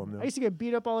Yeah. to go to them though. I used to get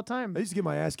beat up all the time. I used to get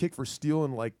my ass kicked for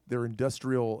stealing like their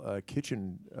industrial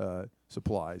kitchen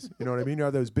supplies. You know what I mean? You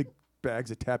know those big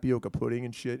bags of tapioca pudding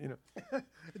and shit. You know?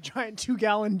 A giant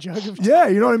 2-gallon jug of Yeah,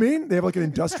 you know what I mean? They have like an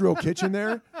industrial kitchen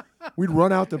there. We'd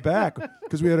run out the back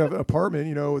because we had an apartment,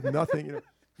 you know, with nothing. You know,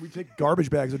 we'd take garbage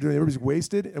bags. Everybody's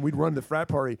wasted, and we'd run to the frat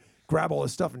party, grab all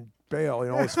this stuff, and bail. You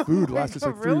know, all this food lasted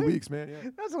like 3 Really? weeks, man. Yeah.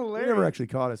 That's They hilarious. never actually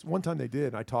caught us. One time they did,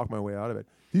 and I talked my way out of it.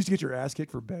 You used to get your ass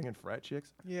kicked for banging frat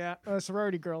chicks? Yeah,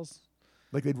 sorority girls.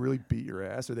 Like they'd really beat your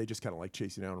ass, or they just kind of like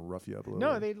chase you down and rough you up a little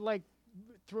No, bit? they'd like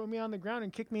throw me on the ground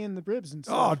and kick me in the ribs and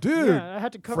Oh, stuff. dude. Yeah, I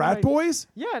had to cover Frat my, boys?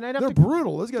 Yeah, and I'd have They're to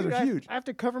brutal. Those guys dude, are huge. I have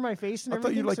to cover my face and I thought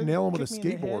everything. you'd like so nail them with a kick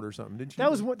me in the head. skateboard or something, didn't you?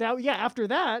 That was yeah. After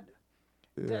that,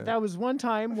 Yeah. that was one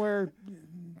time where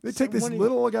They take this one of-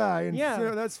 little guy and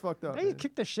Yeah. that's fucked up. they man.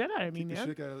 kicked the shit out of me, Kick the man.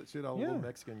 shit out of a Yeah. little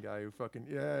Mexican guy who fucking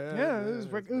Yeah,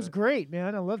 it was great,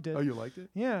 man. I loved it. Oh, you liked it?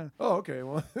 Yeah. Oh, okay.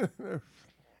 Well,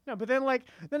 No, but then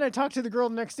then I talked to the girl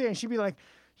the next day and she'd be like,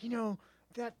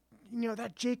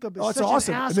 that Jacob is Oh, it's such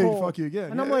awesome. an And they'd asshole. fuck you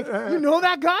again. And I'm Yeah. like, you know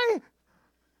that guy?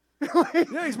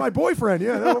 yeah, he's my boyfriend.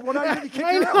 Yeah. Why not kick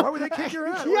I your know. ass? Why would they kick your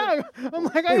ass? Yeah. I'm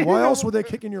like, I Hey, didn't why know. else would they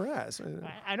kicking your ass?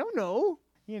 I don't know.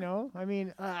 I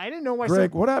mean, I didn't know why.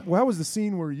 Greg, how was the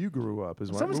scene where you grew up?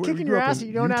 Someone's where kicking grew your up ass in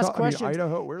and you don't ask Utah? questions. I mean,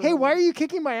 Idaho. Where Hey, why are you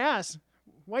kicking my ass?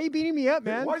 Why are you beating me up,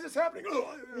 man? Why is this happening?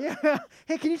 Yeah.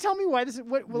 Hey, can you tell me why this is?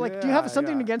 Do you have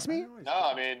something against me? No,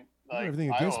 I mean, like everything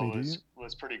against Iowa me, do you?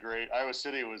 was pretty great. Iowa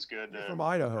City was good. From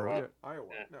Idaho. grow Yeah. up. Iowa.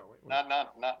 Yeah. No, wait. Not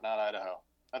Idaho.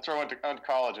 That's where I went to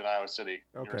college in Iowa City,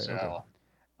 University of okay. Iowa.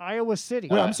 Iowa City.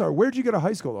 Wait, I'm sorry. Where'd you go to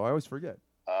high school, though? I always forget.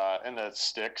 In the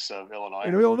sticks of Illinois.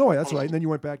 In Illinois, that's right. And then you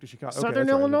went back to Chicago. Okay, Southern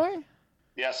that's right. Illinois?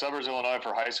 Yeah, suburbs of Illinois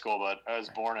for high school, but I was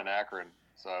born in Akron,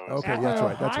 so I was Okay, Akron, that's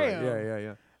right. That's right. Ohio.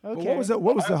 Yeah. Okay. But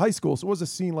what was the high school? So what was the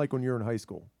scene like when you were in high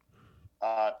school?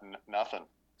 nothing.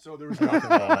 So there was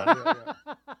nothing. yeah.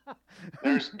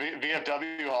 There's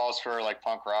VFW halls for like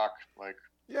punk rock, like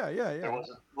Yeah. there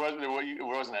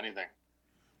wasn't anything.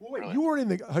 Well, wait, really. you weren't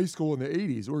in the high school in the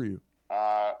 80s, were you?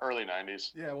 Early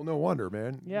 90s. Yeah, well, no wonder,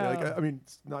 man. Yeah. Like, I mean,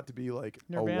 it's not to be like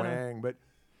Nirvana. a wang, but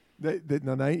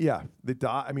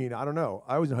I mean, I don't know.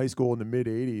 I was in high school in the mid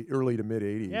 80s, early to mid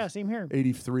 80s. Yeah, same here.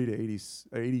 83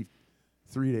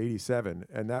 to 87,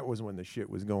 and that was when the shit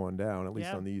was going down, at least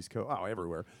Yeah. on the East Coast. Oh,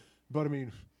 everywhere. But I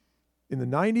mean, in the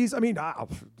 90s, I mean,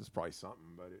 there's probably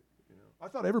something, but I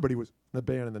thought everybody was in the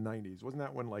band in the 90s. Wasn't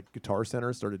that when like Guitar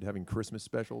Center started having Christmas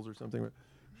specials or something?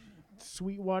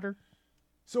 Sweetwater.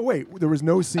 So wait, there was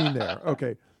no scene there.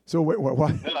 Okay. So wait,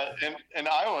 what? In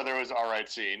Iowa, there was all right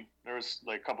scene. There was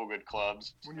like a couple good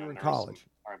clubs. When you were in and there was some college?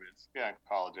 all right bands. Yeah, in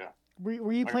college, yeah.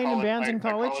 Were you My playing in college- bands my- in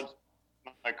my college?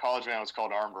 My college band was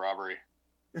called Armed Robbery.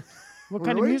 What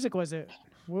kind of Really? music was it?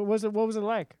 What was it? What was it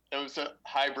like? It was a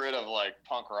hybrid of like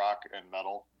punk rock and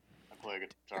metal. I play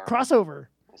guitar. Crossover.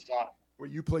 It's not-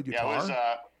 Wait, you played Yeah, guitar? it was.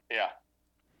 Yeah.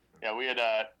 We had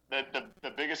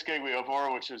the biggest gig we opened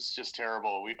for, which was just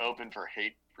terrible. We opened for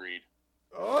Hatebreed,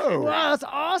 oh, Wow, that's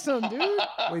awesome, dude.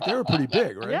 wait, they were pretty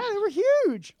big, right? Yeah, they were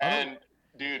huge. and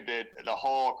dude, the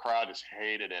whole crowd just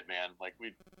hated it, man. Like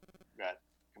we got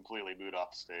completely booed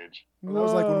off the stage. Well, that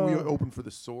was like when we Whoa. opened for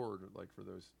the Sword, like for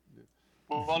those.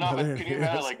 Well, no, but can you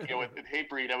Yes. imagine, like, with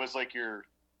Hatebreed, that was like your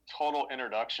total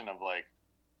introduction of like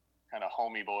kind of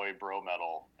homie boy bro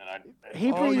metal, and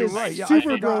Hatebreed Oh, you're is right. Yeah,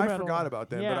 super bro I metal. forgot about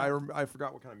that, Yeah. but I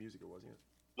forgot what kind of music it was.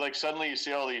 Yeah. like suddenly you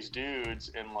see all these dudes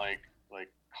in like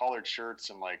collared shirts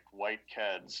and like white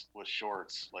Keds with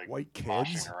shorts, like White moshing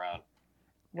Keds? around.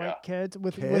 White kids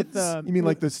with Kids? You mean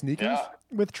like the sneakers? Yeah,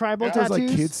 with tribal Yeah. Those tattoos?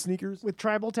 like kids sneakers? With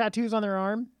tribal tattoos on their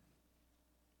arm?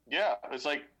 yeah. It's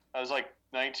like I was like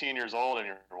 19 years old, and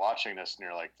you're watching this, and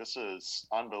you're like, this is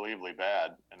unbelievably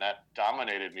bad, and that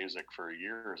dominated music for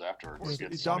years afterwards.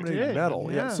 It It's dominated did, metal.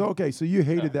 Yeah. yeah. So okay, so you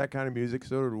hated Yeah. that kind of music.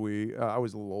 So did we. I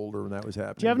was a little older when that was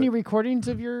happening. Do you have any but- recordings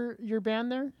of your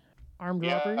band there? Armed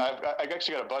Yeah, Robbery? I've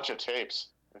actually got a bunch of tapes.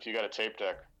 If you got a tape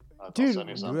deck, I'll Dude, send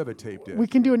you You some. have a tape deck. We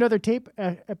can do another tape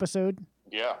episode.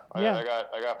 Yeah, Yeah.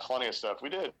 I got plenty of stuff. We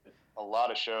did a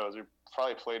lot of shows. We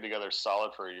probably played together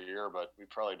solid for a year, but we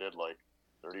probably did like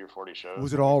 30 or 40 shows.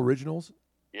 Was it all originals?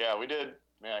 Yeah, we did.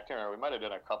 Man, I can't remember. We might have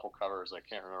done a couple covers. I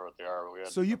can't remember what they are. But we had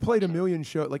So you played a million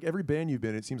shows, like every band you've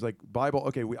been. It seems like Bible.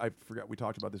 Okay, I forgot we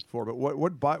talked about this before.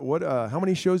 But how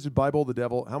many shows did Bible the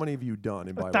Devil? How many have you done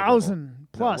in Bible? 1,000 No,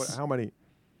 plus. how many?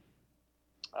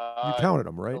 You counted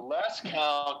them, right? The last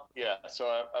count, yeah. So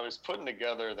I was putting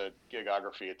together the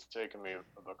gigography. It's taken me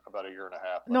about a year and a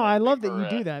half. No, but I think love that we're you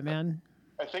do at- that, man.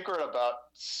 I think we're at about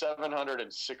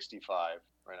 765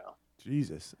 right now.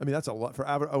 Jesus, I mean that's a lot for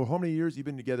average. Oh, how many years you've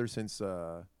been together since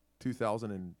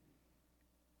 2000 and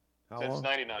how Since long?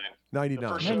 99. 99. The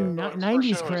first okay. show, Ni- the first 90s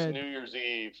show was cred. New Year's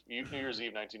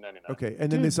Eve, 1999. Okay,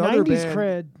 and then Dude, this other 90s band,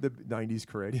 cred. the 90s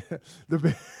cred. The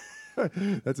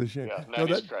ba- that's a shame. Yeah, No,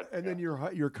 90s cred, and then yeah.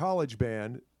 your college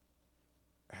band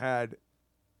had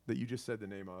that you just said the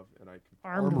name of, and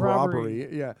Armed Robbery.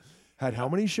 Yeah, had how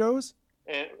many shows?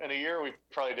 In a year, we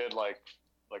probably did like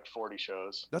 40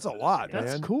 shows. That's a lot,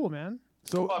 That's man. cool, man.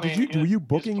 So Well, I did mean, you were you just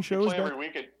booking shows play back? every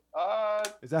weekend.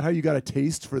 Is that how you got a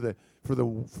taste for the Yeah, the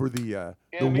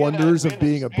me and, wonders me of and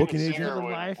being the- a me and the booking singer agent?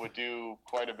 Living life. would do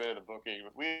quite a bit of the booking.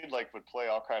 We would play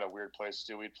all kind of weird places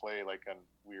too. We'd play like in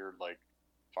weird like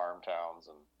farm towns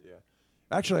and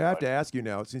Actually, I have to ask you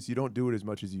now, since you don't do it as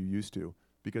much as you used to,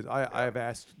 because I have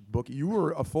asked you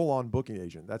were a full-on booking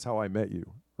agent. That's how I met you,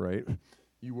 right?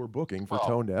 You were booking for well,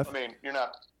 Tone Deaf. I mean, you're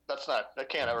not. That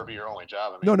can't ever be your only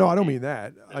job. I mean, No, I don't mean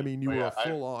that. I mean you but were yeah, a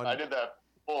full-on. I did that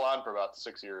full on for about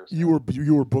 6 years. You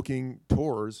were booking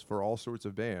tours for all sorts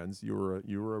of bands. You were a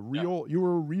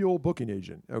real booking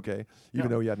agent. Okay, even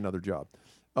though you had another job.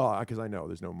 Because I know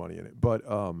there's no money in it. But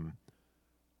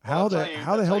how the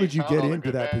hell did you found get all the into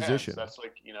good that bands. position? That's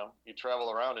like you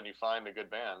travel around and you find the good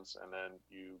bands and then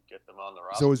you get them on the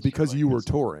roster. So it was because Like, you were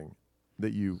it's- touring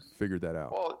that you figured that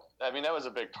out. Well, I mean that was a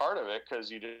big part of it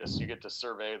because you get to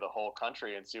survey the whole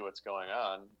country and see what's going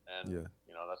on, and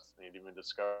that's even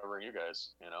discovering you guys.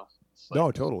 It's like,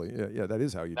 No, totally. Yeah, that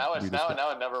is how you. Now we discover-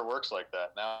 it never works like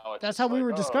that. Now it's That's just how we like,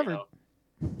 were oh, discovered.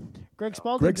 Greg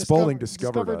Spalding. Greg Spalding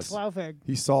discovered us. Slough-Egg.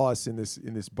 He saw us in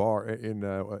this bar in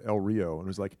El Rio and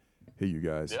was like, "Hey, you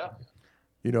guys. Yeah.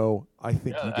 I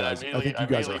think Yeah, you and guys. I think you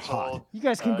guys are hot. You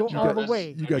guys can go all the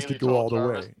way. You guys could go all the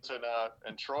way.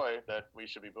 And Troy that we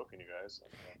should be booking you guys.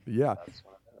 Yeah. That's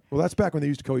when I did it. Well, that's back when they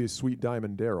used to call you Sweet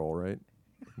Diamond Daryl, right?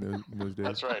 In those days.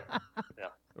 That's right. Yeah.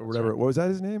 Or whatever. What was that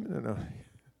his name? I don't know.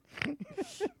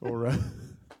 Or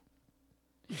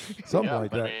something Yeah,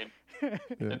 like I that. mean,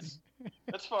 Yeah.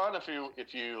 it's fun if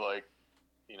you like,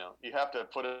 you have to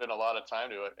put in a lot of time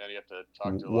to it, and you have to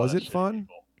talk to a lot Was of it shitty fun?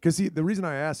 people. Because the reason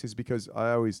I ask is because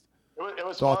I always It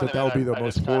was thought fun, that and would be then the I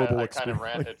most just kinda- horrible I kind of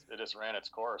ran experience. it just ran its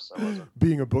course. I wasn't.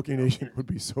 being a booking agent would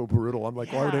be so brutal. I'm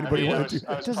like, why would Yeah, anybody I mean, I want to was, do I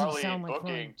that? was Doesn't probably sound like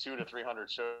booking fun. 200 to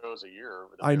 300 shows a year.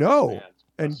 With the I various know. bands.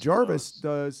 And That's Jarvis those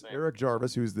does. things. Eric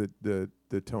Jarvis, who's the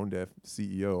Tone Deaf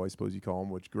CEO, I suppose you call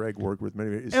him, which Greg worked with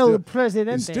many. Is El still,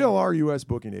 Presidente. is still our U.S.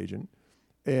 booking agent,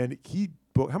 and he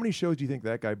book. How many shows do you think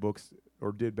that guy books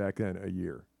or did back then a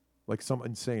year? Like some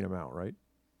insane amount, right?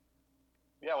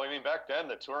 Yeah, well, I mean, back then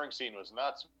the touring scene was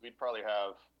nuts. We'd probably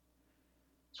have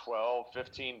 12,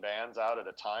 15 bands out at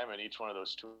a time, and each one of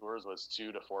those tours was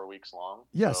 2 to 4 weeks long.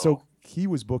 Yeah. So he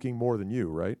was booking more than you,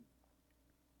 right?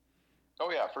 Oh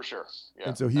yeah, for sure. Yeah.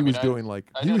 And so he I was mean, doing like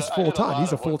I he did- was I did a full time. lot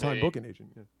He's a of what full time they- booking agent.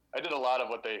 Yeah. I did a lot of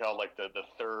what they held like the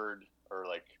third or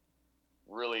like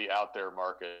really out there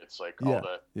markets, like Yeah, all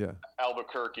the yeah.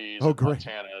 Albuquerques, Oh, and great.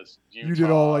 Montanas, Utah, You did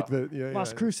all like the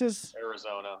Las Cruces.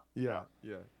 Arizona. Yeah.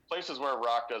 Places where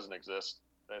rock doesn't exist,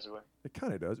 basically. It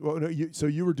kind of does. Well, no, so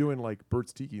you were doing like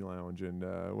Bert's Tiki Lounge and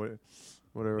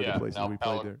whatever Yeah, the places we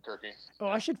played there. Albuquerque. Oh,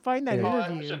 I should find that Yeah.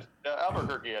 Well, interview.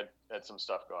 Albuquerque had some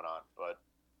stuff going on, but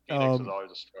Phoenix was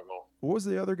always a struggle. What was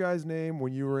the other guy's name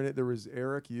when you were in it? There was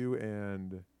Eric, you,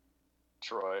 and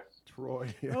Troy.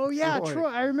 Troy. Oh yeah, Troy.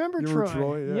 I remember You Troy. were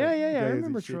Troy. Yeah, The guy I that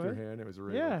remember shake your Troy. hand. It was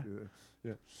really Yeah.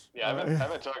 yeah. Yeah, I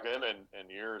haven't talked to him in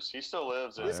years. He still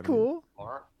lives in That's I mean- cool.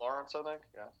 Lawrence, I think.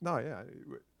 Yeah. No, yeah.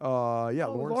 Oh,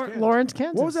 Lawrence, Kansas. Lawrence,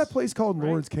 Kansas. What was that place called in Right.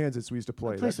 Lawrence, Kansas we used to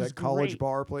play? place That was college great.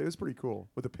 bar play. It was pretty cool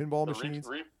with the pinball The machines.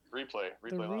 replay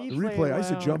The lounge. replay, I used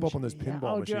to jump lounge. up on those pinball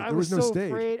Oh, dude, machines. I There was was no so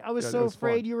stage. afraid. I was Yeah, so that was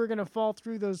afraid fun. you were gonna fall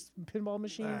through those pinball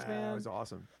machines, It man. was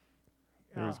awesome.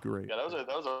 It Oh. was great. Yeah, that was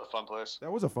a fun place.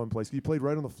 That was a fun place. You played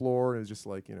right on the floor, and it was just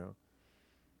like it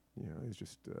was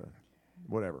just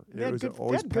whatever. They It had was good- they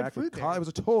always had good packed with food there. It was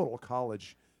a total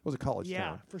college. It was a college Yeah,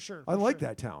 town. for sure. I for liked sure.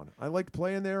 that town. I liked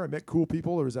playing there. I met cool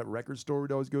people. There was that record store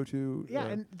we'd always go to. Yeah,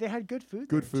 and they had good food.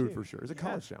 good there, food too. for sure. It's a Yeah.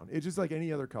 college town. It's just like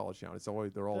any other college town.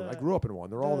 They're all. I The- grew up in one.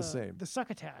 They're all the same. The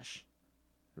Succotash.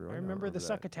 Really? I don't remember the that.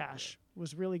 Succotash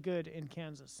was really good in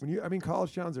Kansas. I mean,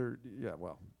 college towns are, yeah,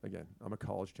 well, again, I'm a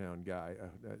college town guy,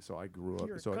 so I grew up.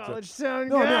 You're so a it's college town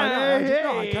no,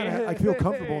 guy. I feel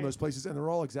comfortable in those places, and they're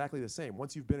all exactly the same.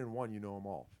 Once you've been in one, you know them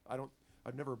all.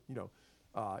 I've never,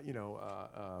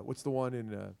 what's the one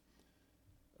in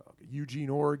Eugene,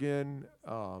 Oregon?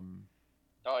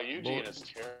 Eugene is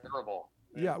terrible.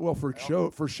 Yeah, well,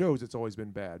 for shows, it's always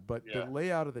been bad. But Yeah. the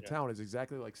layout of the Yeah. town is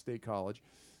exactly like State College,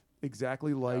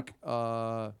 exactly like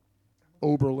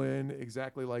Oberlin,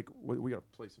 exactly like we gotta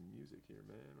play some music here,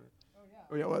 man.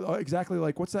 Oh yeah, well, exactly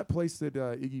like what's that place that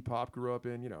Iggy Pop grew up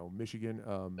in? Michigan,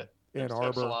 Ann Arbor.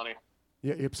 Ypsilanti.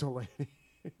 Yeah, Ypsilanti.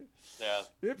 Yeah.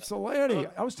 Ypsilanti.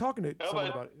 I was talking to No, someone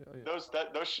but about it. Oh, yeah.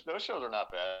 Those shows are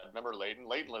not bad. Remember Leighton?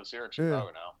 Leighton lives here in Chicago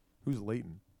now. Who's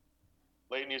Leighton?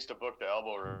 Leighton used to book the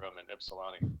Elbow Room in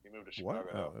Ypsilanti. He moved to What?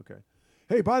 Chicago. Oh, okay.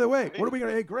 Hey, by the way, what are we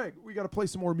gonna? Hey, Greg, we got to play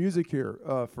some more music here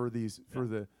for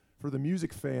the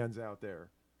music fans out there.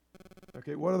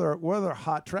 Okay, what other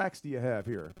hot tracks do you have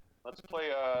here? Let's play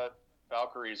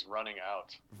Valkyrie's Running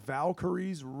Out.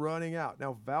 Valkyrie's Running Out.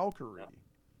 Now, Valkyrie,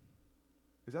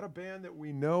 is that a band that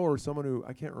we know or someone who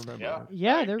I can't remember? Yeah.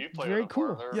 Yeah, they're You played very with them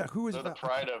before. cool. They're- Yeah, who is they're the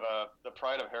Val-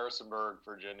 pride of Harrisonburg,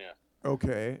 Virginia.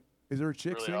 Okay. Is there a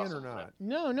chick Really singing awesome or not?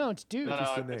 No, it's dudes. No,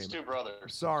 just no, the it's name. two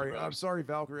brothers. Sorry, Two I'm brothers. sorry,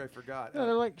 Valkyrie. I forgot. No,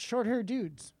 they're like short-haired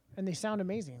dudes, and they sound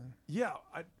amazing. Yeah,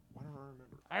 I don't remember.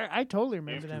 I totally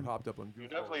remember You them. hopped up on. You Goofball.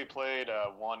 definitely played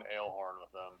one ale horn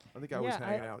with them. I think I was Yeah,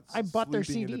 hanging out. I bought their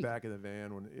sleeping in CD. the back of the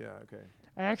van when. Yeah. Okay.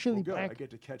 I actually, Well, good. I, I get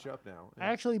to catch up now. I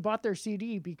actually bought their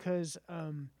CD because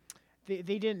they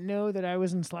didn't know that I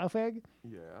was in Slough-Egg,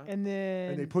 Yeah. and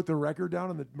then And they put the record down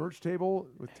on the merch table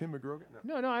with Tim McGrogan.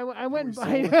 No. no, I went we and sold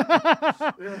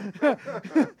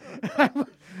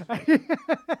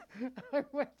I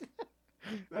went.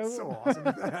 That's so awesome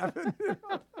if that happened.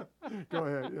 Go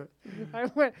ahead. Yeah. I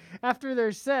went after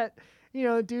their set.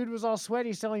 Dude was all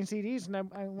sweaty selling CDs, and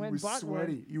I He went was and bought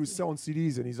sweaty. one. He was selling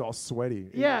CDs and he's all sweaty.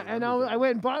 Yeah, and I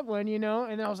went and bought one, and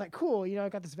then I was like, cool, I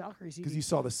got this Valkyrie CD. because he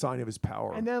saw the sign of his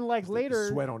power. And then like It's the later,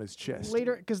 sweat on his chest.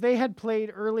 because they had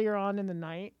played earlier on in the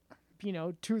night,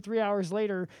 2 or 3 hours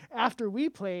later after we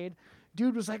played,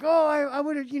 dude was like, oh, I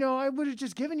would have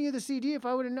just given you the CD if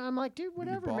I would have. I'm like, dude, You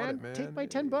whatever, bought man. it, Take my man.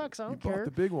 $10. I You don't bought care.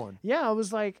 the big one. Yeah, I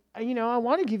was like, I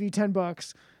want to give you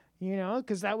 $10,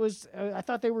 because that was, I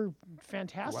thought they were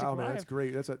fantastic. Wow, man, live, that's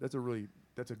great.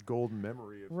 That's a golden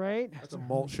memory. right? That's a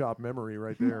malt shop memory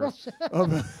right there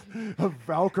of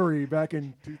Valkyrie back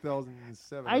in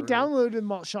 2007. I or- downloaded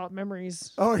Malt Shop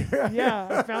Memories. Oh yeah. Yeah,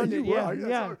 I found it. You Yeah, will.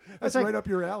 yeah. That's It's like- right up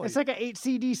your alley. It's like an 8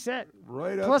 CD set,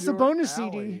 right up plus a your bonus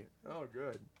alley. CD. Oh,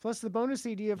 good. plus the bonus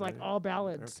CD of like Yeah. all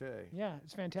ballads. Okay. Yeah,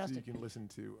 it's So fantastic. you can listen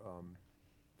to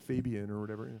Fabian or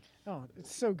whatever. Oh,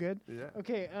 it's so good. Yeah.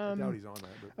 Okay. I doubt he's on that.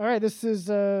 But. All right. This is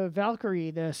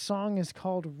Valkyrie. The song is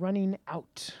called "Running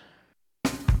Out."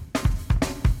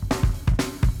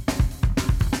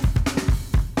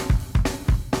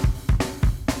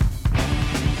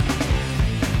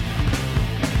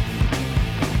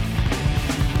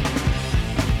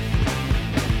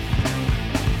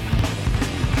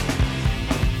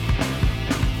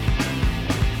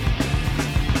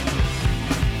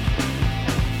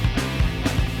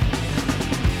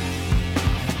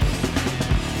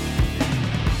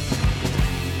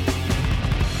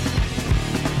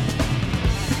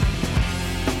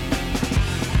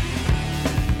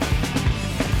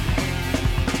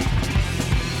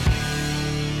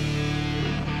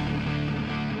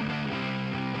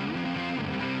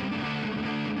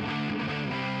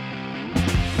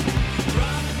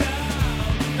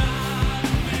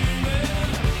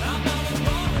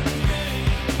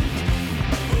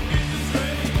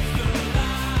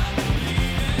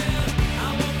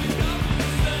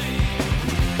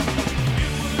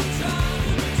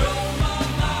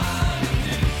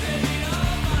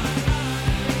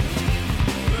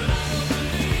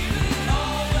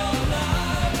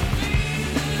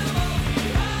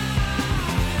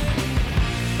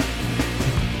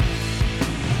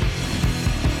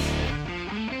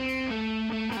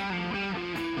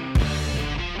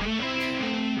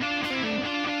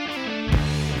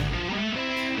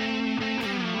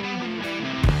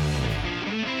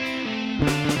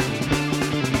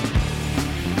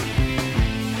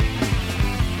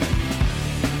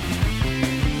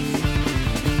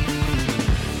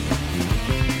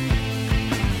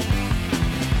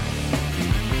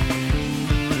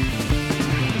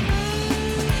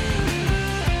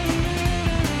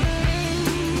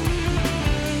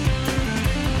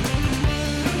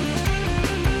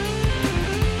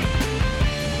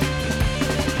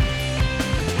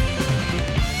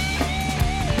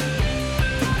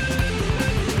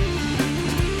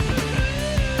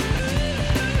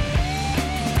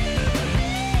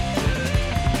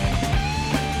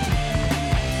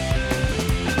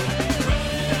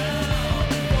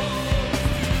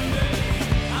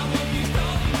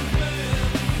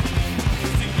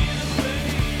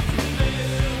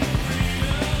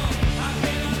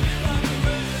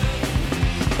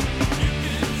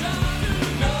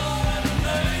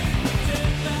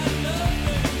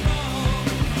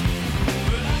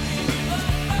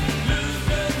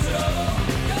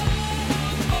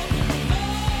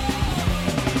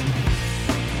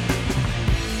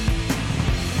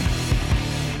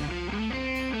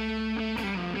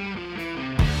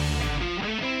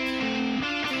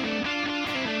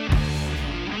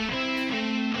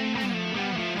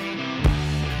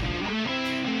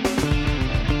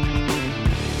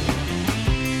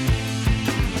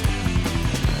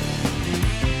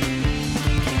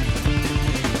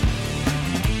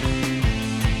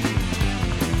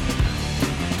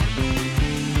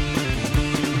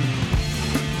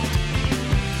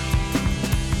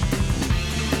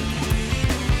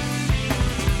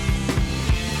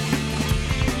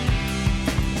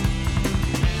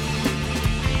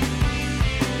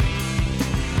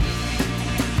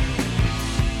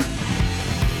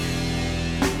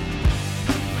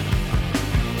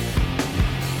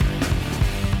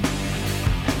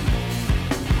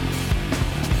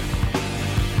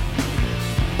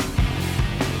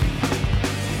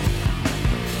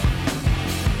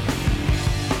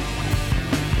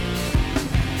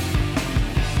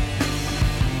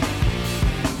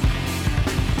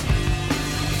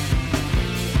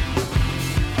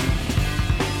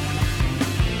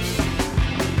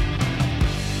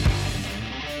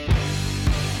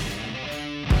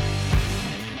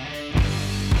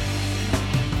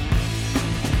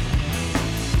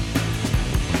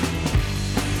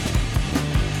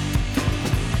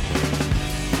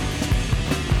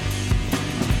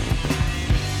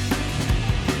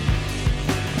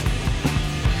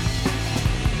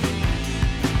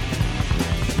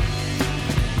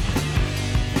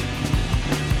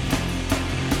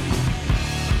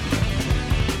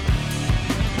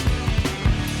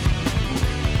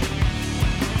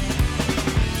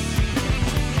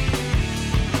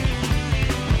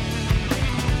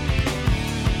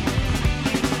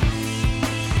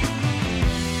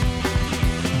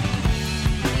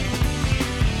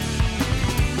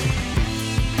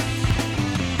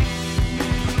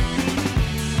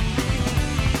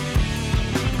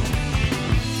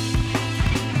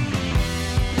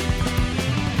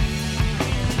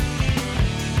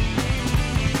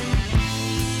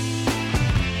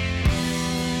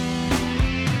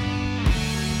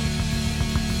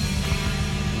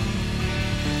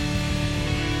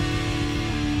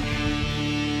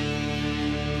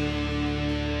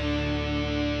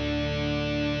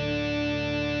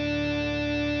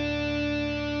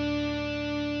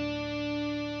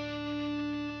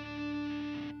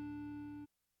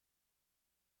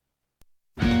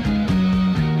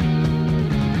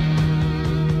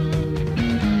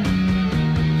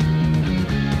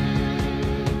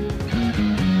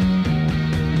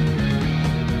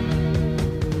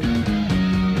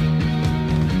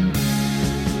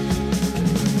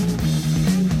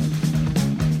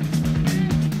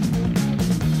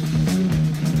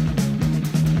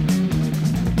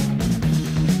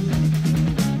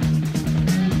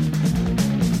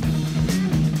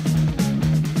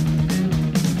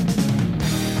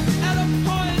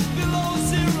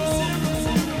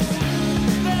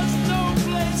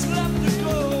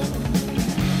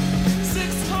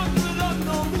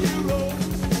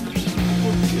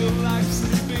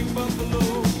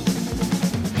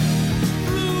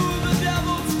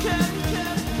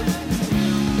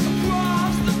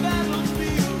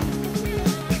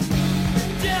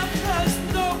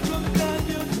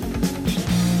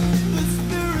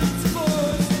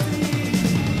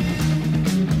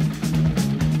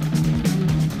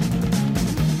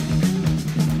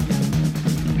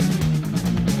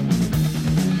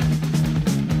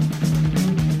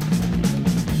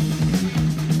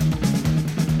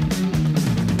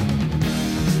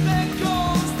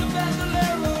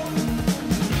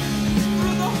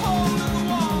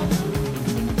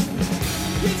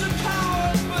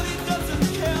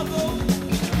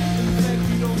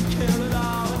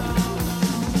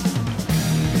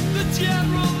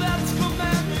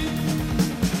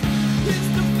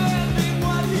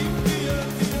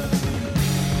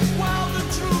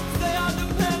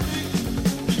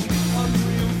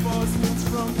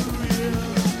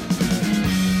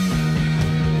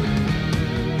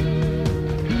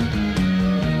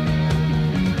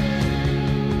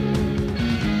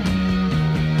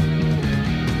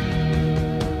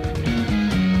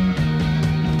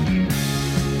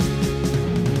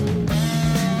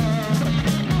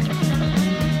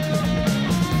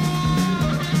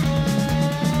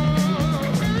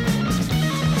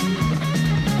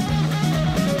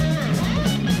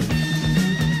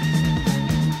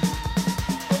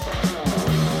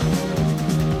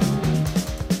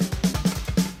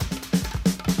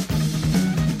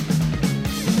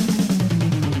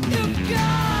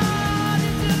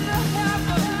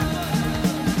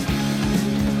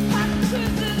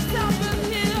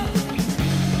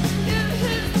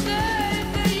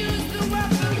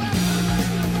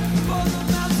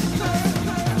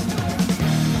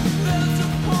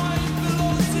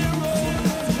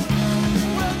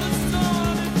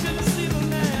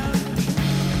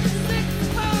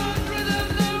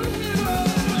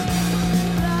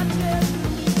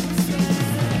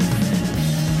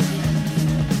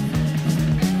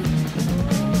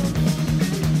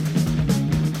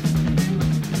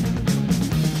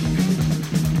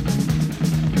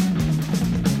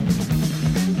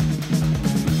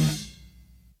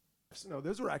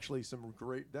 Those are actually some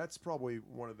great. That's probably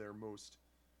one of their most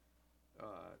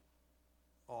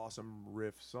awesome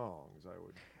riff songs.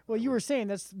 Well, you were saying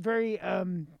that's very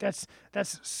that's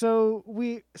so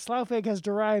Slough-Egg has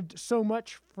derived so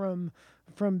much from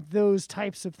those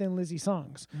types of Thin Lizzy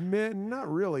songs. Man, not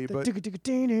really, but Okay,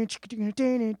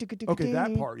 okay,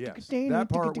 that part, yes, that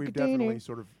part we've definitely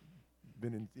sort of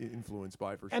been influenced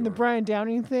by for sure. And the Brian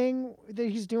Downing thing that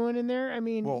he's doing in there. I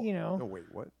mean, well, you know. No, wait,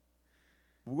 what?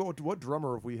 What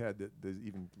drummer have we had that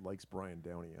even likes Brian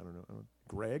Downey? I don't know.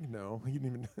 Greg? No, he didn't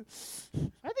even.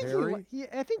 I think Harry?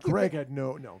 I think Greg had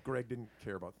no. Greg didn't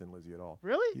care about Thin Lizzy at all.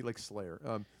 Really? He liked Slayer.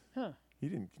 Huh. He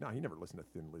didn't. No, he never listened to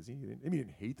Thin Lizzy. He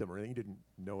didn't hate them or anything. He didn't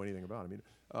know anything about them.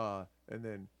 And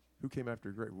then who came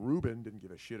after Greg? Ruben didn't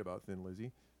give a shit about Thin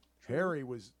Lizzy. Harry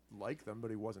was like them,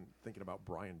 but he wasn't thinking about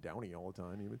Brian Downey all the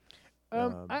time. He would.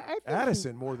 I think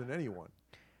Addison more than anyone.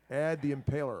 Add the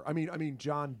Impaler. I mean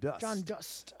John Dust. John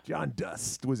Dust. John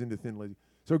Dust was into Thin Lizzy.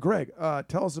 So Greg,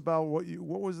 tell us about what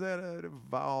was that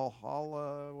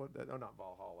Valhalla? Not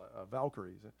Valhalla.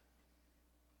 Valkyrie.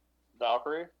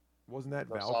 Valkyrie. Wasn't that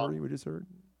The Valkyrie song? we just heard?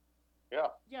 Yeah.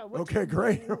 Yeah. Okay,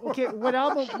 great. Okay. What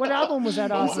album was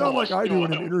that You off? sound like I do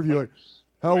in an interview. Like,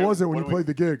 how Wait, was it when what you do we- played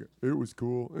the gig? It was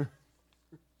cool.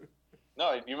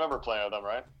 No, you remember playing with them,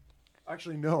 right?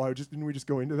 Actually, no. Didn't we just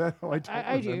go into that? I don't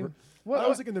I remember. do. I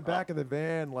was like in the back of the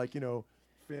van, like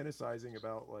fantasizing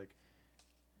about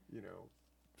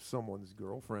someone's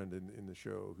girlfriend in the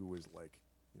show who was like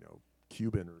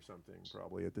Cuban or something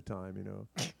probably at the time.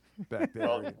 Back then.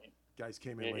 Well, Guys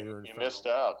came in later and you missed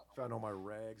out. found all my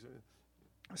rags.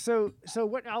 So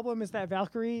what album is that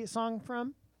Valkyrie song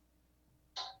from?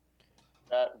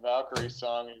 That Valkyrie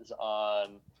song is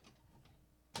on,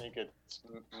 I think it's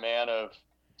Man of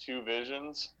Two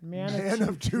Visions. Man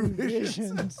of Two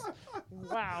Visions.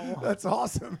 Wow. That's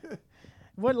awesome.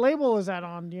 What label is that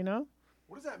on? Do you know?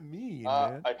 What does that mean,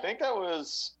 man? I think that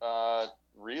was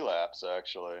Relapse,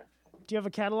 actually. Do you have a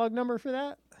catalog number for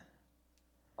that?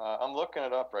 I'm looking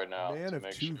it up right now. Man to of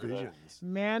make Two sure Visions.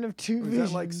 Man of Two Is Visions.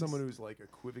 that like someone who's like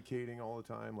equivocating all the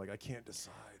time? Like, I can't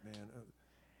decide, man.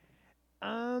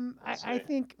 I see.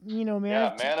 think Man,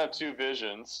 Man. Man of Two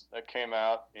Visions that came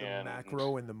out The in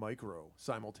macro and the micro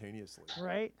simultaneously.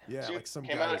 Right. Yeah, like some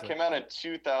came guys out. It came out in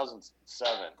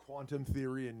 2007. quantum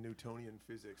theory and Newtonian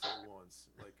physics at once,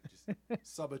 like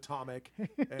just subatomic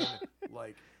and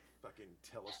like fucking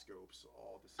telescopes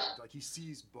all at the same time. Like he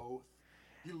sees both.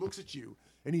 He looks at you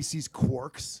and he sees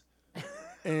quarks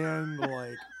and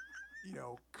like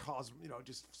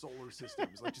just solar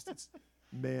systems. Like just it's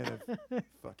man of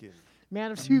fucking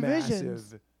Man of Two massive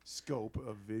Visions. scope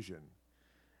of vision.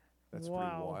 That's Wow.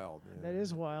 pretty wild, man. That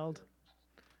is wild.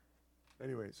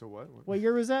 Anyway, so what? What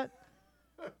year was that?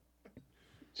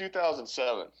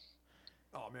 2007.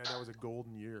 Oh man, that was a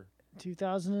golden year.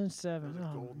 2007. That was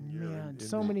a Oh golden year. man, in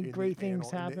so the- many in the great things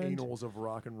in the happened. annals of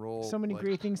rock and roll. So many like-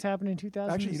 great things happened in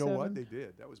 2007. Actually, you know what? They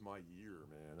did. That was my year,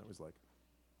 man. That was like,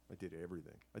 I did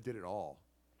everything. I did it all.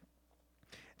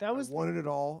 That was I wanted it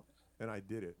all, and I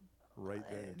did it right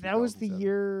then. in that was the 2007.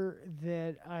 year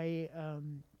that I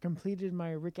completed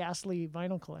my Rick Astley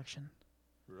vinyl collection.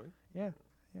 Really? Yeah.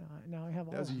 Now I have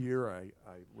all. That was a of them. year I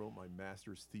wrote my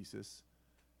master's thesis,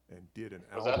 and did an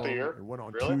Was that album. the year? And went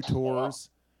on Really? 2 tours,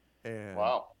 and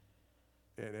Wow.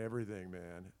 and everything,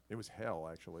 man. It was hell,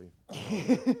 actually.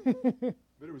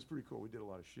 But it was pretty cool. We did a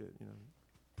lot of shit,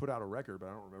 Put out a record, but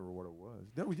I don't remember what it was.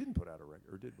 No, we didn't put out a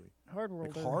record, or did we? Hard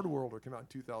Like World. Hard Worlder came out in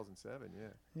 2007. Yeah,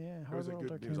 Yeah, it Hard was a World.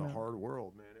 good. It was a hard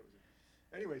world, man. It was.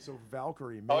 Anyway, so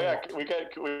Valkyrie. Oh man. yeah, we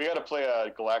got to play a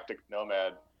Galactic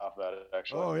Nomad off that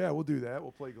actually. Oh yeah, we'll do that.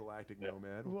 We'll play Galactic Yeah.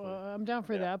 Nomad. Well, We'll play- I'm down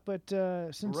for Yeah. that, but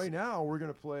But since right now we're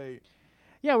gonna play.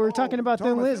 yeah, we were talking about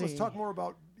Thin Lizzy. Let's talk more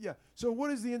about So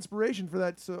what is the inspiration for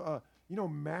that? So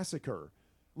Massacre,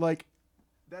 like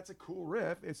that's a cool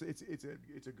riff. It's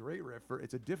a great riff.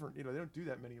 It's a different. They don't do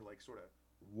that many like sort of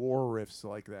war riffs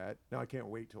like that. Now I can't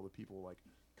wait till the people like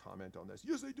comment on this.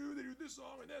 Yes, they do. They do this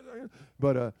song and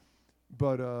that.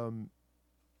 But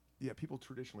yeah, people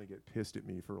traditionally get pissed at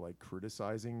me for like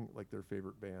criticizing like their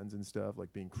favorite bands and stuff,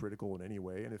 like being critical in any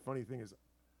way. And the funny thing is,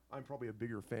 I'm probably a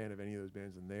bigger fan of any of those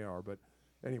bands than they are. But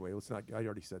anyway, let's not. I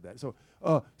already said that.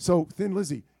 So Thin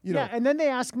Lizzy, yeah, and then they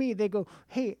ask me. They go,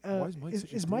 "Hey, Why is Mike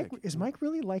such a is Mike dick? is Mike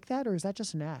really like that, or is that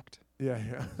just an act?"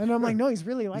 yeah. And I'm like, "No, he's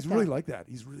really like He's that." really like that.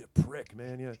 He's really a prick,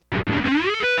 man. Yeah.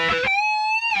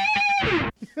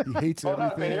 He hates Well,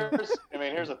 everything.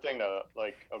 here's the thing though.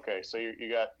 Like, okay, so you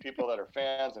got people that are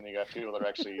fans, and you got people that are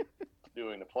actually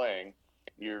doing the playing.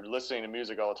 You're listening to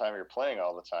music all the time. You're playing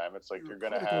all the time. It's like You're you're a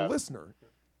gonna critical have listener.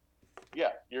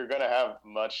 you're gonna have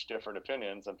much different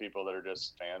opinions than people that are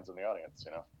just fans in the audience.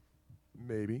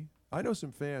 Maybe. I know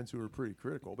some fans who are pretty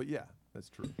critical, but yeah, that's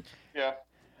true. Yeah.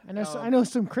 I know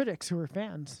some critics who are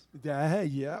fans.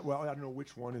 Yeah. Well, I don't know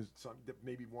which one is some.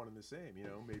 Maybe one and the same.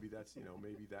 Maybe that's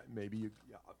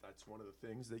that's one of the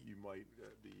things that you might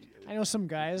be. I know some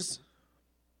guys.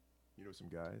 You know some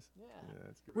guys. Yeah,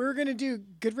 that's good. We're gonna do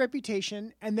Good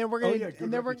Reputation, and then we're gonna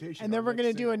we're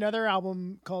gonna do another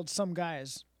album called Some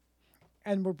Guys,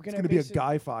 and we're gonna. It's gonna be a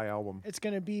guy-fi album. It's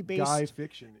gonna be based. Guy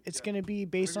fiction. It's gonna be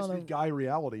based on the guy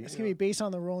reality. It's gonna be based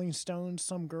on the Rolling Stones,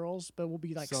 Some Girls, but we'll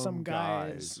be like some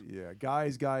guys. Yeah,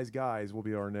 guys will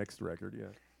be our next record.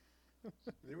 Yeah.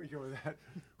 There we go with that.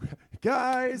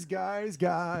 guys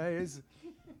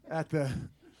at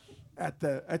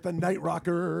the Night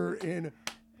Rocker in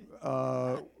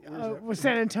with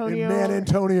San Antonio. In San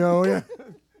Antonio. Yeah.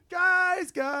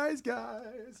 guys.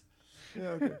 Yeah,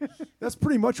 okay. That's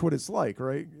pretty much what it's like,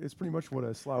 right? It's pretty much what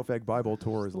a Slough Bible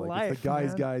tour is like. Life, it's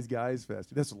the guys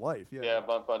fest. That's life. Yeah. Yeah,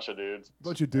 bunch of dudes.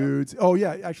 Bunch of dudes. Oh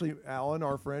yeah, actually, Alan,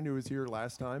 our friend who was here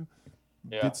last time,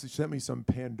 sent me some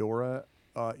Pandora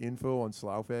info on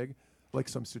Slough, like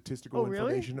some statistical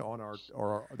information on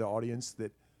the audience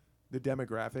that the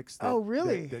demographics.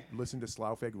 That, that listen to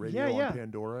Slough radio on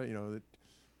Pandora.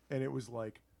 And it was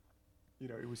like,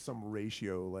 it was some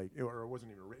ratio, like, or it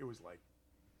wasn't even. It was like,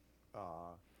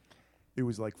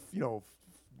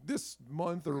 this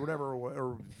month or whatever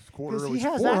or quarter. He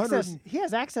has access. He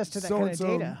has access to that kind of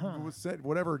data, huh? Said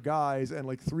whatever guys and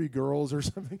like 3 girls or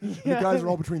something. The guys are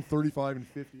all between 35 and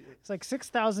 50. It's like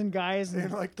 6,000 guys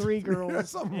and like 3 girls. Yeah,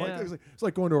 something like that. It's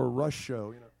like going to a Rush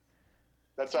show.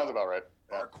 That sounds about right.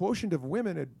 Yeah. Our quotient of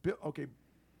women had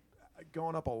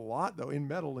gone up a lot though in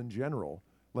metal in general.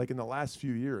 Like in the last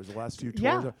few years, the last few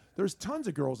tours, there's tons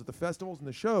of girls at the festivals and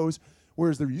the shows,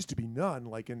 whereas there used to be none.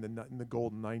 Like in the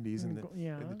golden '90s and the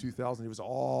 2000s, it was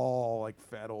all like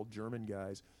fat old German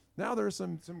guys. Now there's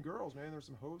some girls, man. There's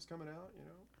some hoes coming out.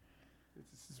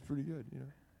 It's pretty good.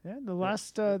 Yeah, the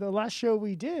last show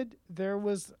we did, there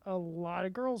was a lot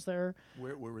of girls there.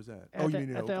 Where was that? At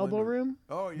the Elbow Room.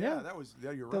 Oh yeah, that was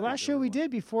you're right. The last show we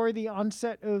did before the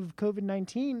onset of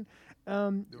COVID-19.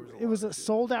 It was a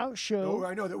sold out show. Oh,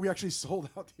 I know that we actually sold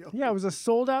out the. Yeah, it was a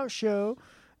sold out show.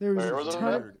 There was a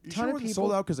ton of people.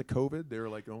 Sold out because of COVID. There were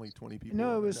like only 20 people.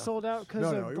 No, it was sold out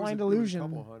because of Blind Illusion. It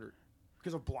was a couple hundred.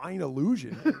 Because of Blind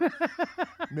Illusion.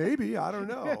 Maybe, I don't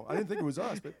know. I didn't think it was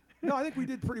us, but no, I think we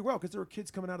did pretty well because there were kids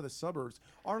coming out of the suburbs.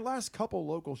 Our last couple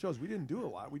local shows, we didn't do a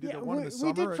lot. We did the one in the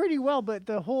summer. We did pretty well, but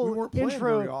the whole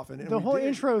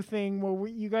intro thing where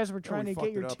you guys were trying to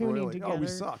get your tuning together. Oh, we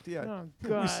sucked. Yeah. Oh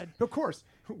God. Of course,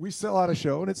 we sell out a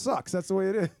show and it sucks. That's the way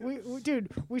it is.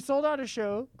 We sold out a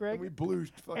show, Greg. And we blew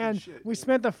fucking and shit. We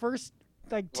spent the first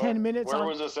 10 minutes. Where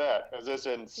was this at? Is this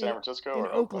in San Francisco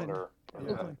or Oakland?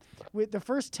 Oakland. With the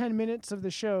first 10 minutes of the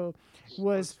show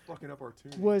was fucking up our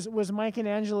tuning. was Mike and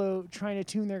Angelo trying to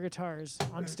tune their guitars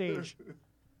on stage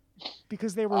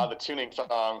because they were the tuning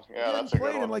song. Yeah, that's a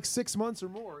good one. In like 6 months or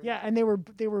more. Yeah, and they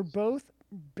were both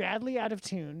badly out of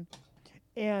tune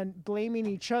and blaming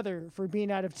each other for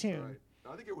being out of tune. Right.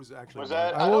 I think it was actually.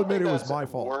 I will admit it was my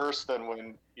fault. Worse than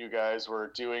when you guys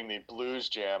were doing the blues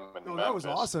jam in Memphis. That was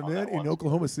awesome, man! In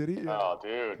Oklahoma City. Yeah. Oh,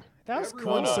 dude, that was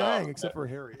Everyone cool. sang except for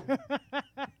Harry.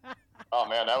 Oh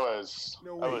man, that was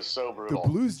so brutal. The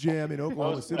blues jam in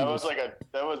Oklahoma City. That was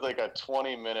like a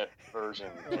 20-minute version.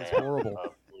 That's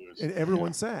horrible. And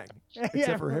everyone sang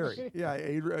except for Harry. Yeah,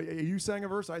 you sang a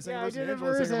verse. I sang a verse. I did a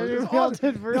Angela verse. sang a verse. We all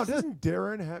did verses. Now, doesn't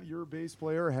Darren, your bass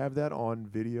player, have that on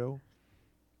video?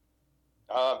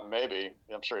 Maybe.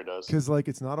 I'm sure he does. Because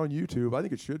it's not on YouTube. I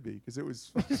think it should be because it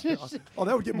was. Oh,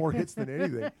 that would get more hits than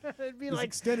anything. It'd be this like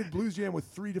extended blues jam with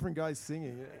 3 different guys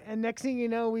singing. And next thing you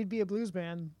know, we'd be a blues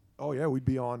band. Oh yeah, we'd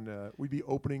be on. We'd be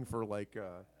opening for like.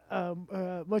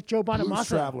 What Joe Bonamassa? Blues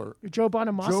Traveler. Joe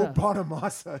Bonamassa. Joe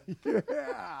Bonamassa.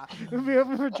 Yeah. We'd be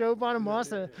open for Joe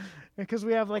Bonamassa because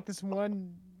we have like this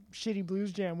one shitty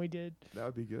blues jam we did. That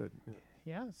would be good.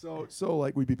 Yeah. So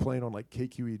like we'd be playing on like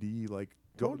KQED like.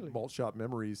 Malt Shop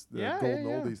Memories, the Golden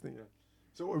Oldies thing. Yeah.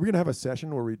 So are we gonna have a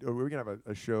session where we're gonna have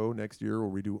a show next year where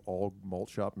we do all Malt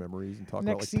Shop Memories and talk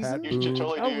next about like season? Pat Boone, You should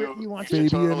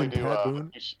totally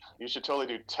Boone. You should totally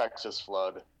do Texas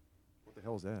Flood. What the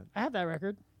hell is that? I have that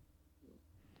record.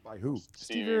 By who?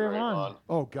 Stevie Ray Vaughan.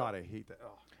 Oh God, I hate that.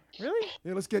 Oh. Really?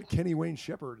 Yeah, let's get Kenny Wayne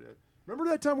Shepherd.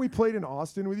 Remember that time we played in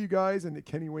Austin with you guys and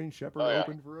Kenny Wayne Shepherd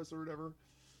opened for us or whatever?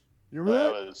 You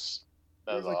remember that?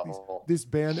 That was like awful. This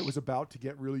band that was about to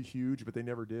get really huge, but they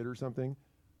never did or something.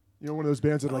 You know, one of those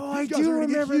bands that I these guys do are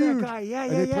remember get huge. that guy. Yeah,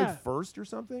 and yeah, they yeah. played first or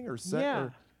something or second. Yeah.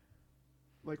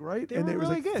 Right? They and were there was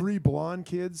really like good. 3 blonde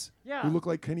kids who looked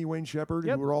like Kenny Wayne Shepherd,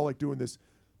 Yep. who were all like doing this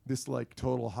like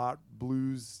total hot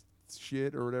blues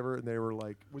shit or whatever, and they were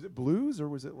like, was it blues or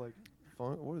was it like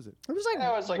funk? What is it? It was like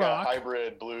Yeah, it was like rock. a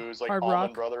hybrid blues, like Hard Allman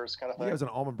rock. Brothers kind of I thing. think it was an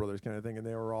Allman Brothers kind of thing, and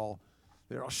they were all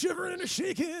shivering and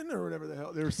shaking or whatever the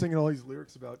hell. They were singing all these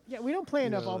lyrics about. Yeah, we don't play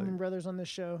enough know, Allman like- Brothers on this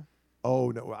show.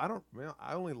 Oh no, I don't. Well,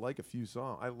 I only like a few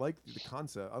songs. I like the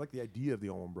concept. I like the idea of the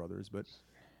Allman Brothers,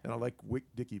 and I like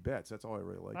Dickie Betts. That's all I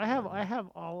really like. I have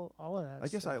all of that. I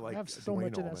guess stuff. I like have so Duane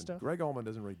much of Allman. that stuff. Greg Allman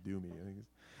doesn't really do me. I think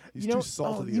he's you know, too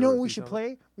salt of the you know earth. what we He's should not-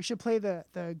 play? We should play the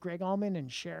Greg Allman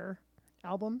and Cher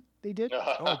album they did.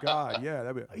 Oh God, yeah,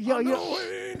 that'd be. Yeah, I'm yeah.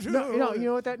 going to- No, you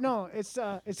know what that? No,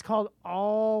 it's called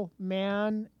All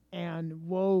Man and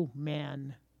Whoa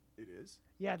Man. It is.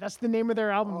 Yeah, that's the name of their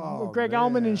album. Oh, Greg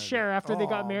Allman and man. Cher after they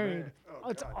got Oh, married. man. Oh,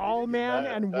 It's God, All Man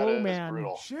and That Whoa is Man.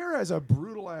 brutal. Cher has a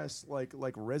brutal ass like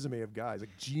resume of guys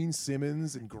like Gene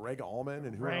Simmons and Greg Allman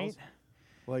and who Right. else?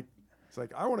 Like it's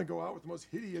like I want to go out with the most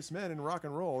hideous men in rock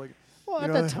and roll. Like, Well, you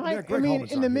at know, the time, yeah, I Greg mean,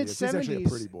 Allman's in the not mid hideous. He's actually a '70s,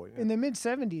 pretty boy. Yeah. in the mid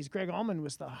 '70s, Greg Allman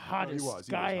was the hottest was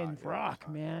guy hot, in yeah, he was rock,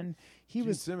 hot. man. He Gene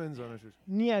was, Simmons on it.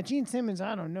 yeah, Gene Simmons.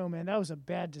 I don't know, man. That was a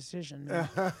bad decision. Man.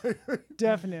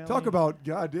 Definitely. Talk about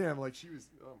goddamn like she was.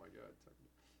 Oh my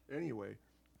god. Anyway.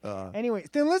 Anyway,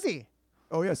 Thin Lizzy.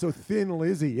 Oh yeah, so Thin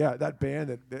Lizzy, yeah, that band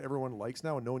that everyone likes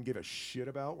now and no one gave a shit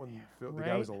about when the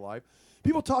guy Right. was alive.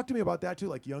 People talk to me about that too,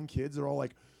 like young kids. They're all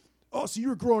like, "Oh, so you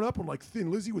were growing up when like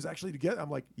Thin Lizzy was actually together?" I'm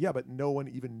like, "Yeah, but no one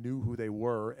even knew who they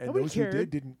were, and Nobody those cared. who did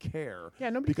didn't care."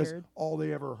 Yeah, nobody because cared. all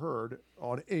they ever heard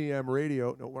on AM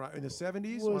radio, no, in the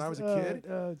 '70s when I was a kid,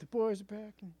 the boys are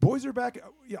back. Boys Are Back.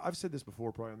 Yeah, I've said this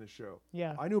before, probably on this show.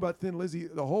 Yeah. I knew about Thin Lizzy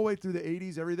the whole way through the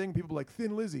 '80s. Everything people were like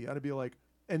Thin Lizzy, and I'd be like,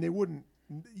 and they wouldn't.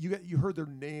 You heard their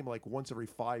name like once every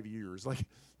 5 years. Like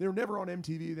they were never on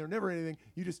MTV. They were never anything.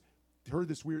 You just heard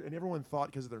this weird, and everyone thought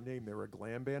because of their name they were a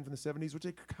glam band from the '70s, which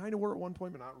they kind of were at one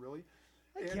point, but not really.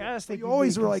 I guess they you could be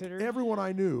always were like considered. everyone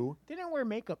I knew, They didn't wear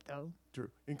makeup though. true,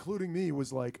 including me,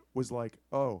 was like,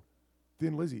 oh,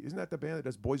 Thin Lizzy, isn't that the band that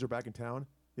does Boys Are Back in Town?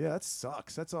 Yeah, that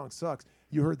sucks. That song sucks.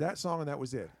 You heard that song and that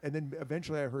was it. And then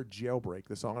eventually I heard Jailbreak,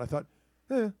 the song, and I thought,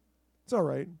 it's all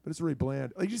right, but it's really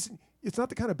bland. Like it's not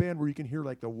the kind of band where you can hear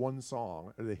like the one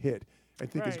song or the hit and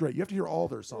think it's Right. great. You have to hear all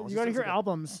their songs. You got to It's hear like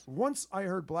albums. once I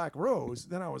heard Black Rose,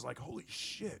 then I was like, holy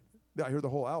shit. Then I heard the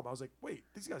whole album. I was like, wait,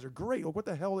 these guys are great. Like, what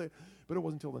the hell? But it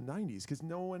wasn't until the 90s because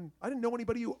I didn't know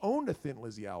anybody who owned a Thin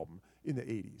Lizzy album in the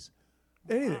 80s.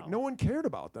 Anything. Wow. No one cared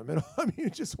about them. And I mean,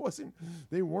 it just wasn't,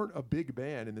 they weren't a big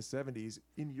band in the 70s.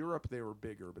 In Europe, they were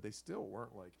bigger, but they still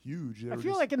weren't like huge. They I were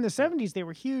feel just- like in the '70s they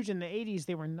were huge. In the '80s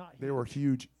they were not. they were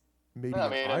huge maybe I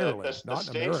in mean, Ireland, the not in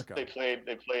states America.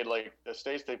 they played like the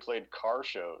states they played car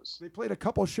shows. They played a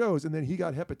couple shows, and then he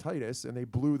got hepatitis, and they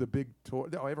blew the big tour.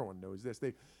 Oh, everyone knows this.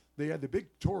 They had the big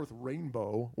tour with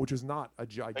Rainbow, which is not a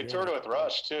They gigantic. toured with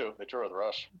Rush too. They toured with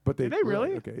Rush. But Did they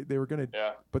really? Okay, they were gonna.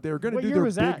 Yeah, But they were gonna What do year their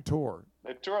was big that? tour.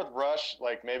 they toured with Rush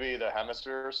like maybe the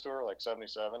Hemisphere tour, like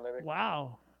 '77 maybe.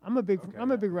 Wow, I'm a big Okay,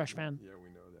 I'm a yeah. big Rush fan. Yeah, we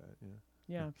know that.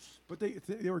 Yeah. Yeah. But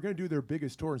they were gonna do their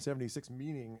biggest tour in '76,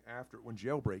 meaning after when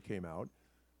Jailbreak came out,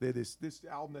 they had this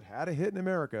album that had a hit in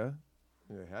America,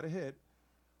 it had a hit,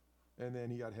 and then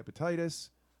he got hepatitis,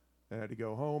 and had to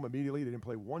go home immediately. They didn't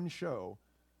play one show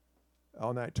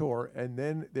on that tour, and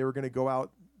then they were going to go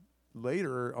out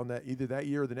later on that either that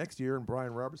year or the next year, and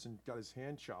Brian Robertson got his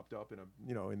hand chopped up in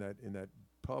that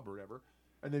pub or whatever,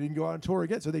 and they didn't go out on tour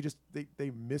again. So they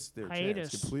missed their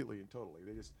Hiatus. chance completely and totally.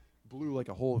 They just blew like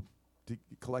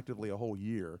collectively a whole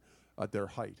year at their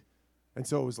height, and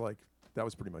so it was like that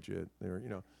was pretty much it.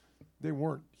 They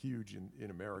weren't huge in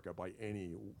America by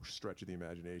any stretch of the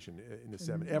imagination in the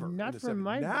 '70s ever. Not in the from 70s.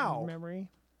 my now. memory.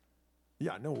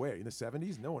 Yeah, no way. In the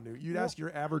 '70s, no one knew. You'd Well- ask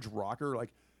your average rocker,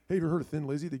 like, "Hey, have you heard of Thin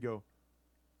Lizzy?" They go,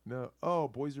 "No." Oh,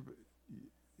 Boys Are.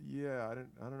 Yeah, I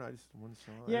don't know. I just one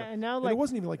song. I Yeah, don't- and now it like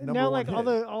wasn't even like number now one like all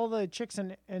hit. all the chicks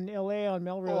in LA on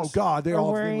Melrose. Oh God, they're are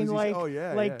all Thin wearing Lizzy. like Oh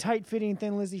yeah, like yeah. tight fitting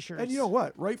Thin Lizzy shirts. And you know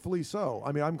what? Rightfully so.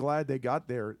 I mean, I'm glad they got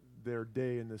their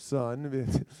day in the sun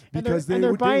And because they're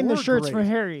they buying the were shirts great. for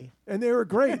Harry. And they were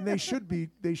great, and they should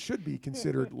be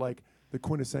considered like the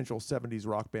quintessential '70s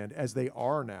rock band as they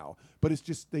are now. But it's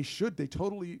just they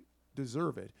totally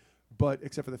deserve it. But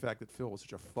except for the fact that Phil was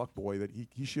such a fuckboy that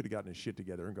he should have gotten his shit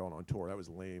together and gone on tour. That was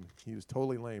lame. He was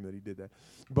totally lame that he did that.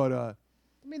 But I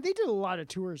mean, they did a lot of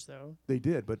tours though. they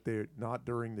did, but they're not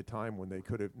during the time when they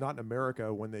could have. Not in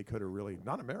America when they could have really.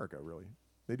 Not America really.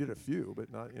 They did a few, but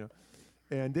not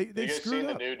And they You guys screwed seen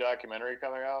the up. new documentary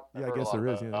coming out? I've Yeah, I heard a guess lot there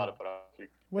is, about yeah. it, but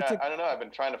What's it- I don't know. I've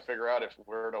been trying to figure out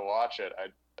where to watch it. I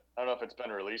don't know if it's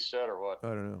been released yet or what. I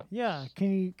don't know. Yeah,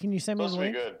 can you send me the Supposed to be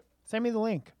link? good. Send me the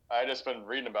link. I just been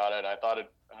reading about it. I thought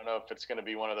I don't know if it's going to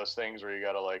be one of those things where you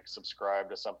got to like subscribe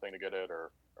to something to get it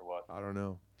or what. I don't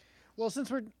know. Well,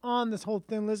 since we're on this whole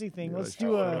Thin Lizzy thing, Yeah, let's la,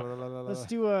 do la, a la, la, la, let's la.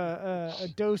 do a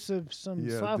dose of some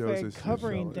Slowfag doses.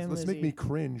 covering So, Thin let's Lizzy. make me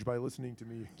cringe by listening to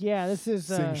me Yeah, this is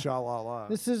sing sha la la.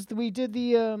 this is we did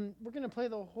the we're gonna play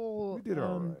the whole We did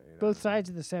all right, both sides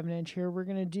of the 7-inch here. We're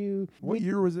gonna do What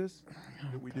year was this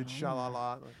that we did sha la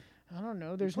la? I don't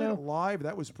know. There's Played no it live.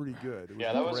 That was pretty good. It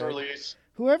Yeah, that was Greg. released.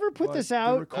 whoever put But this the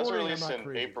out. recording, That's I'm released not in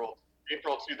crazy.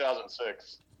 April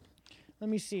 2006. Let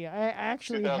me see. I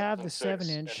actually have the 2006,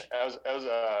 7-inch. and That was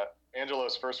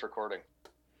Angelo's first recording.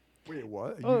 Wait,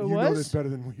 what? Oh, it you know was? this better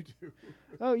than we do.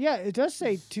 Oh yeah, it does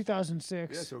say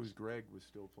 2006. Yeah, so it was Greg was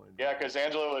still playing. Yeah, because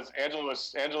Angelo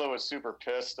was super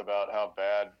pissed about how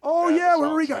bad. Oh bad yeah, the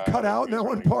remember he song got sounded. cut out in He that was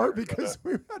one really part weird about because it.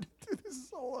 we had to do this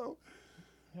solo.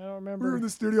 I don't We were remember. in the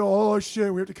studio. Oh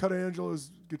shit, we have to cut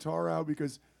Angelo's guitar out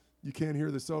because you can't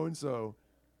hear the so and so.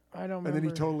 I don't remember. And then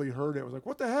he totally heard it. I was like,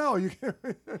 "What the hell? You can't."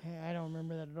 Hey, I don't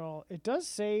remember that at all. It does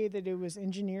say that it was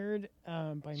engineered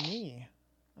by me.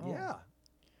 Oh. Yeah,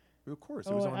 of course.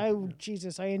 It was Oh, on,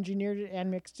 Jesus! I engineered it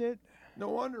and mixed it. no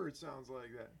wonder it sounds like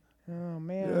that. Oh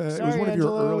man! Yeah, Sorry, it was one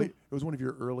Angelo. of your early. It was one of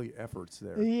your early efforts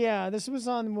there. Yeah, this was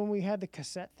on when we had the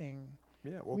cassette thing.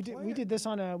 Yeah, well, we did play we it. did this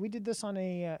on a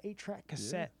 8-track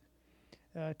cassette.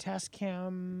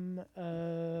 Tascam.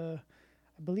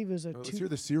 I believe it was a Let's hear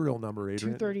the serial number,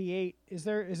 Adrian. 238. Is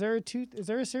there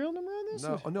a serial number on this?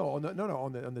 No, on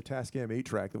the Tascam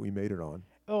 8-track that we made it on.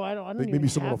 Oh, I don't Maybe even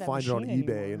someone have will that find it on machine eBay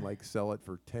anymore. and like sell it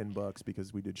for $10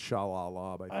 because we did Sha La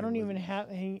La by. I Thin don't even Lizzy. have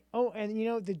any. Oh, and you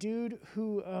know the dude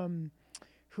who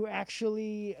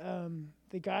actually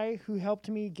the guy who helped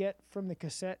me get from the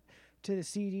cassette to the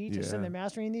CD to send Yeah. the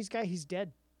mastering. These guy, he's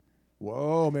dead.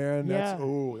 Whoa, man! Yeah.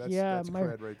 That's my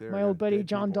cred right there. my Yeah, old buddy dead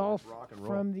John people, Dolph rock and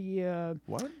roll. from the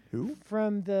What? Who?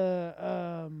 from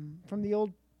the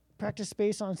old practice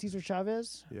space on Cesar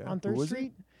Chavez Yeah. on Who 3rd was he?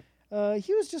 Street.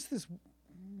 He was just this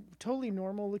totally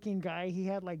normal looking guy. He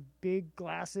had like big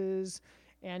glasses,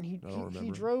 and he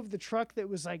remember. drove the truck that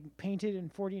was like painted in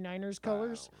 49ers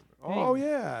colors. Oh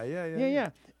yeah, yeah. Yeah.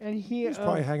 And He was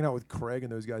probably hanging out with Craig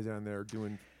and those guys down there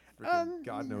doing freaking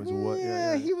God knows what.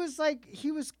 Yeah, he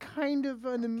was kind of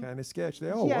on the. Kind of sketch. They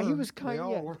all Yeah, were. he was They kind.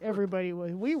 all Yeah, were. everybody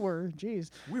was. We were. Jeez.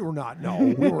 We were not. No,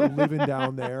 we were living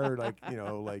down there, like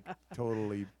like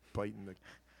totally biting the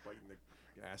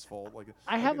asphalt. Like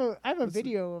I have a let's-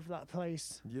 video of that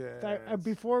place. Yeah. That,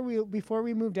 before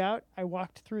we moved out, I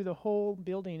walked through the whole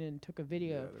building and took a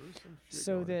video, there was some shit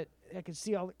so going on. that I could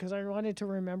see all. Because I wanted to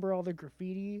remember all the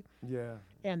graffiti Yeah.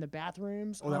 and the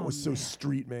bathrooms. Oh, that was so man.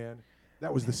 street, man.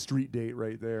 That was the street date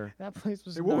right there. That place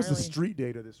was. Hey, what was the gnarly. street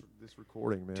date of this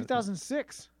recording, man?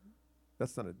 2006.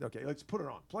 That's not a, okay. Let's put it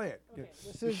on. Play it. Okay,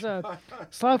 this is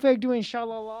Slowfag doing Sha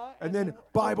La La, And then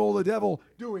Bible the Devil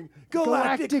doing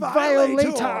Galactic, Galactic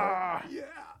Violator. Violator. Yeah.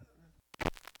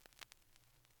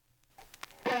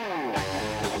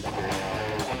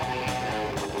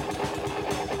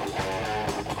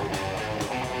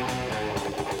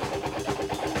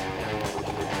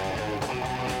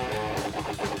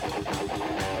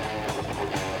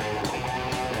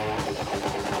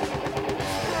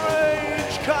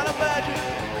 Strange kind of magic,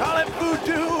 call it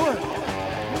voodoo.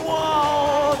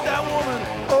 Want that woman?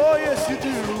 Oh yes you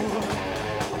do.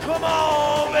 Come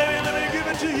on, baby, let me give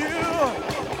it to you.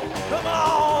 Come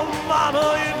on, mama,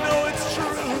 you know it's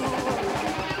true.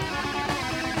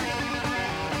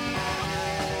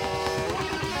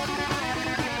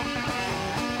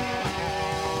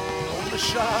 Oh, the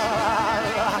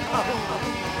sha-la-la.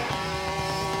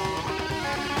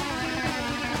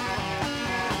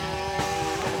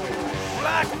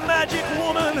 Black magic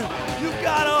woman, you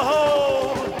got a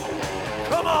hold.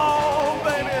 Come on,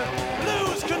 baby,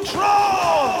 lose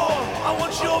control. I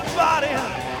want your body,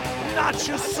 not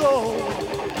your soul.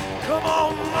 Come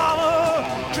on,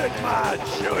 mama, take my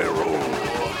jelly roll.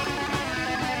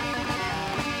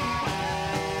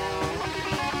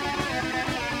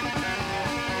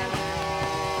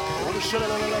 Oh,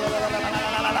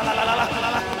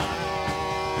 sha-la-la-la-la-la-la-la-la-la-la-la-la-la.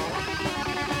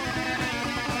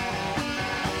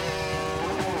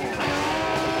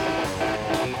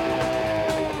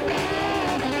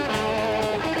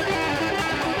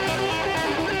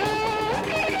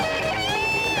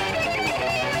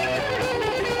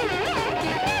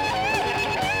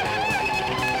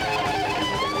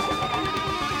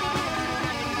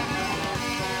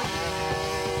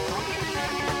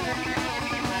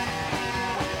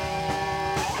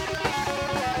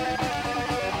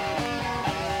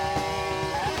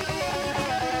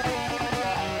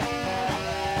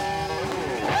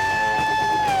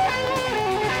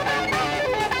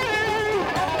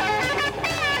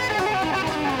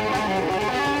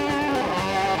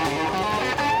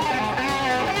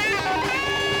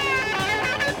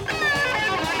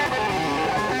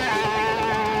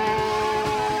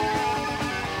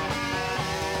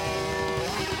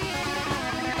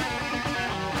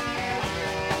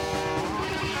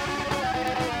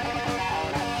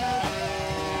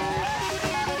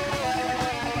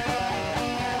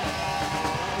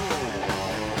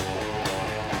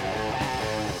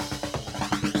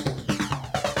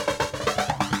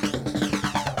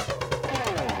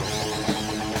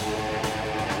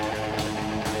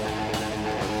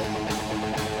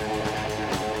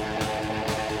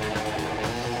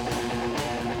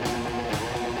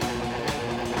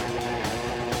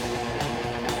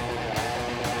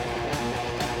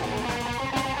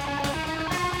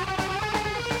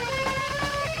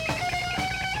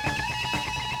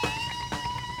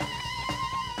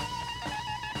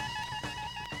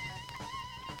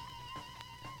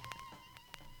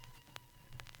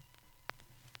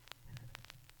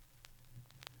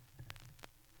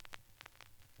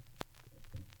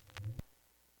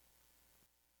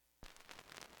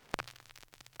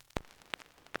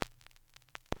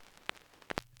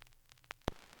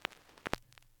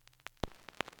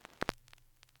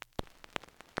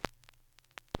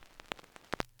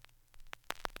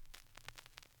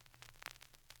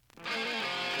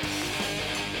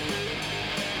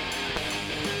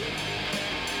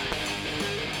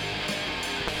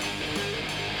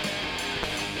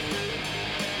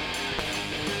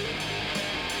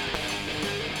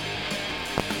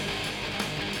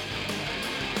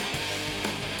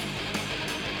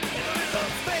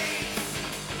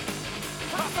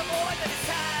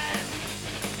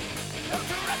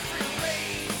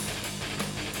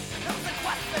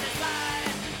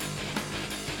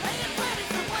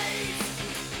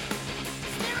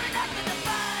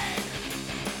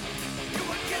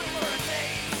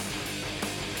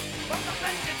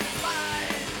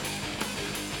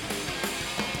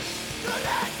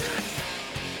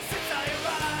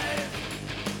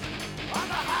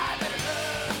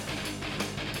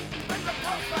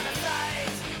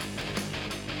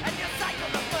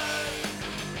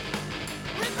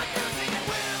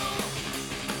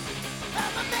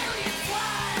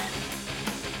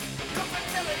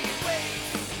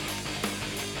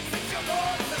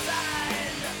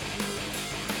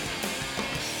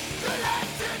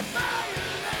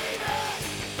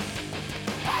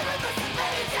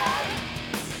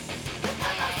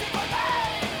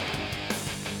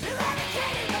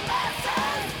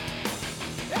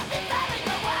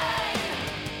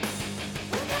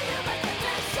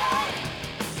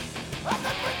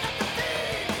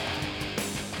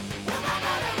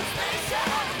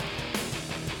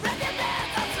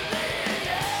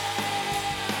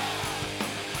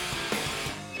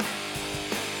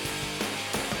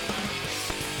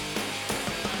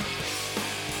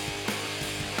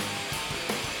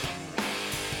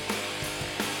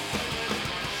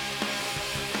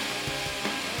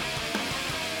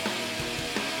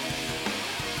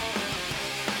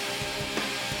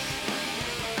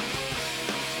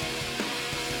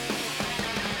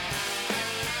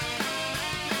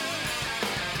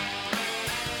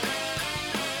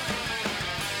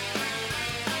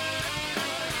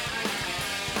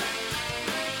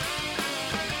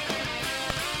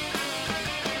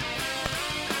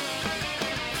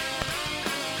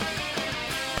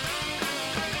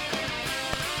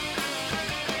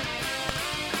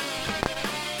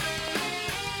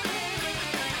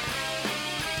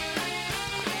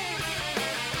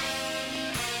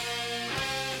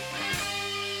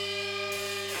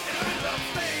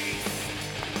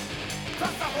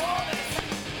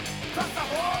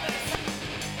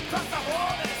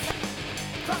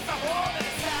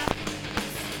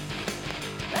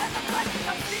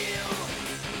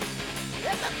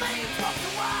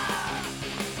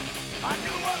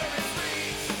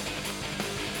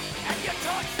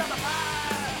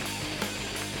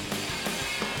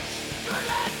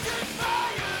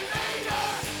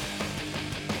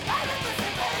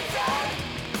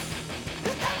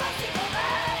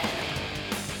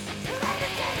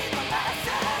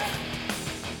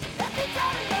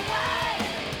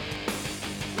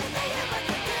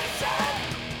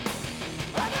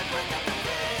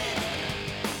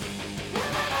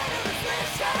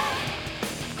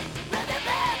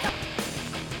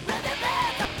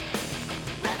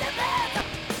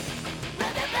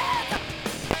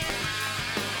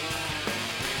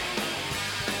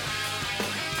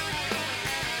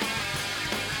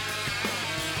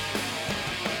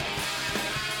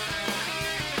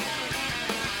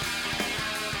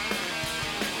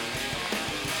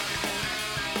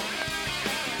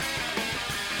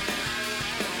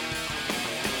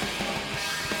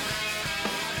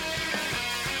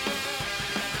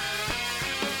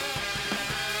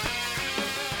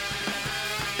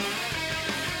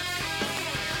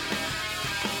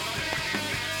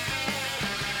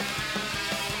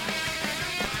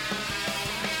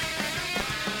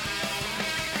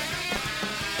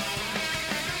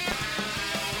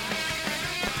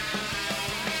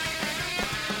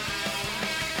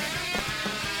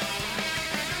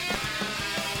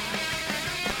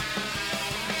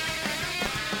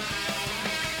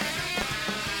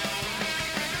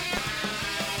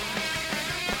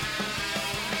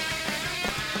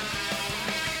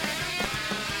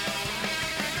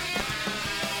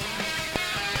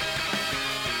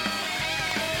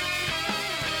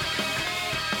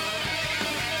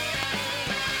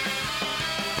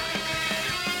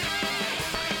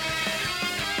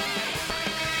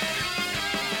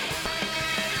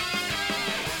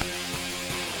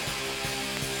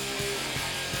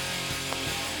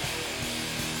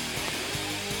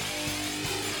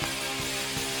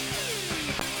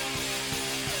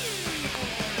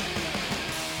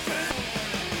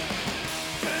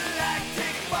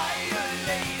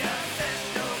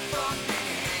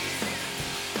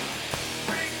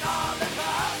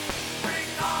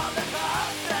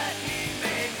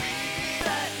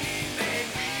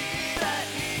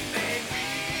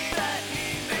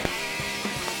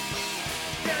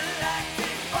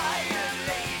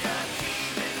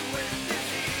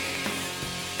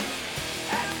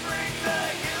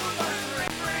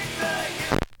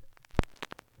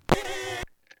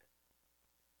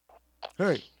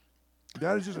 Hey,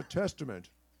 that is just a testament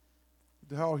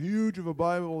how huge of a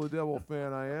Bible of the Devil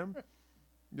fan I am.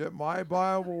 Yet my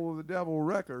Bible of the Devil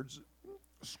records,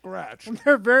 scratch.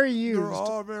 They're very used. They're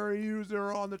all very used.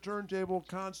 They're on the turntable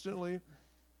constantly,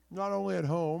 not only at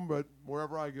home but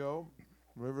wherever I go,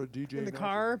 wherever a DJ. in the knocks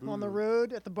car, a on the boo.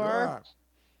 road, at the bar.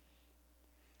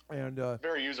 Yeah. And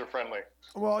Very user friendly.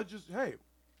 well, I just hey,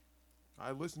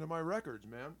 I listen to my records,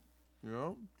 man. You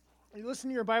know, You listen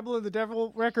to your Bible of the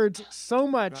Devil records so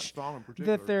that much song in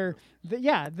particular. that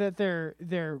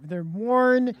they're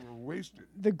worn. We're wasted.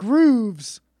 The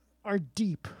grooves are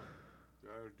deep.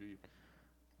 They're deep.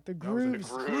 The That was a- grooves.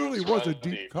 grooves clearly was a run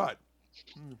deep deep. cut.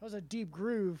 That was a deep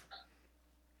groove.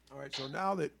 All right, so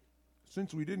now that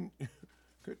since we didn't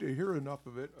get to hear enough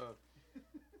of it,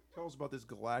 tell us about this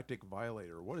galactic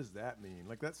violator. What does that mean?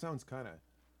 Like that sounds kind of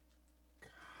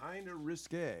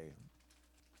risque.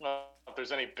 Well, if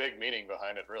there's any big meaning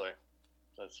behind it, really,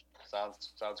 that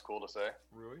sounds cool to say.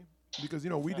 Really? Because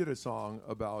we did a song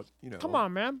about Come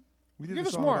on, man. we did give a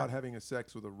us song more. about having a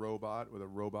sex with a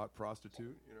robot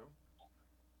prostitute.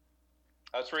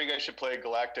 That's where you guys should play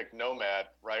Galactic Nomad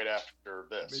right after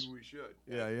this. Maybe we should.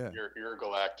 Yeah. You're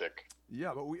galactic.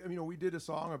 Yeah, but we did a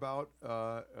song about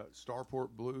Starport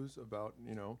Blues about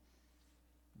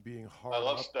being hard I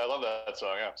love up that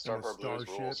song. Yeah, in a Starport Blues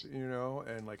rules. starship,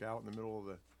 and like out in the middle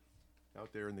of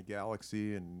out there in the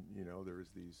galaxy, and there's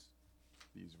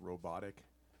these robotic.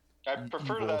 I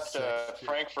prefer evil that sex shit.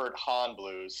 Frankfurt Han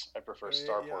Blues. I prefer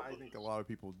Starport Yeah, I Blues. think a lot of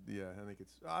people. Yeah, I think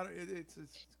it's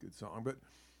a good song, but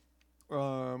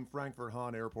Frankfurt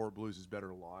Hahn Airport Blues is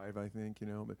better live. I think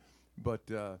but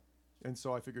and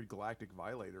so I figured Galactic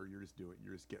Violator. You're just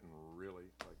getting really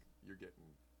you're getting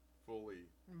fully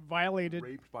Violated.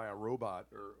 raped by a robot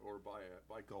or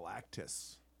by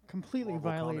Galactus. Completely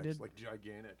Marvel violated. Comics, like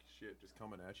gigantic shit just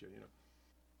coming at you.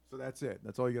 So that's it.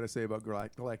 That's all you got to say about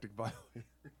Galactic Violator.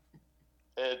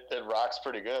 It rocks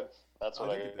pretty good. That's what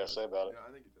I think it gotta does. say about it. Yeah,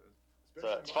 I think it does. So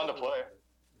it's fun to play.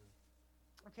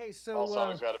 Okay, All so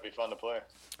songs got to be fun to play.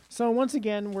 so once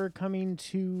again we're coming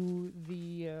to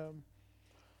the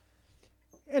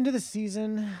end of the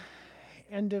season,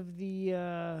 end of the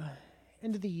year,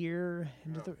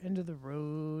 end of the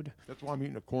road. That's why I'm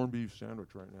eating a corned beef sandwich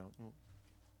right now.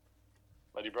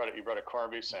 But you brought a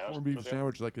corned beef sandwich. Corned beef with you?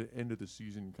 sandwich is like an end of the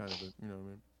season kind of a, what I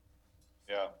mean?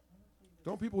 Yeah.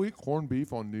 Don't people eat corned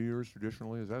beef on New Year's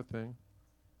traditionally? Is that a thing?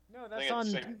 No, I that's think on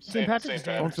it's St. St. Patrick's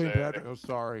Day. On Patrick's St. Day, Patrick. Oh,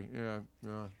 sorry. Yeah.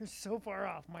 You're so far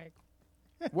off, Mike.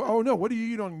 Well, oh no. What do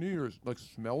you eat on New Year's? Like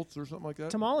smelts or something like that?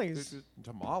 Tamales.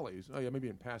 Tamales. Oh yeah, maybe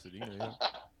in Pasadena. Yeah.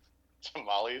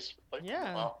 Tamales. Like,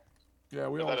 Yeah. Wow. Yeah,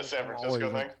 we Is all that a get San Francisco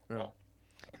tamales, thing? Yeah.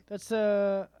 That's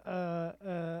a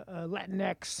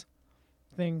Latinx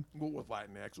thing. Well, with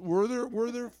Latinx, were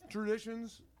there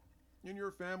traditions in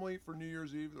your family for New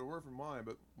Year's Eve? There were for mine,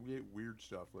 but we ate weird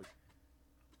stuff like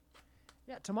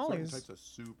Yeah, certain tamales. types of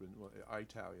soup and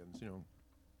Italians.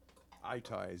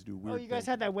 Itais do weird. Oh, you guys things.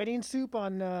 had that wedding soup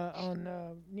on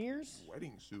New Year's?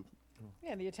 wedding soup.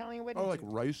 Yeah, the Italian wedding Oh, like soup.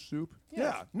 rice soup. Yeah.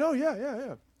 Yeah. No.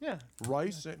 Yeah. Yeah,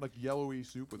 Rice, and like yellowy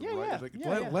soup with Yeah, rice. yeah, Like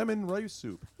yeah, yeah. lemon rice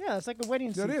soup. yeah, it's like a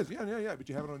wedding soup. That is. Yeah. But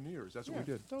you have it on New Year's. That's what we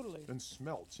Yeah, did. totally. And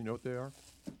smelts. You know what they are?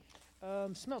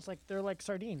 Smells like they're like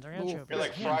sardines or Little anchovies. They're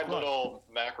like Yeah. fried little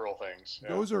mackerel things. Yeah.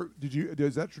 Those are.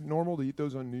 Is that normal to eat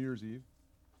those on New Year's Eve?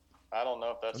 I don't know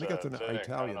if that's I think that's an a thing. I don't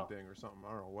Italian know. thing or something. I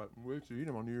don't know what. We used to eat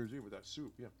them on New Year's Eve with that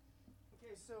soup. Yeah.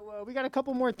 Okay, so we got a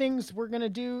couple more things we're gonna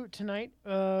do tonight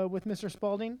with Mr.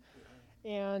 Spalding,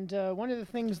 and one of the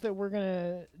things that we're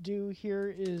gonna do here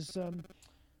is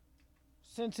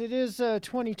since it is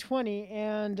 2020,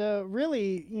 and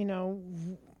really,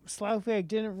 Slough-Egg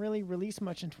didn't really release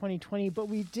much in 2020, but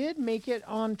we did make it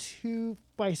onto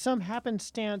by some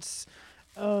happenstance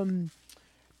turn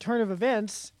of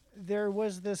events. There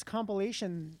was this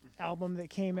compilation album that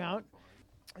came out.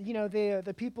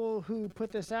 The people who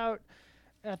put this out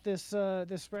at this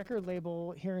record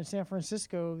label here in San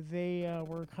Francisco, they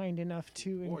were kind enough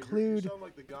to include. You sound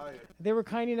like the guy. They were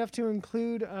kind enough to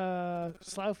include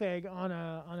Slough-Egg on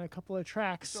a couple of You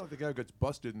tracks. sound like the guy who gets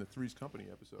busted in the Three's Company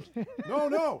episode.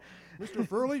 No, Mr.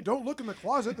 Furley, don't look in the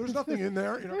closet. There's nothing in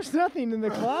there. There's nothing in the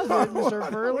closet,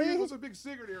 Mr. Furley. What's a big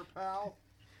secret here, pal?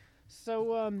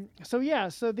 So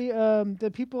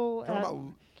the people Talking about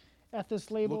at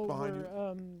this label behind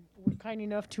were kind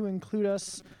enough to include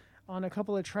us on a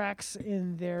couple of tracks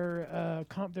in their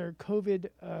COVID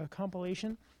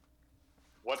compilation.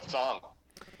 What song?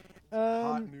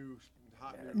 hot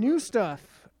New stuff.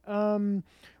 Did one-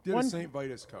 a St.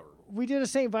 Vitus cover. We did a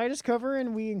St. Vitus cover,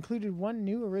 and we included one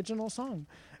new original song.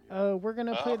 We're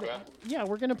gonna play okay.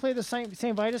 we're gonna play the St.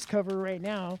 Vitus cover right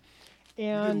now, You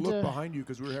And didn't look behind you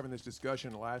because we were having this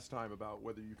discussion last time about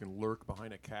whether you can lurk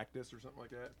behind a cactus or something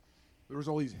like that. There was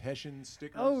all these Hessian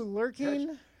stickers. oh,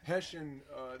 lurking, Hessian.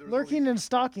 There was all lurking these- and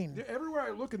stalking. Yeah, everywhere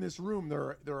I look in this room,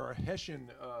 there are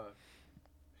Hessian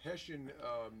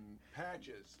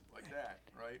patches like that,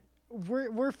 right?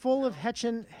 We're full of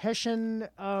Hessian. Super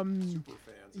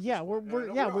fans. at Yeah, this we're- point. we're-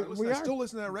 And yeah, I we- listen- we I are. still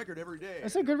listen to that record every day.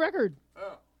 That's a good record.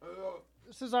 Oh,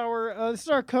 This is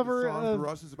our cover the song of. for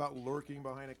us is about lurking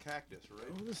behind a cactus,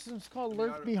 right? This is called I mean, I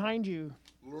 "Lurk don't- Behind You."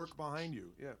 Lurk behind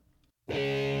you, yeah.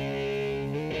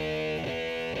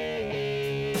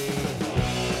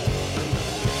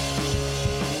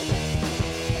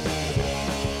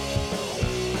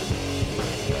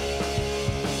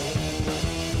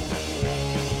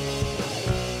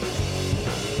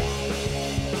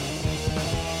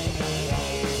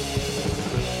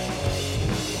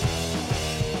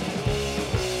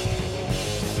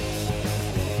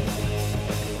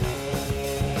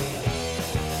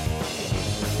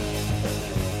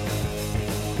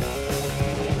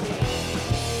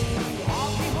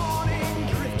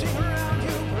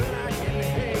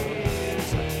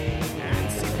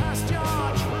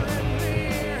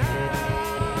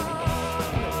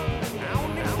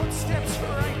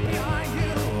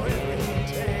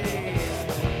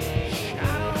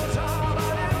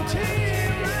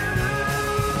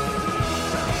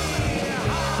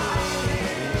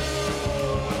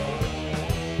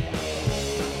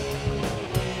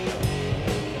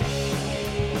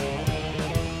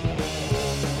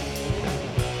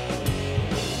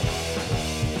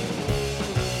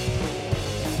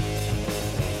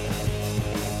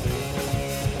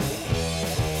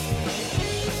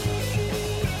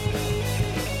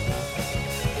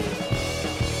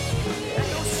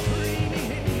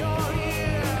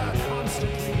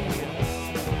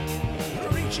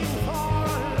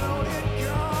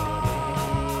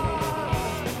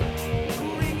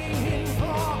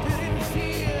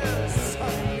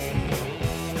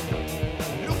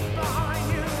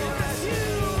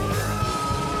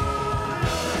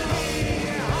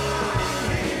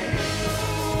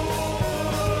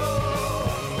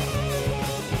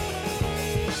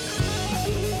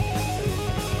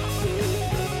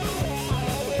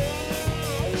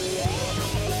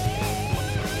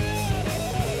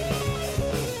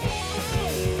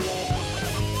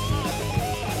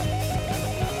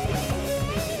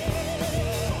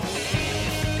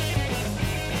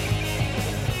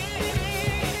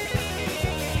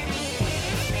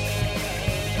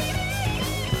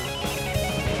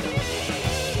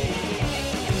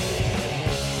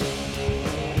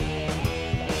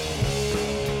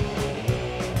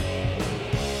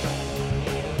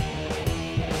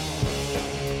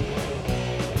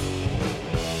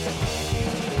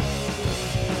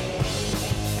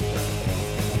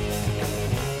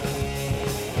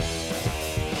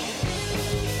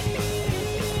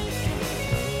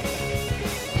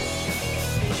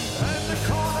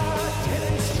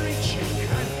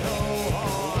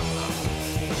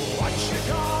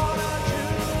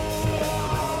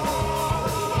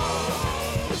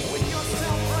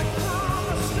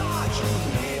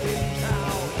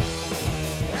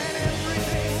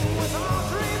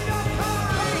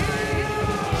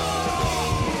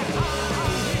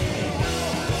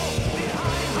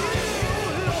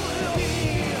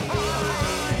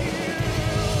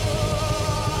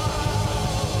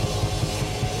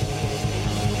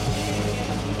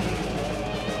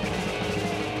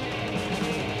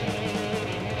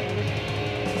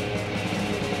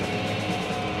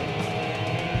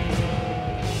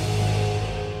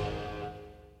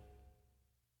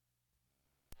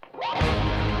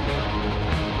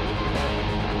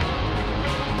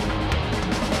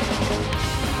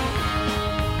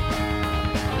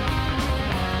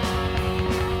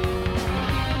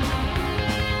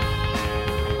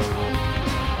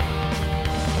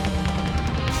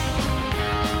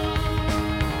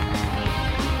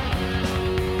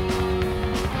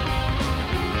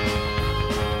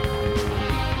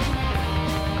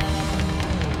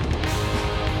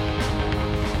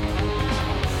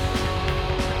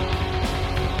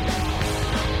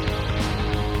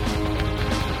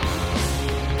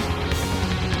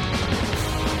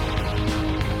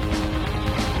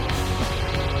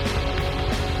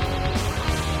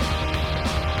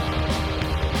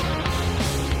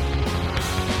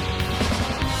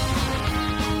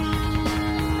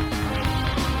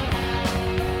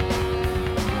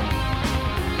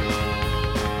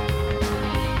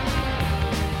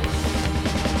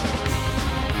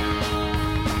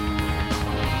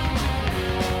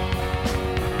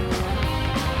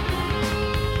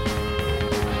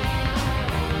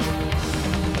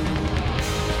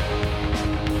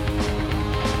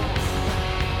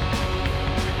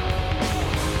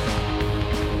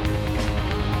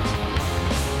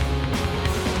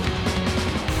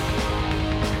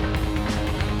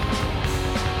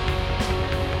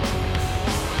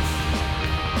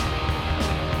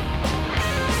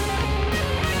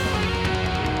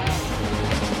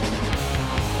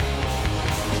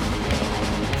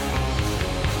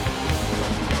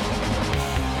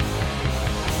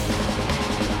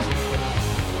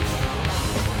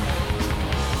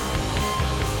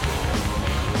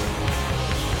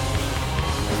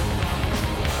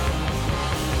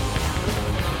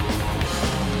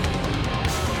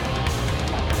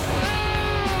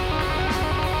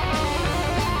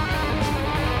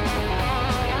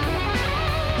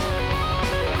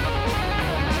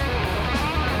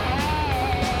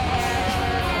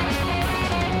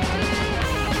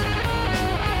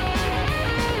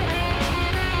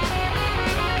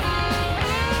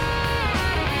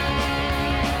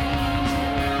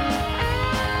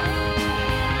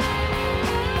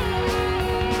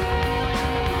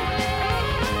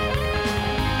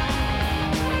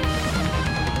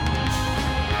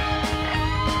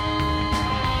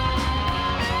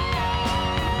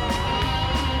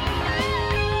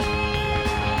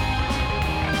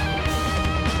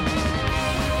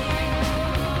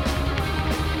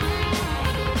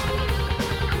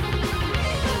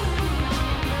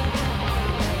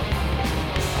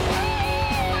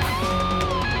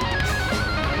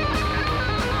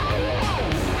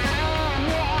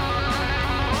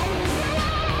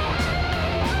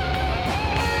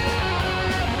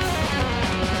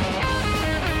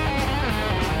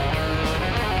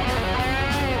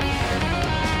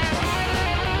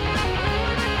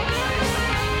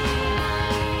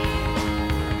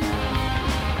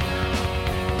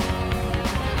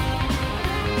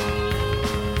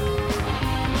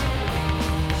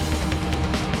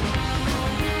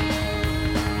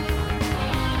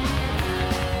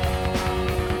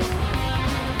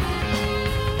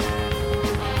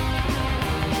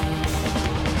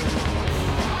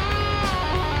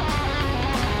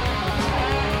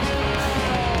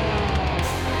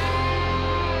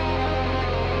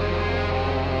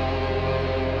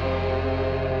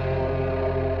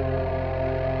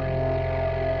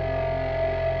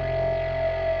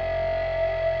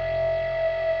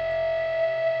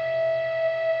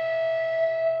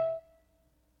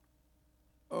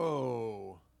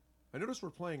 noticed we're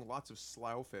playing lots of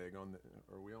Slaufeg on the.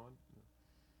 Are we on?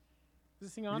 Is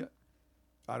this thing on? Yeah.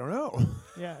 I don't know.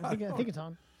 Yeah, I think it's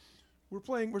on. We're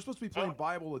supposed to be playing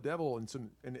Bible of the Devil and to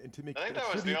make. I think that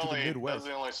a was the tribute to only Midwest.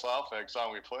 Slaufeg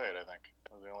song we played. I think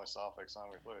that was the only Slaufeg song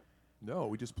we played. No,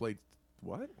 we just played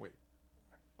what? Wait.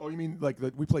 Oh, you mean like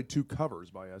we played 2 covers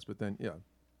by us, but then yeah.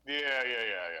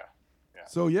 Yeah.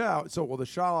 So the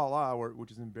Sha La La,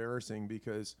 which is embarrassing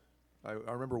because I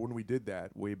remember when we did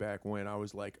that way back when I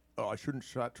was like, oh, I shouldn't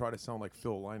try to sound like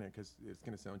Phil Lynott because it's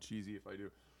gonna sound cheesy if I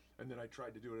do. And then I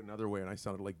tried to do it another way, and I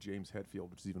sounded like James Hetfield,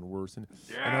 which is even worse. And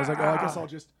I was like, oh, I guess I'll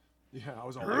just, I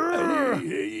was all like,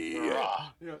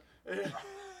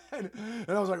 and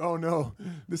I was like, oh no,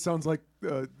 this sounds like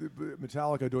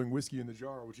Metallica doing Whiskey in the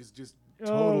Jar, which is just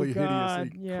totally hideously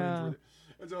cringe.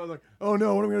 And so I was like, oh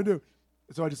no, what am I gonna do?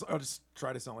 So I'll just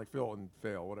try to sound like Phil and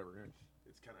fail, whatever.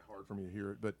 It's kind of hard for me to hear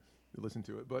it, but listen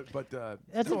to it. But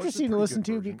that's interesting to listen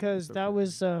to because that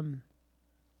was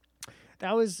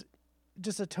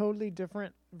just a totally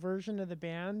different version of the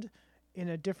band in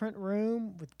a different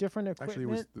room with different equipment. Actually, it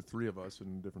was the 3 of us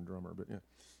and a different drummer, but yeah.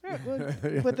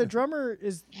 But the drummer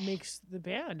makes the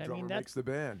band. Drummer I mean, makes the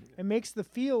band. It makes the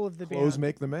feel of the Clothes band.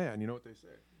 make the man. You know what they say.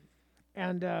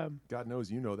 And God knows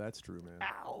you know that's true, man.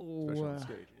 Ow. Especially on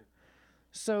stage. Yeah.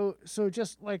 So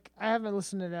just like I haven't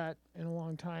listened to that in a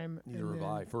long time. Neither have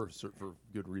I, for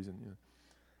good reason. Yeah.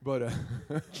 But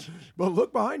but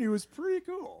Look Behind You is pretty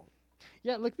cool.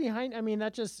 Yeah, Look Behind. I mean,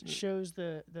 that just shows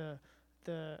the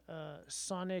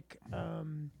sonic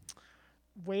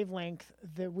wavelength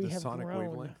that we have sonic grown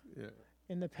wavelength. Yeah.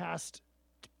 in the past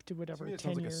to whatever To me, it 10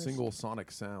 sounds like years. a single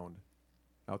sonic sound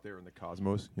out there in the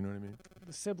cosmos. You know what I mean?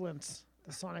 The sibilants,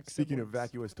 the sonic. Speaking of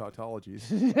sibilants. vacuous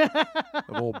tautologies,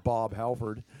 of old Bob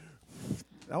Halford,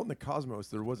 out in the cosmos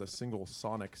there was a single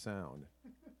sonic sound.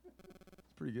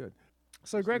 It's pretty good.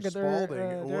 So Greg, Mr. there Spalding,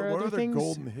 are what other other things.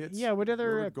 golden hits? Yeah, what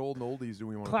other golden oldies do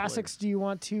we want classics do you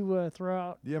want to throw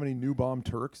out? Do you have any New Bomb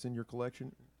Turks in your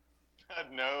collection?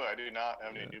 No, I do not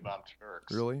have any New Bomb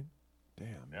Turks. Really? Damn.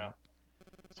 Yeah. Man.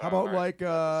 How about like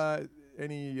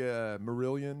any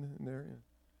Marillion in there?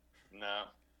 Yeah. No.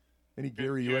 Any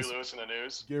Gary Huey U.S. Lewis in the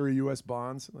News? Gary U.S.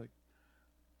 Bonds? Like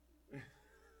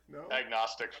no.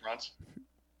 Agnostic Front.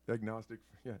 Agnostic.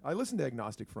 Yeah, I listened to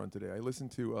Agnostic Front today. I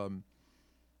listened to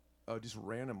just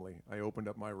randomly. I opened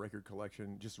up my record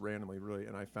collection just randomly, really,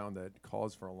 and I found that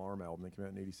Cause for Alarm album that came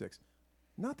out in '86.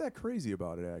 Not that crazy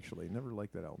about it, actually. Never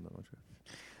liked that album that much.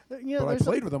 But I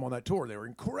played with them on that tour. They were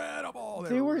incredible.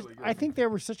 They were really good. I think they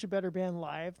were such a better band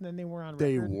live than they were on record.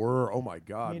 They were. Oh my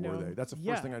God, You were know? they? That's the first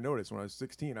Yeah. thing I noticed when I was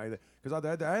 16. Because I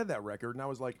had that record, and I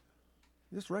was like,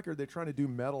 this record, they're trying to do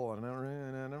metal, and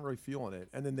I'm not really feeling it.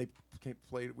 And then they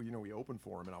played it. We opened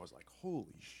for them, and I was like,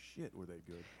 holy shit, were they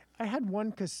good? I had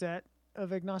one cassette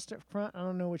of Agnostic Front. I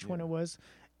don't know which one it was.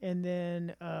 And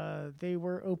then they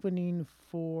were opening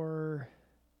for...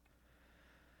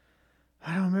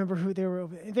 I don't remember who they were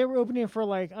opening. They were opening for,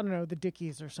 like, I don't know, the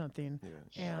Dickies or something.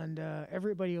 Yeah. And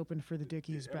everybody opened for the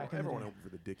Dickies back in the Everyone day. opened for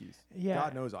the Dickies. Yeah.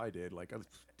 God knows I did, like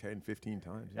 10, 15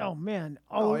 times. Yeah. Oh, man.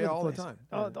 All over all the the place.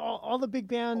 time. All the big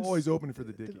bands. Always opening for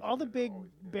the Dickies. All the big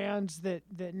bands that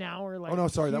now are like Oh, no,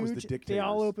 sorry, that was the huge, Dictators. They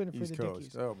all open for East the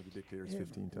Coast. Dickies. Oh, but the Dictators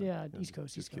 15 times. Yeah, East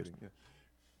Coast, Just East Coast. kidding.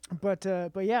 Yeah.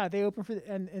 But yeah, they opened for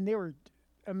and they were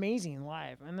amazing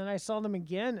live. And then I saw them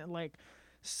again at like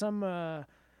some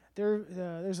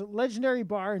there's a legendary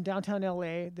bar in downtown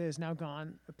LA that is now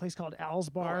gone. A place called Al's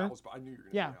Bar. Oh, Al's Bar. I knew you were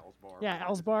going to Yeah. say Al's Bar. Yeah,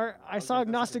 Al's Bar. I saw that's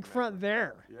Agnostic exactly Front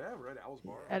there Yeah, right, Al's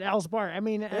Bar. at Al's Bar. I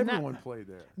mean, and Everyone played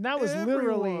there. that was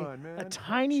literally Everyone, a man.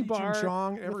 tiny Cheech bar and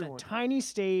Chong, with everyone. a tiny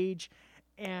stage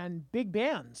and big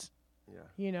bands. Yeah.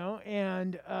 You know,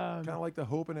 and Kind of like the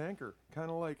Hope and Anchor.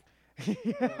 Kind of like.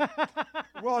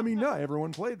 Well, I mean, no,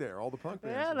 everyone played there. All the punk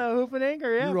bands. yeah, the Hoop and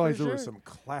Anchor. Yeah, you realize for there sure. were some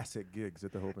classic gigs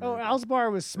at the Hope and Oh, Anchor. Al's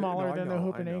Bar was No, smaller I than the know,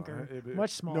 Hoop I and know. Anchor. It-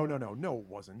 Much smaller. No, it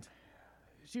wasn't.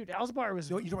 Dude, Al's Bar was.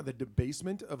 You know about the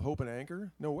basement of Hope and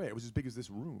Anchor? No way. It was as big as this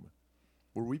room.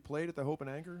 Where we played at the Hope and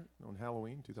Anchor on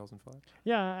Halloween 2005.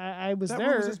 Yeah, I was That there.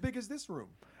 room was as big as this room.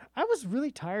 I was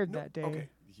really tired No, that day. Okay,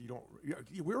 you don't.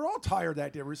 We were all tired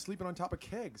that day. We were sleeping on top of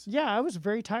kegs. Yeah, I was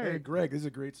very Hey, tired. Greg, this is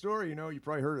a great story. You know, you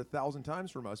probably heard it 1,000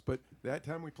 times from us. But that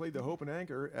time we played the Hope and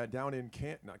Anchor down in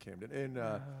not Camden, in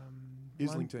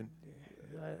Islington,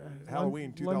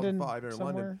 Halloween 2005 in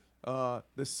London.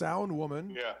 The sound woman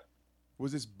Yeah.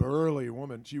 was this burly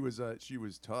woman. She was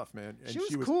tough, man. And She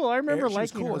was cool. I remember she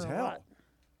was liking cool her as a hell. lot.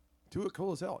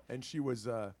 Cool as hell. And she was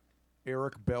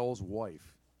Eric Bell's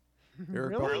wife.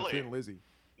 Eric Bell and Really? Thin Lizzy.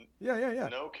 Yeah.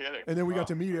 No kidding. And then we got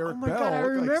to meet Eric Oh my Bell. God, I like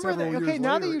remember several that. years Okay,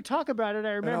 now that later. you talk about it,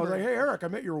 I remember. And I was like, hey, Eric, I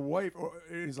met your wife.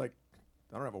 And he's like,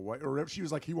 I don't have a wife, or whatever. She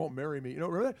was like, he won't marry me. You know,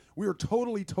 remember that? We were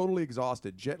totally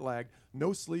exhausted, jet lagged,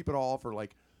 no sleep at all for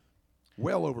like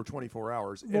well over 24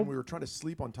 hours, and we were trying to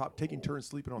sleep on top, taking turns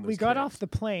sleeping on this. We got keg. off the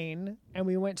plane and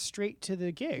we went straight to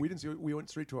the gig. We didn't see. We went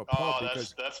straight to a Oh, pub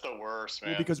because that's the worst,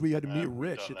 man. because we had to meet We've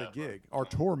Rich done at the that, gig, our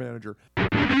tour manager.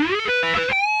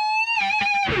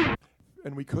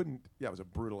 And we couldn't. Yeah, it was a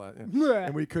brutal.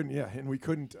 And we couldn't. Yeah, and we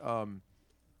couldn't.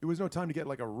 It was no time to get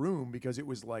like a room because it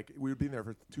was like we would be there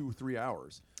for 2-3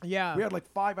 hours. Yeah. We had like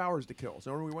 5 hours to kill.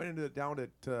 So when we went down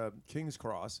at King's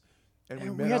Cross, and we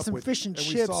And met we had up some with, fish and we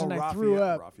chips, saw and I threw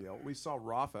up. Raphael. We saw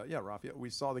Rafa. Yeah, Raphael. We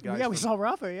saw the guys. Yeah, we from- saw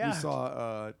Rafa. Yeah. We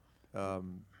saw,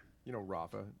 you know,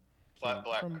 Rafa. Black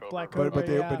From Cobra. Black But Cobra,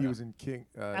 yeah. but he was in King.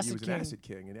 He Acid was in King. Acid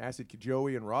King, and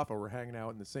Joey and Rafa were hanging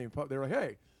out in the same pub. They were like,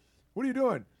 "Hey, what are you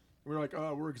doing?" We were like,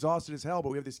 "We're exhausted as hell, but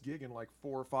we have this gig in like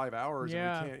 4 or 5 hours,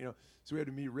 Yeah. and we can't, you know." So we had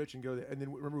to meet Rich and go there. And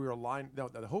then remember, we were aligned. Now,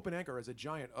 the Hope and Anchor has a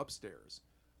giant upstairs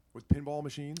with pinball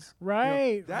machines. You know,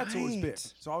 Right, that's what was big.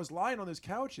 right. So I was lying on those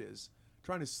couches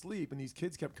trying to sleep, and these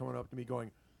kids kept coming up to me,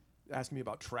 asking me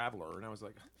about Traveler, and I was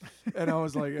like, and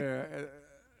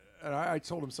I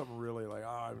told him something really like,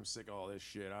 I'm sick of all this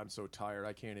shit. I'm so tired.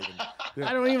 I can't even.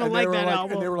 I don't even And they like were that And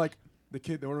album. they were like, the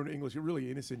kid, they were in English, a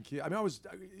really innocent kid. I mean,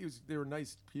 they were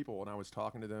nice people, and I was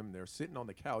talking to them. They were sitting on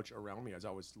the couch around me as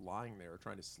I was lying there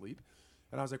trying to sleep.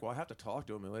 And I was like, well, I have to talk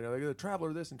to them. And they're like, the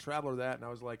Traveler this and Traveler that. And I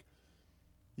was like,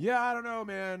 yeah, I don't know,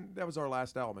 man. That was our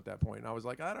last album at that point. And I was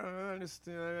like, I don't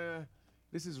know.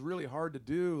 This is really hard to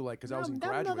do, like, because I was in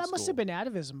graduate that school. must have been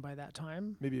atavism by that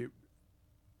time. Maybe,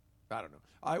 I don't know.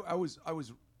 I was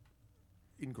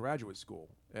in graduate school,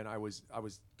 and I was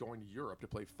going to Europe to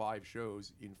play 5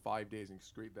 shows in 5 days and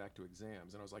straight back to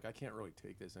exams. And I was like, I can't really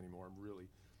take this anymore. I'm really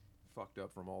fucked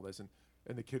up from all this. And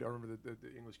the kid, I remember the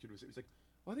English kid was like,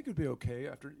 well, I think it'd be okay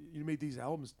after you made these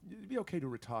albums. It'd be okay to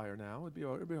retire now. It'd be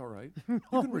all right. You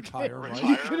can retire, Mike.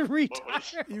 You could What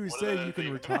retire. He was what saying did you that can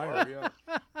mean? retire,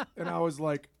 yeah. And I was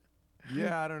like,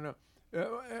 yeah, I don't know.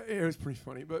 It was pretty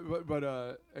funny, but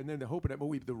and then the Hope and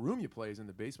the room you play is in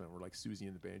the basement where like Susie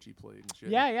and the Banshee played and shit.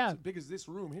 Yeah, yeah. It's as big as this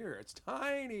room here. It's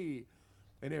tiny.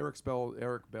 And Eric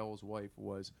Bell's wife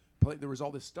was there was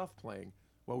all this stuff playing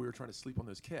while we were trying to sleep on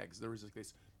those kegs. There was like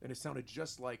this, and it sounded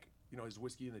just like, you know, his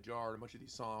Whiskey in the Jar and a bunch of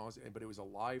these songs, but it was a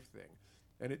live thing.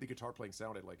 And the guitar playing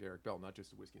sounded like Eric Bell, not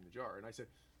just the Whiskey in the Jar. And I said,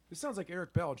 this sounds like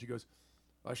Eric Bell. And she goes,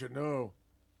 I should know.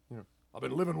 You know, I've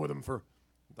been living with him for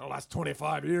the last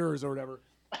 25 years or whatever.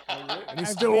 And he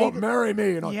still won't marry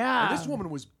me. And Yeah. and this woman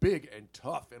was big and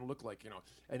tough and looked like, you know,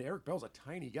 and Eric Bell's a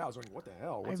tiny guy. I was wondering, what the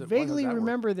hell? I Why does vaguely that work?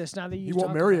 remember this now that you He won't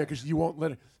talk marry about you because you won't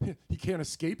let it. He can't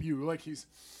escape you. Like he's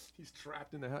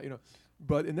trapped in the house, you know.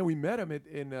 But and then we met him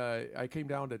I came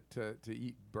down to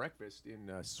eat breakfast in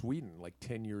Sweden like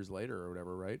 10 years later or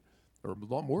whatever, right? Or a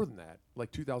lot more than that,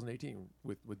 like 2018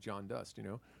 with John Dust, you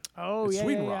know. Oh, It's yeah,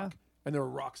 Sweden yeah, Rock. And there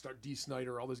were Rockstar, D.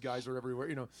 Snyder, all those guys are everywhere,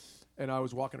 you know. And I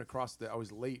was walking across I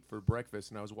was late for breakfast,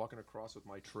 and I was walking across with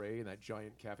my tray in that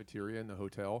giant cafeteria in the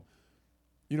hotel.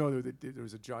 You know, there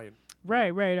was a giant. Right.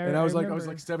 And I was like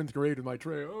remember. 7th grade with my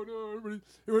tray. Oh no,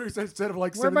 everybody! Instead of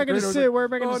like Where am I 7th grade, gonna was sit? like, Where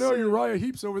am I gonna Oh no, sit?" Uriah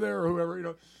Heep's over there or whoever. You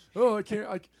know, oh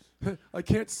I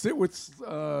can't sit with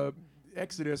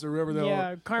Exodus or whoever.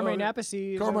 Yeah, Carmine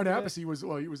Appice is Carmine over there. Appice was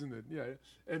he was in the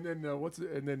and then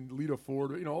and then Lita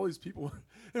Ford. You know, all these people.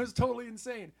 It was totally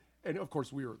insane. And of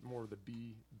course, we were more of the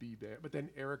B band. But then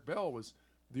Eric Bell was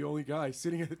the only guy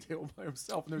sitting at the table by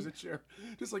himself, and there's a chair,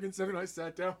 just like in 7. I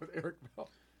sat down with Eric Bell.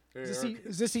 Hey, Eric.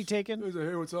 Is this he I taken? was like,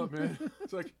 hey, what's up, man?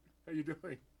 It's like, how you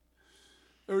doing?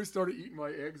 I always started eating my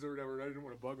eggs or whatever, and I didn't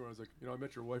want to bug him. I was like, I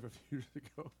met your wife a few years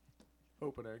ago.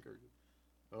 Hope and Anchor.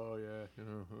 Oh, yeah,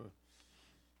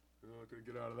 I couldn't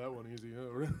get out of that one easy.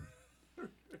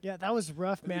 Yeah, that was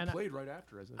rough, And man. he played right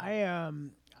after us.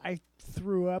 I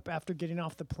threw up after getting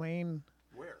off the plane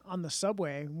Where? on the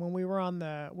subway when we were on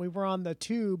the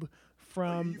tube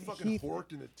from You fucking Heath.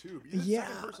 horked in the tube. You're the Yeah.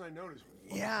 second person I noticed.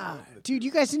 Yeah, dude,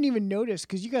 you guys didn't even notice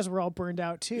because you guys were all burned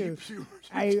out too.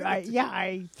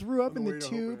 I threw up On in the the way to Hope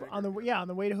tube and on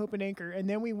the way to Hope and Anchor, and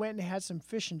then we went and had some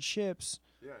fish and chips,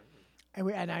 Yeah.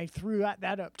 and I threw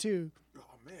that up too. Oh,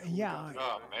 man. Yeah,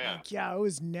 Oh man. yeah, it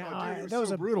was Oh, dude, it was that was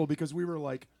so a brutal because we were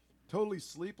like totally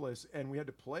sleepless and we had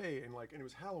to play and it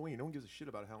was Halloween. No one gives a shit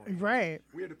about Halloween. right.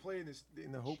 We had to play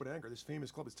in the Hope and Anchor, this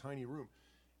famous club, this tiny room,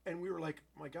 and we were like,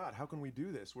 my God, how can we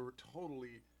do this? We were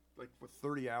totally like for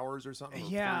 30 hours or something. or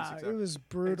Yeah, 36 it hours. was And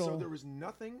brutal. so there was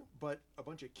nothing but a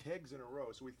bunch of kegs in a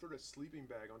row. So we threw a sleeping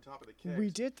bag on top of the kegs. We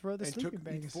did throw the and sleeping took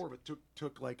bags. Each 4 of it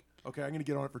took like, okay, I'm gonna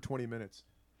get on it for 20 minutes.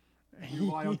 You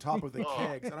lie on top of the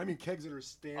kegs, and I mean kegs that are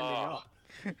standing up.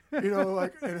 You know,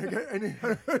 like and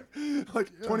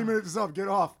like 20 minutes is up, get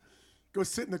off. Go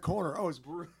sit in the corner. Oh, it's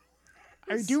brutal.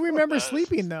 I do remember That's-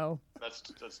 sleeping though. That's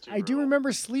too. I do brutal.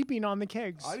 remember sleeping on the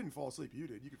kegs. I didn't fall asleep. You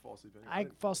did. You could fall asleep. Anyway. I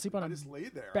didn't fall asleep on I a just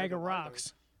laid there. bag I of don't- I don't-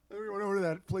 rocks. Then we went over to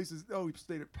that place. We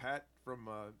stayed at Pat from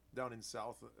down in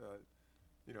South,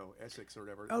 Essex or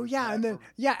whatever. Oh It was yeah, Pat and then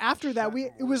from- after that Pat from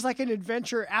it was work. like an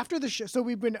adventure after the show. So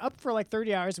we've been up for like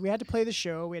 30 hours. We had to play the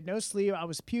show. We had no sleep. I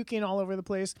was puking all over the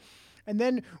place. And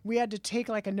then we had to take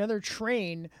like another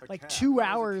train, a like cab. 2 It was a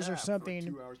hours or cab for something.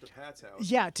 2 hours to Pat's house.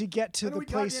 Yeah, to get to And the we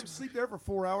place. goddamn sleep there for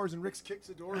 4 hours, and Rick's kicks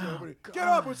the doors open. God. Get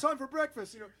up! It's time for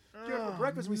breakfast. Get up for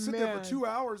breakfast. We sit there man. for 2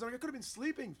 hours. I could have been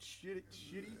sleeping. Shitty.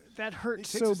 That He hurt takes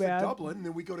so us bad. to Dublin, and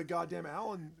then we go to goddamn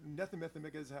Alan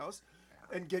Nethamethamiga's house,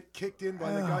 and get kicked in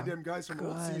by the goddamn guys from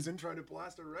Old God. Season trying to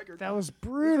blast a record. That was We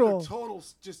brutal. had a total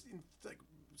like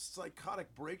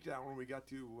psychotic breakdown when we got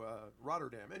to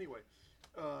Rotterdam. Anyway.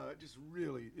 Just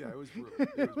really, yeah, it was brutal.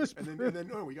 It was, and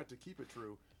then we got to keep it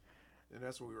true, and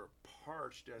that's when we were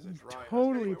parched as a dry. house.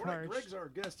 Totally Anyway, parched. Greg's our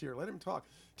guest here. Let him talk.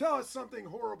 Tell us something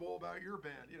horrible about your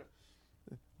band.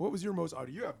 What was your most? Oh,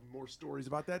 you have more stories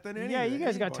about that than any. Yeah, you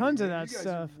guys got anybody, tons of man. that you guys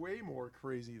stuff. Are way more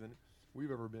crazy than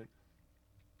we've ever been.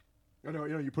 I know,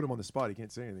 you put him on the spot. He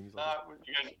can't say anything. He's like,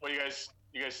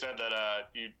 You guys said that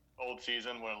Old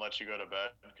Season wouldn't let you go to bed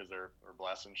because they're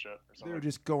blasting shit or they were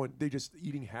something. just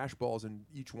eating hash balls, and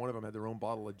each one of them had their own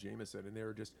bottle of Jameson, and they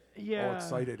were just all Yeah.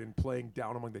 excited and playing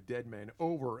Down Among the Dead Men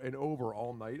over and over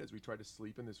all night as we tried to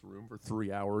sleep in this room for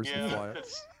 3 hours. and fly Yeah, out.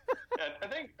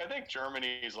 and I think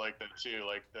Germany's like that too.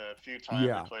 Like the few times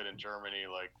Yeah. we played in Germany,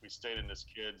 like we stayed in this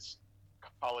kid's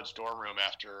college dorm room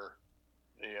after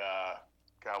the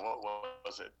God, what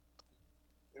was it?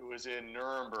 It was in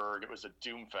Nuremberg. It was a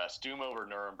Doom Fest, Doom over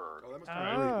Nuremberg. Oh,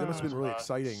 that must have been really Oh.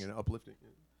 exciting and uplifting.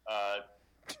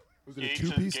 Was it a Gates,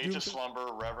 two-piece Gates Doom of thing?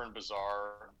 Slumber, Reverend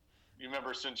Bazaar. You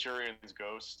remember Centurion's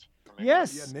Ghost? from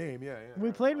Yes. Yeah, name, yeah.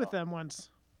 We played with them once.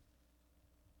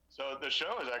 So the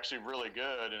show was actually really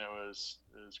good, and it was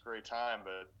a great time.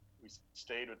 But we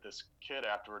stayed with this kid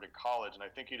afterward in college, and I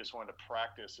think he just wanted to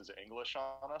practice his English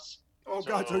on us. Oh,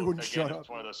 God, so he wouldn't again, shut it's up.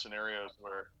 one of those scenarios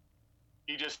where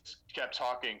he just kept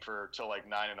talking till like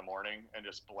 9 a.m. and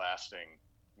just blasting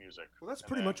music. Well, that's And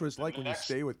pretty then much what it's the like when you next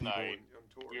stay with people night, on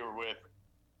tour. we were with.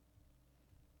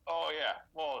 Oh yeah,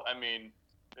 well, I mean,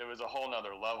 it was a whole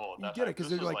nother level at You that get it, time. 'cause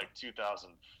This they're was like- like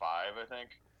 2005, I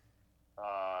think.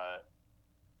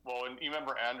 Well, and you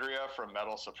remember Andrea from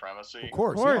Metal Supremacy Of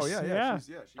course, course, yeah. yeah.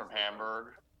 She's from like-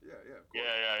 Hamburg? Yeah, of course.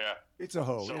 Yeah. It's a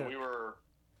hoe. So yeah. we were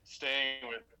staying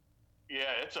with. Yeah,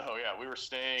 it's a hoe. Yeah, we were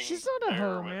staying. She's not a there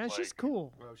hoe, with, man. like, She's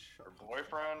cool. Well, shut her up.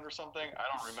 boyfriend or something.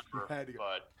 I don't remember. Had to go.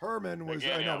 But Herman was.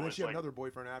 Again, I yeah, know. it Then was she had like- another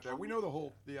boyfriend after that. We know the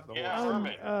whole. Yeah, whole.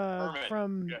 Herman. Herman.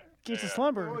 From Yeah, Gates of yeah.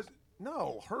 Slumber.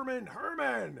 No, Herman.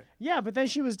 Yeah, but then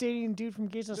she was dating a dude from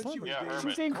Gates of Then she Slumber. was Yeah, dating She was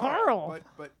Herman. dating Carl.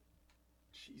 But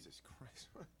Jesus Christ.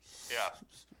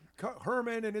 Yeah.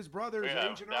 Herman and his brothers, Yeah,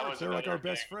 Ancient that Arts, was they're like our another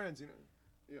best thing. friends,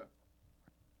 Yeah.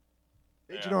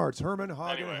 Ancient Yeah. Arts, Herman,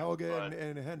 Hagen, Anyway, Helge, but-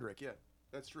 and Hendrik. Yeah,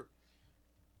 that's true.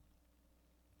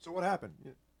 So what happened?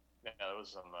 Yeah. Yeah, there was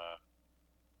some.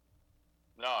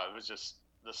 No, it was just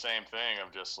the same thing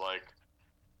of just like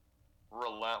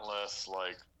relentless,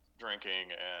 like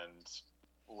drinking and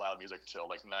loud music till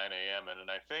like 9 a.m. And then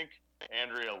I think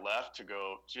Andrea left to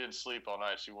go. She didn't sleep all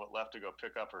night. She left to go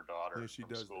pick up her daughter Yeah, she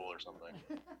from does school that. or something.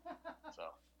 So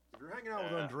If you're hanging out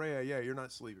with Yeah. Andrea, yeah, you're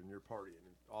not sleeping. You're partying.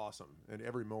 It's awesome, and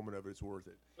every moment of it's worth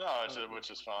it. no, which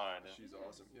is fine. Yeah. She's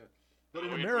awesome. Yeah. But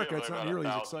in We America, have it's not about nearly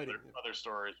as 1,000 exciting. Other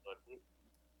stories, but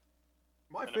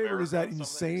My in favorite is that America, something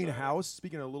insane exciting. house.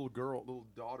 Speaking of little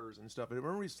daughters and stuff. I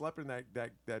remember we slept in one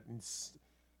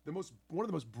of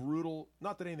the most brutal.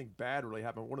 Not that anything bad really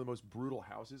happened. One of the most brutal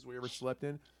houses we ever slept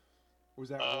in. Was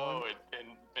that one?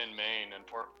 in Maine and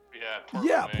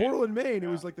Portland, Maine. It Yeah.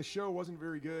 was like the show wasn't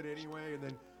very good anyway,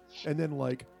 and then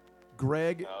like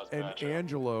Greg No, it was a and bad show.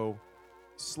 Angelo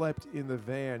slept in the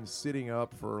van sitting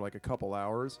up for like a couple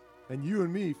hours, and you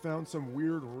and me found some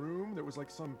weird room that was like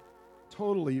some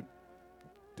totally,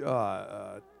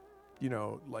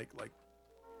 like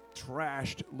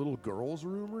trashed little girl's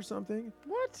room or something.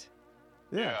 What?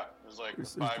 Yeah, it was like a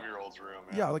It's- 5-year-old's room.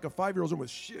 Yeah, like a 5-year-old's room with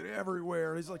shit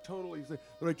everywhere. He's like totally. They're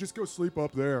like, just go sleep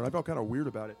up there. And I felt kind of weird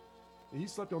about it. And he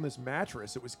slept on this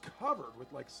mattress. It was covered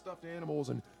with like stuffed animals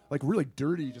and like really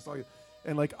dirty, just like.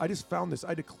 And like I just found this. I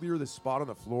had to clear this spot on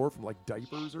the floor from like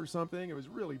diapers or something. It was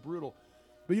really brutal.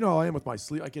 But you know how I am with my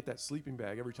sleep. I get that sleeping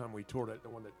bag every time we tour. The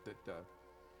one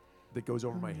that goes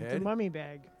over my The head. mummy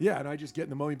bag. Yeah, and I just get in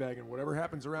the mummy bag, and whatever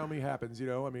happens around me happens. You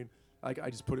know, I mean, I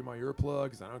just put in my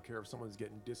earplugs. I don't care if someone's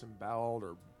getting disemboweled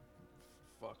or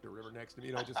fucked or whatever next to me.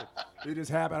 You know, just it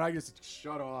just happened. I just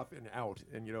shut off and out,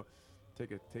 and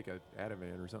take a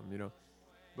Ativan or something, you know.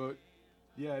 But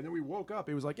yeah, and then we woke up.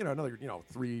 It was like, you know, another, you know,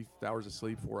 3 hours of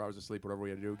sleep, 4 hours of sleep, whatever we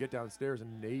had to do. Get downstairs,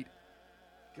 and Nate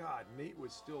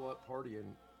was still up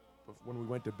partying when we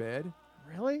went to bed.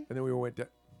 Really? And then we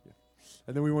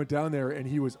went down there, and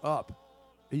he was up.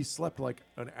 He slept like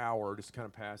an hour, just kind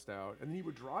of passed out, and then he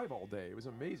would drive all day. It was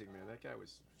amazing, man. That guy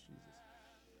was Jesus.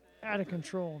 Out of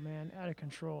control, man. Out of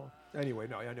control. Anyway,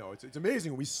 no, I know it's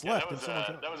amazing. We slept. that was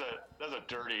and a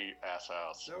dirty ass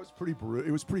house. that was pretty brutal.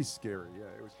 It was pretty scary. Yeah,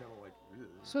 it was kind of like. Ugh.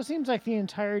 So it seems like the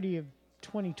entirety of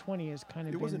 2020 has kind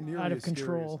of It wasn't been nearly out of as scary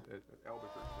control. as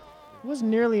Albuquerque. It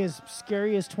wasn't nearly as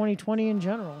scary as 2020 in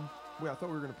general. Wait, I thought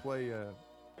we were gonna play.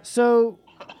 So,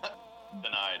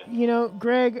 Denied. you know,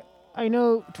 Greg, I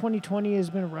know 2020 has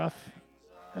been rough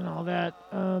and all that.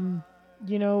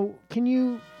 You know, can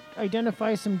you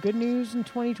identify some good news in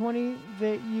 2020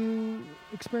 that you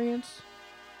experienced?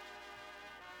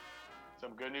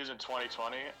 Some good news in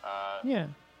 2020. Yeah.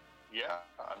 Yeah,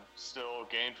 I'm still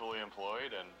gainfully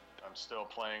employed, and I'm still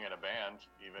playing in a band,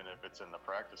 even if it's in the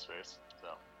practice phase. So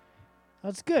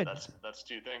That's good. that's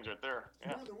 2 things right there.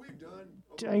 Yeah. More than we've done.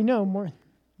 I know more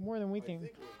than we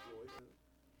think.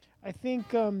 I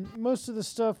think most of the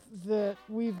stuff that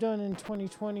we've done in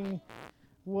 2020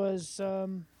 was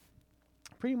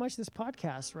pretty much this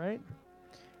podcast, right?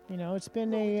 You know, it's been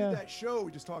We did a that show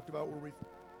we just talked about where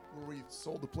we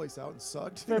sold the place out and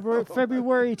sucked.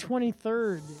 February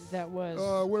 23rd. That was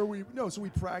So we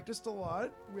practiced a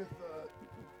lot with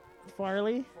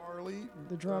Farley, Farley,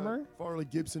 the drummer. Farley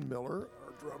Gibson Miller,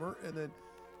 our drummer, and then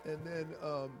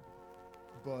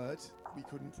but we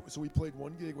couldn't. So we played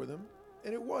one gig with him,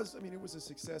 and it was a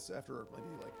success after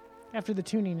maybe like. After the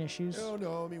tuning issues.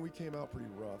 No. I mean, we came out pretty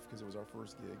rough because it was our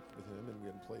first gig with him, and we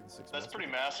hadn't played in 6 months. That's pretty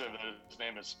massive that his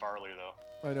name is Farley, though.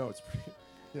 I know it's pretty,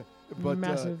 yeah, but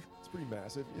Massive. it's pretty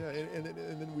massive, yeah. And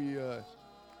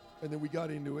then we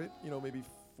got into it, you know, maybe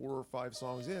 4 or 5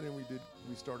 songs in, and we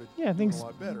started Yeah, doing things a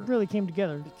lot better. really came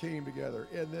together. It came together,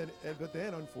 but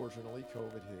then unfortunately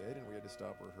COVID hit, and we had to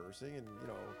stop rehearsing, and you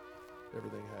know,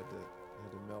 everything had to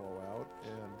mellow out,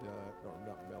 and no,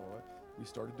 not mellow out. We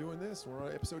started doing this. We're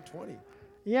on episode 20.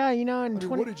 Yeah, you know, in 20.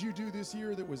 What did you do this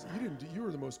year that was you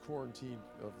were the most quarantined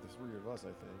of the 3 of us,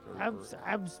 I think.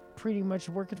 I was pretty much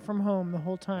working from home the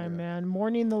whole time, Yeah. man.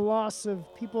 Mourning the loss of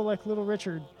people like Little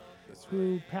Richard, That's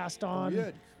who passed on.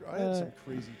 I had some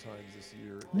crazy times this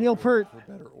year. Neil for Peart.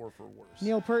 better or for worse.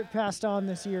 Neil Peart passed on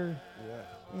this year. Yeah.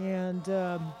 And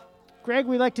Greg,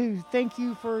 we'd like to thank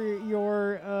you for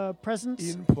your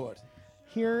presence Input.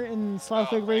 here in Slough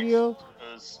Oh, Egg Radio It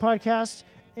was podcast.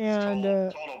 And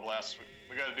total blast.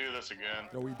 We got to do this again.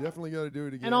 No, we definitely got to do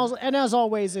it again. and as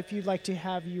always, if you'd like to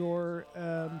have your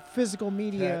physical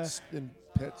media,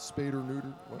 Pet Spader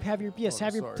neutered. What? have your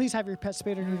sorry. please have your pet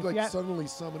spader You're neutered. like Yeah. suddenly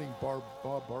summoning Bob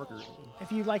Barker.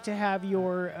 If you'd like to have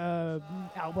your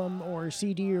album or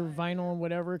CD or vinyl or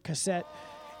whatever, cassette,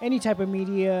 any type of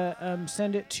media,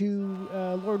 send it to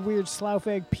Lord Weird Slough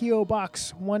Egg, P.O.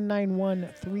 Box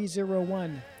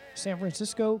 191301, San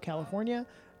Francisco, California,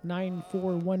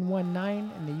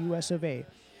 94119 in the U.S. of A.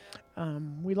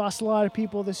 We lost a lot of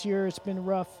people this year. It's been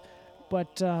rough,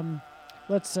 but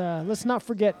let's not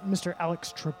forget Mr.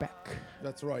 Alex Trebek.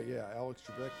 That's right. Yeah, Alex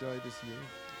Trebek died this year.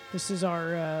 This is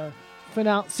our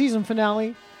season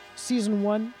finale, season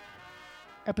 1,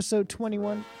 episode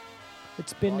 21.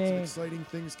 It's been Lots of exciting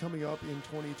things coming up in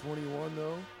 2021,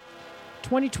 though.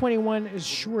 2021 is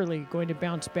surely going to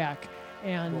bounce back,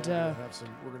 and We're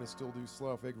going to still do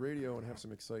Slough Egg Radio and have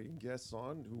some exciting guests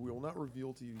on who we will not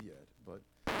reveal to you yet. But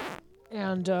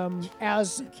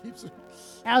as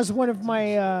one of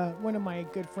my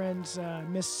good friends,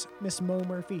 Miss Mo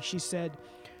Murphy, she said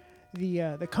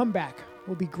the comeback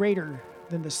will be greater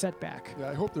than the setback. yeah,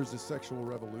 I hope there's a sexual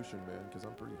revolution, man, because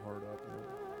I'm pretty hard up. You know?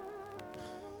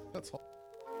 That's all.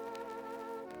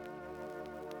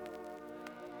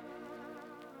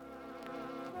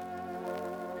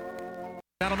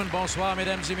 Gentlemen, bonsoir,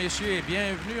 mesdames et messieurs, et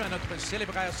bienvenue à notre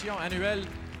célébration annuelle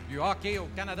du hockey au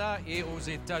Canada et aux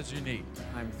États-Unis.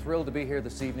 I'm thrilled to be here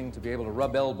this evening to be able to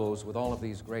rub elbows with all of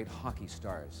these great hockey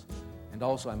stars. And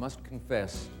also, I must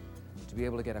confess, to be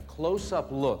able to get a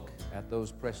close-up look at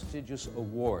those prestigious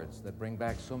awards that bring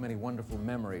back so many wonderful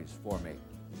memories for me.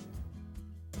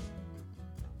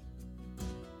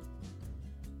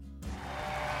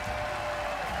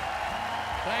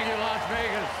 Thank you, Las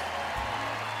Vegas.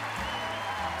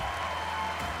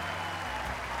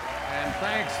 And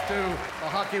thanks to the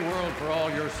hockey world for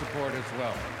all your support as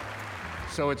well.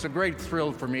 So it's a great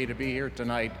thrill for me to be here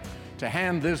tonight to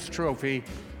hand this trophy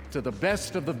to the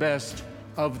best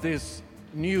of this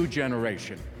new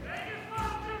generation.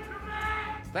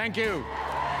 Thank you.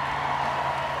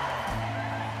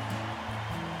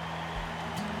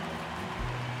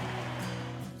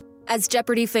 As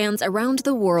Jeopardy fans around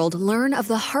the world learn of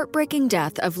the heartbreaking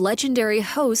death of legendary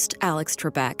host Alex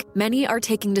Trebek, many are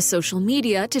taking to social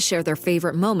media to share their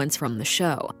favorite moments from the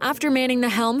show. After manning the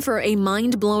helm for a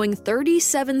mind-blowing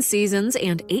 37 seasons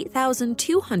and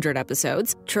 8,200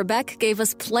 episodes, Trebek gave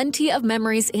us plenty of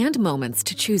memories and moments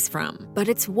to choose from. But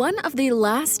it's one of the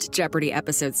last Jeopardy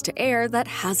episodes to air that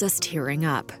has us tearing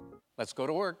up. Let's go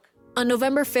to work. On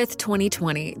November 5th,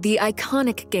 2020, the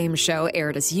iconic game show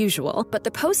aired as usual, but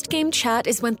the post-game chat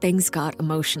is when things got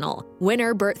emotional.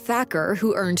 Winner Bert Thacker,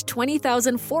 who earned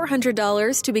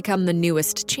 $20,400 to become the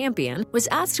newest champion, was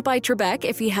asked by Trebek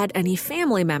if he had any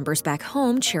family members back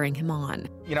home cheering him on.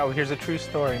 You know, here's a true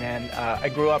story, man.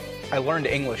 I learned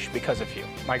English because of you.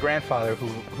 My grandfather,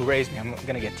 who raised me, I'm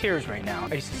gonna get tears right now.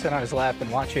 I used to sit on his lap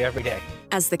and watch you every day.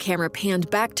 As the camera panned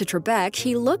back to Trebek,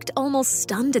 he looked almost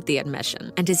stunned at the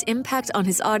admission, and his impact on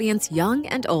his audience, young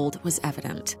and old, was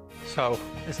evident. So,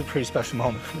 it's a pretty special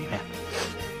moment for me, man.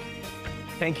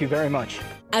 Thank you very much.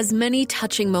 As many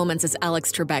touching moments as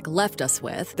Alex Trebek left us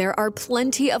with, there are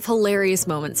plenty of hilarious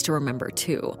moments to remember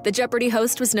too. The Jeopardy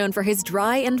host was known for his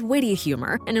dry and witty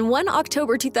humor, and in one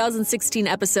October 2016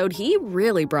 episode, he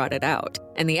really brought it out.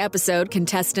 In the episode,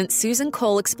 contestant Susan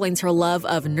Cole explains her love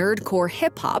of nerdcore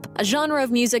hip-hop, a genre of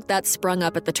music that sprung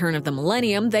up at the turn of the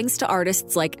millennium thanks to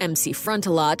artists like MC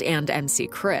Frontalot and MC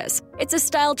Chris. It's a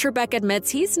style Trebek admits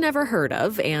he's never heard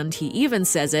of, and he even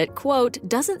says it, quote,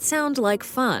 doesn't sound like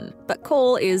fun, but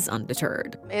Cole is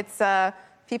undeterred. It's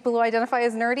people who identify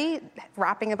as nerdy,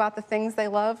 rapping about the things they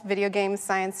love, video games,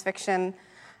 science fiction,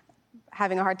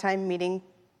 having a hard time meeting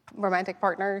romantic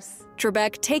partners.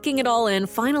 Trebek, taking it all in,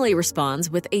 finally responds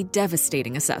with a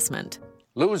devastating assessment.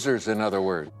 Losers, in other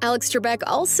words. Alex Trebek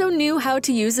also knew how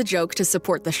to use a joke to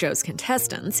support the show's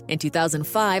contestants. In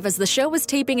 2005, as the show was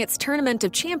taping its Tournament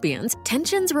of Champions,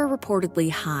 tensions were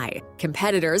reportedly high.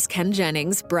 Competitors Ken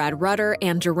Jennings, Brad Rutter,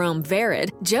 and Jerome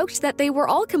Verid joked that they were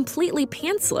all completely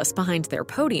pantsless behind their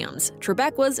podiums.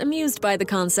 Trebek was amused by the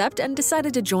concept and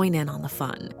decided to join in on the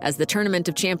fun. As the Tournament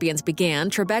of Champions began,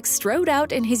 Trebek strode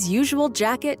out in his usual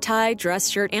jacket, tie, dress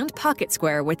shirt, and pocket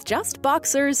square with just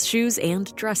boxers, shoes,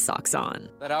 and dress socks on.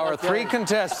 That our three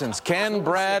contestants, Ken,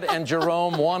 Brad, and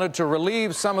Jerome, wanted to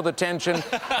relieve some of the tension,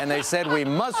 and they said we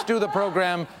must do the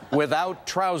program without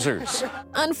trousers.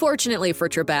 Unfortunately for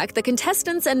Trebek, the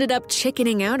contestants ended up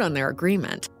chickening out on their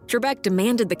agreement. Trebek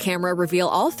demanded the camera reveal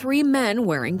all three men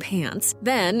wearing pants.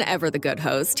 Then, ever the good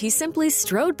host, he simply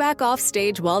strode back off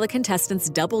stage while the contestants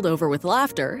doubled over with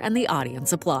laughter and the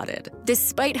audience applauded.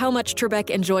 Despite how much Trebek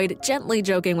enjoyed gently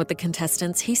joking with the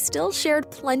contestants, he still shared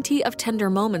plenty of tender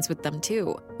moments with them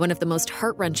too. One of the most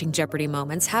heart-wrenching Jeopardy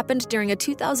moments happened during a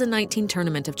 2019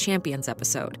 Tournament of Champions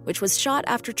episode, which was shot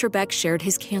after Trebek shared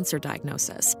his cancer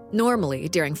diagnosis. Normally,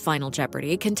 during Final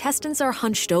Jeopardy, contestants are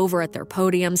hunched over at their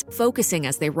podiums, focusing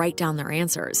as they write down their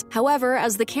answers. However,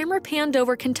 as the camera panned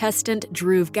over contestant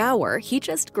Dhruv Gower, he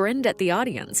just grinned at the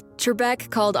audience. Trebek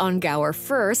called on Gower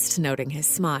first, noting his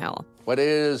smile. What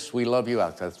is, we love you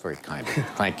out. That's very kind.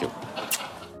 Thank you.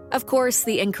 Of course,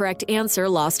 the incorrect answer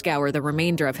lost Gower the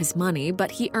remainder of his money,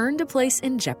 but he earned a place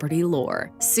in Jeopardy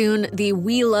lore. Soon, the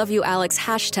We Love You Alex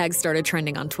hashtag started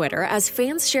trending on Twitter as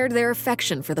fans shared their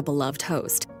affection for the beloved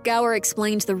host. Gower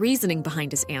explained the reasoning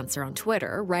behind his answer on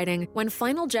Twitter, writing, "When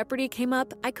Final Jeopardy came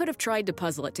up, I could have tried to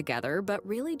puzzle it together, but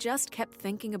really just kept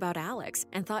thinking about Alex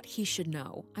and thought he should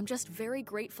know. I'm just very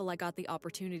grateful I got the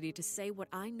opportunity to say what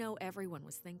I know everyone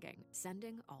was thinking.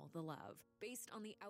 Sending all the love." Based on the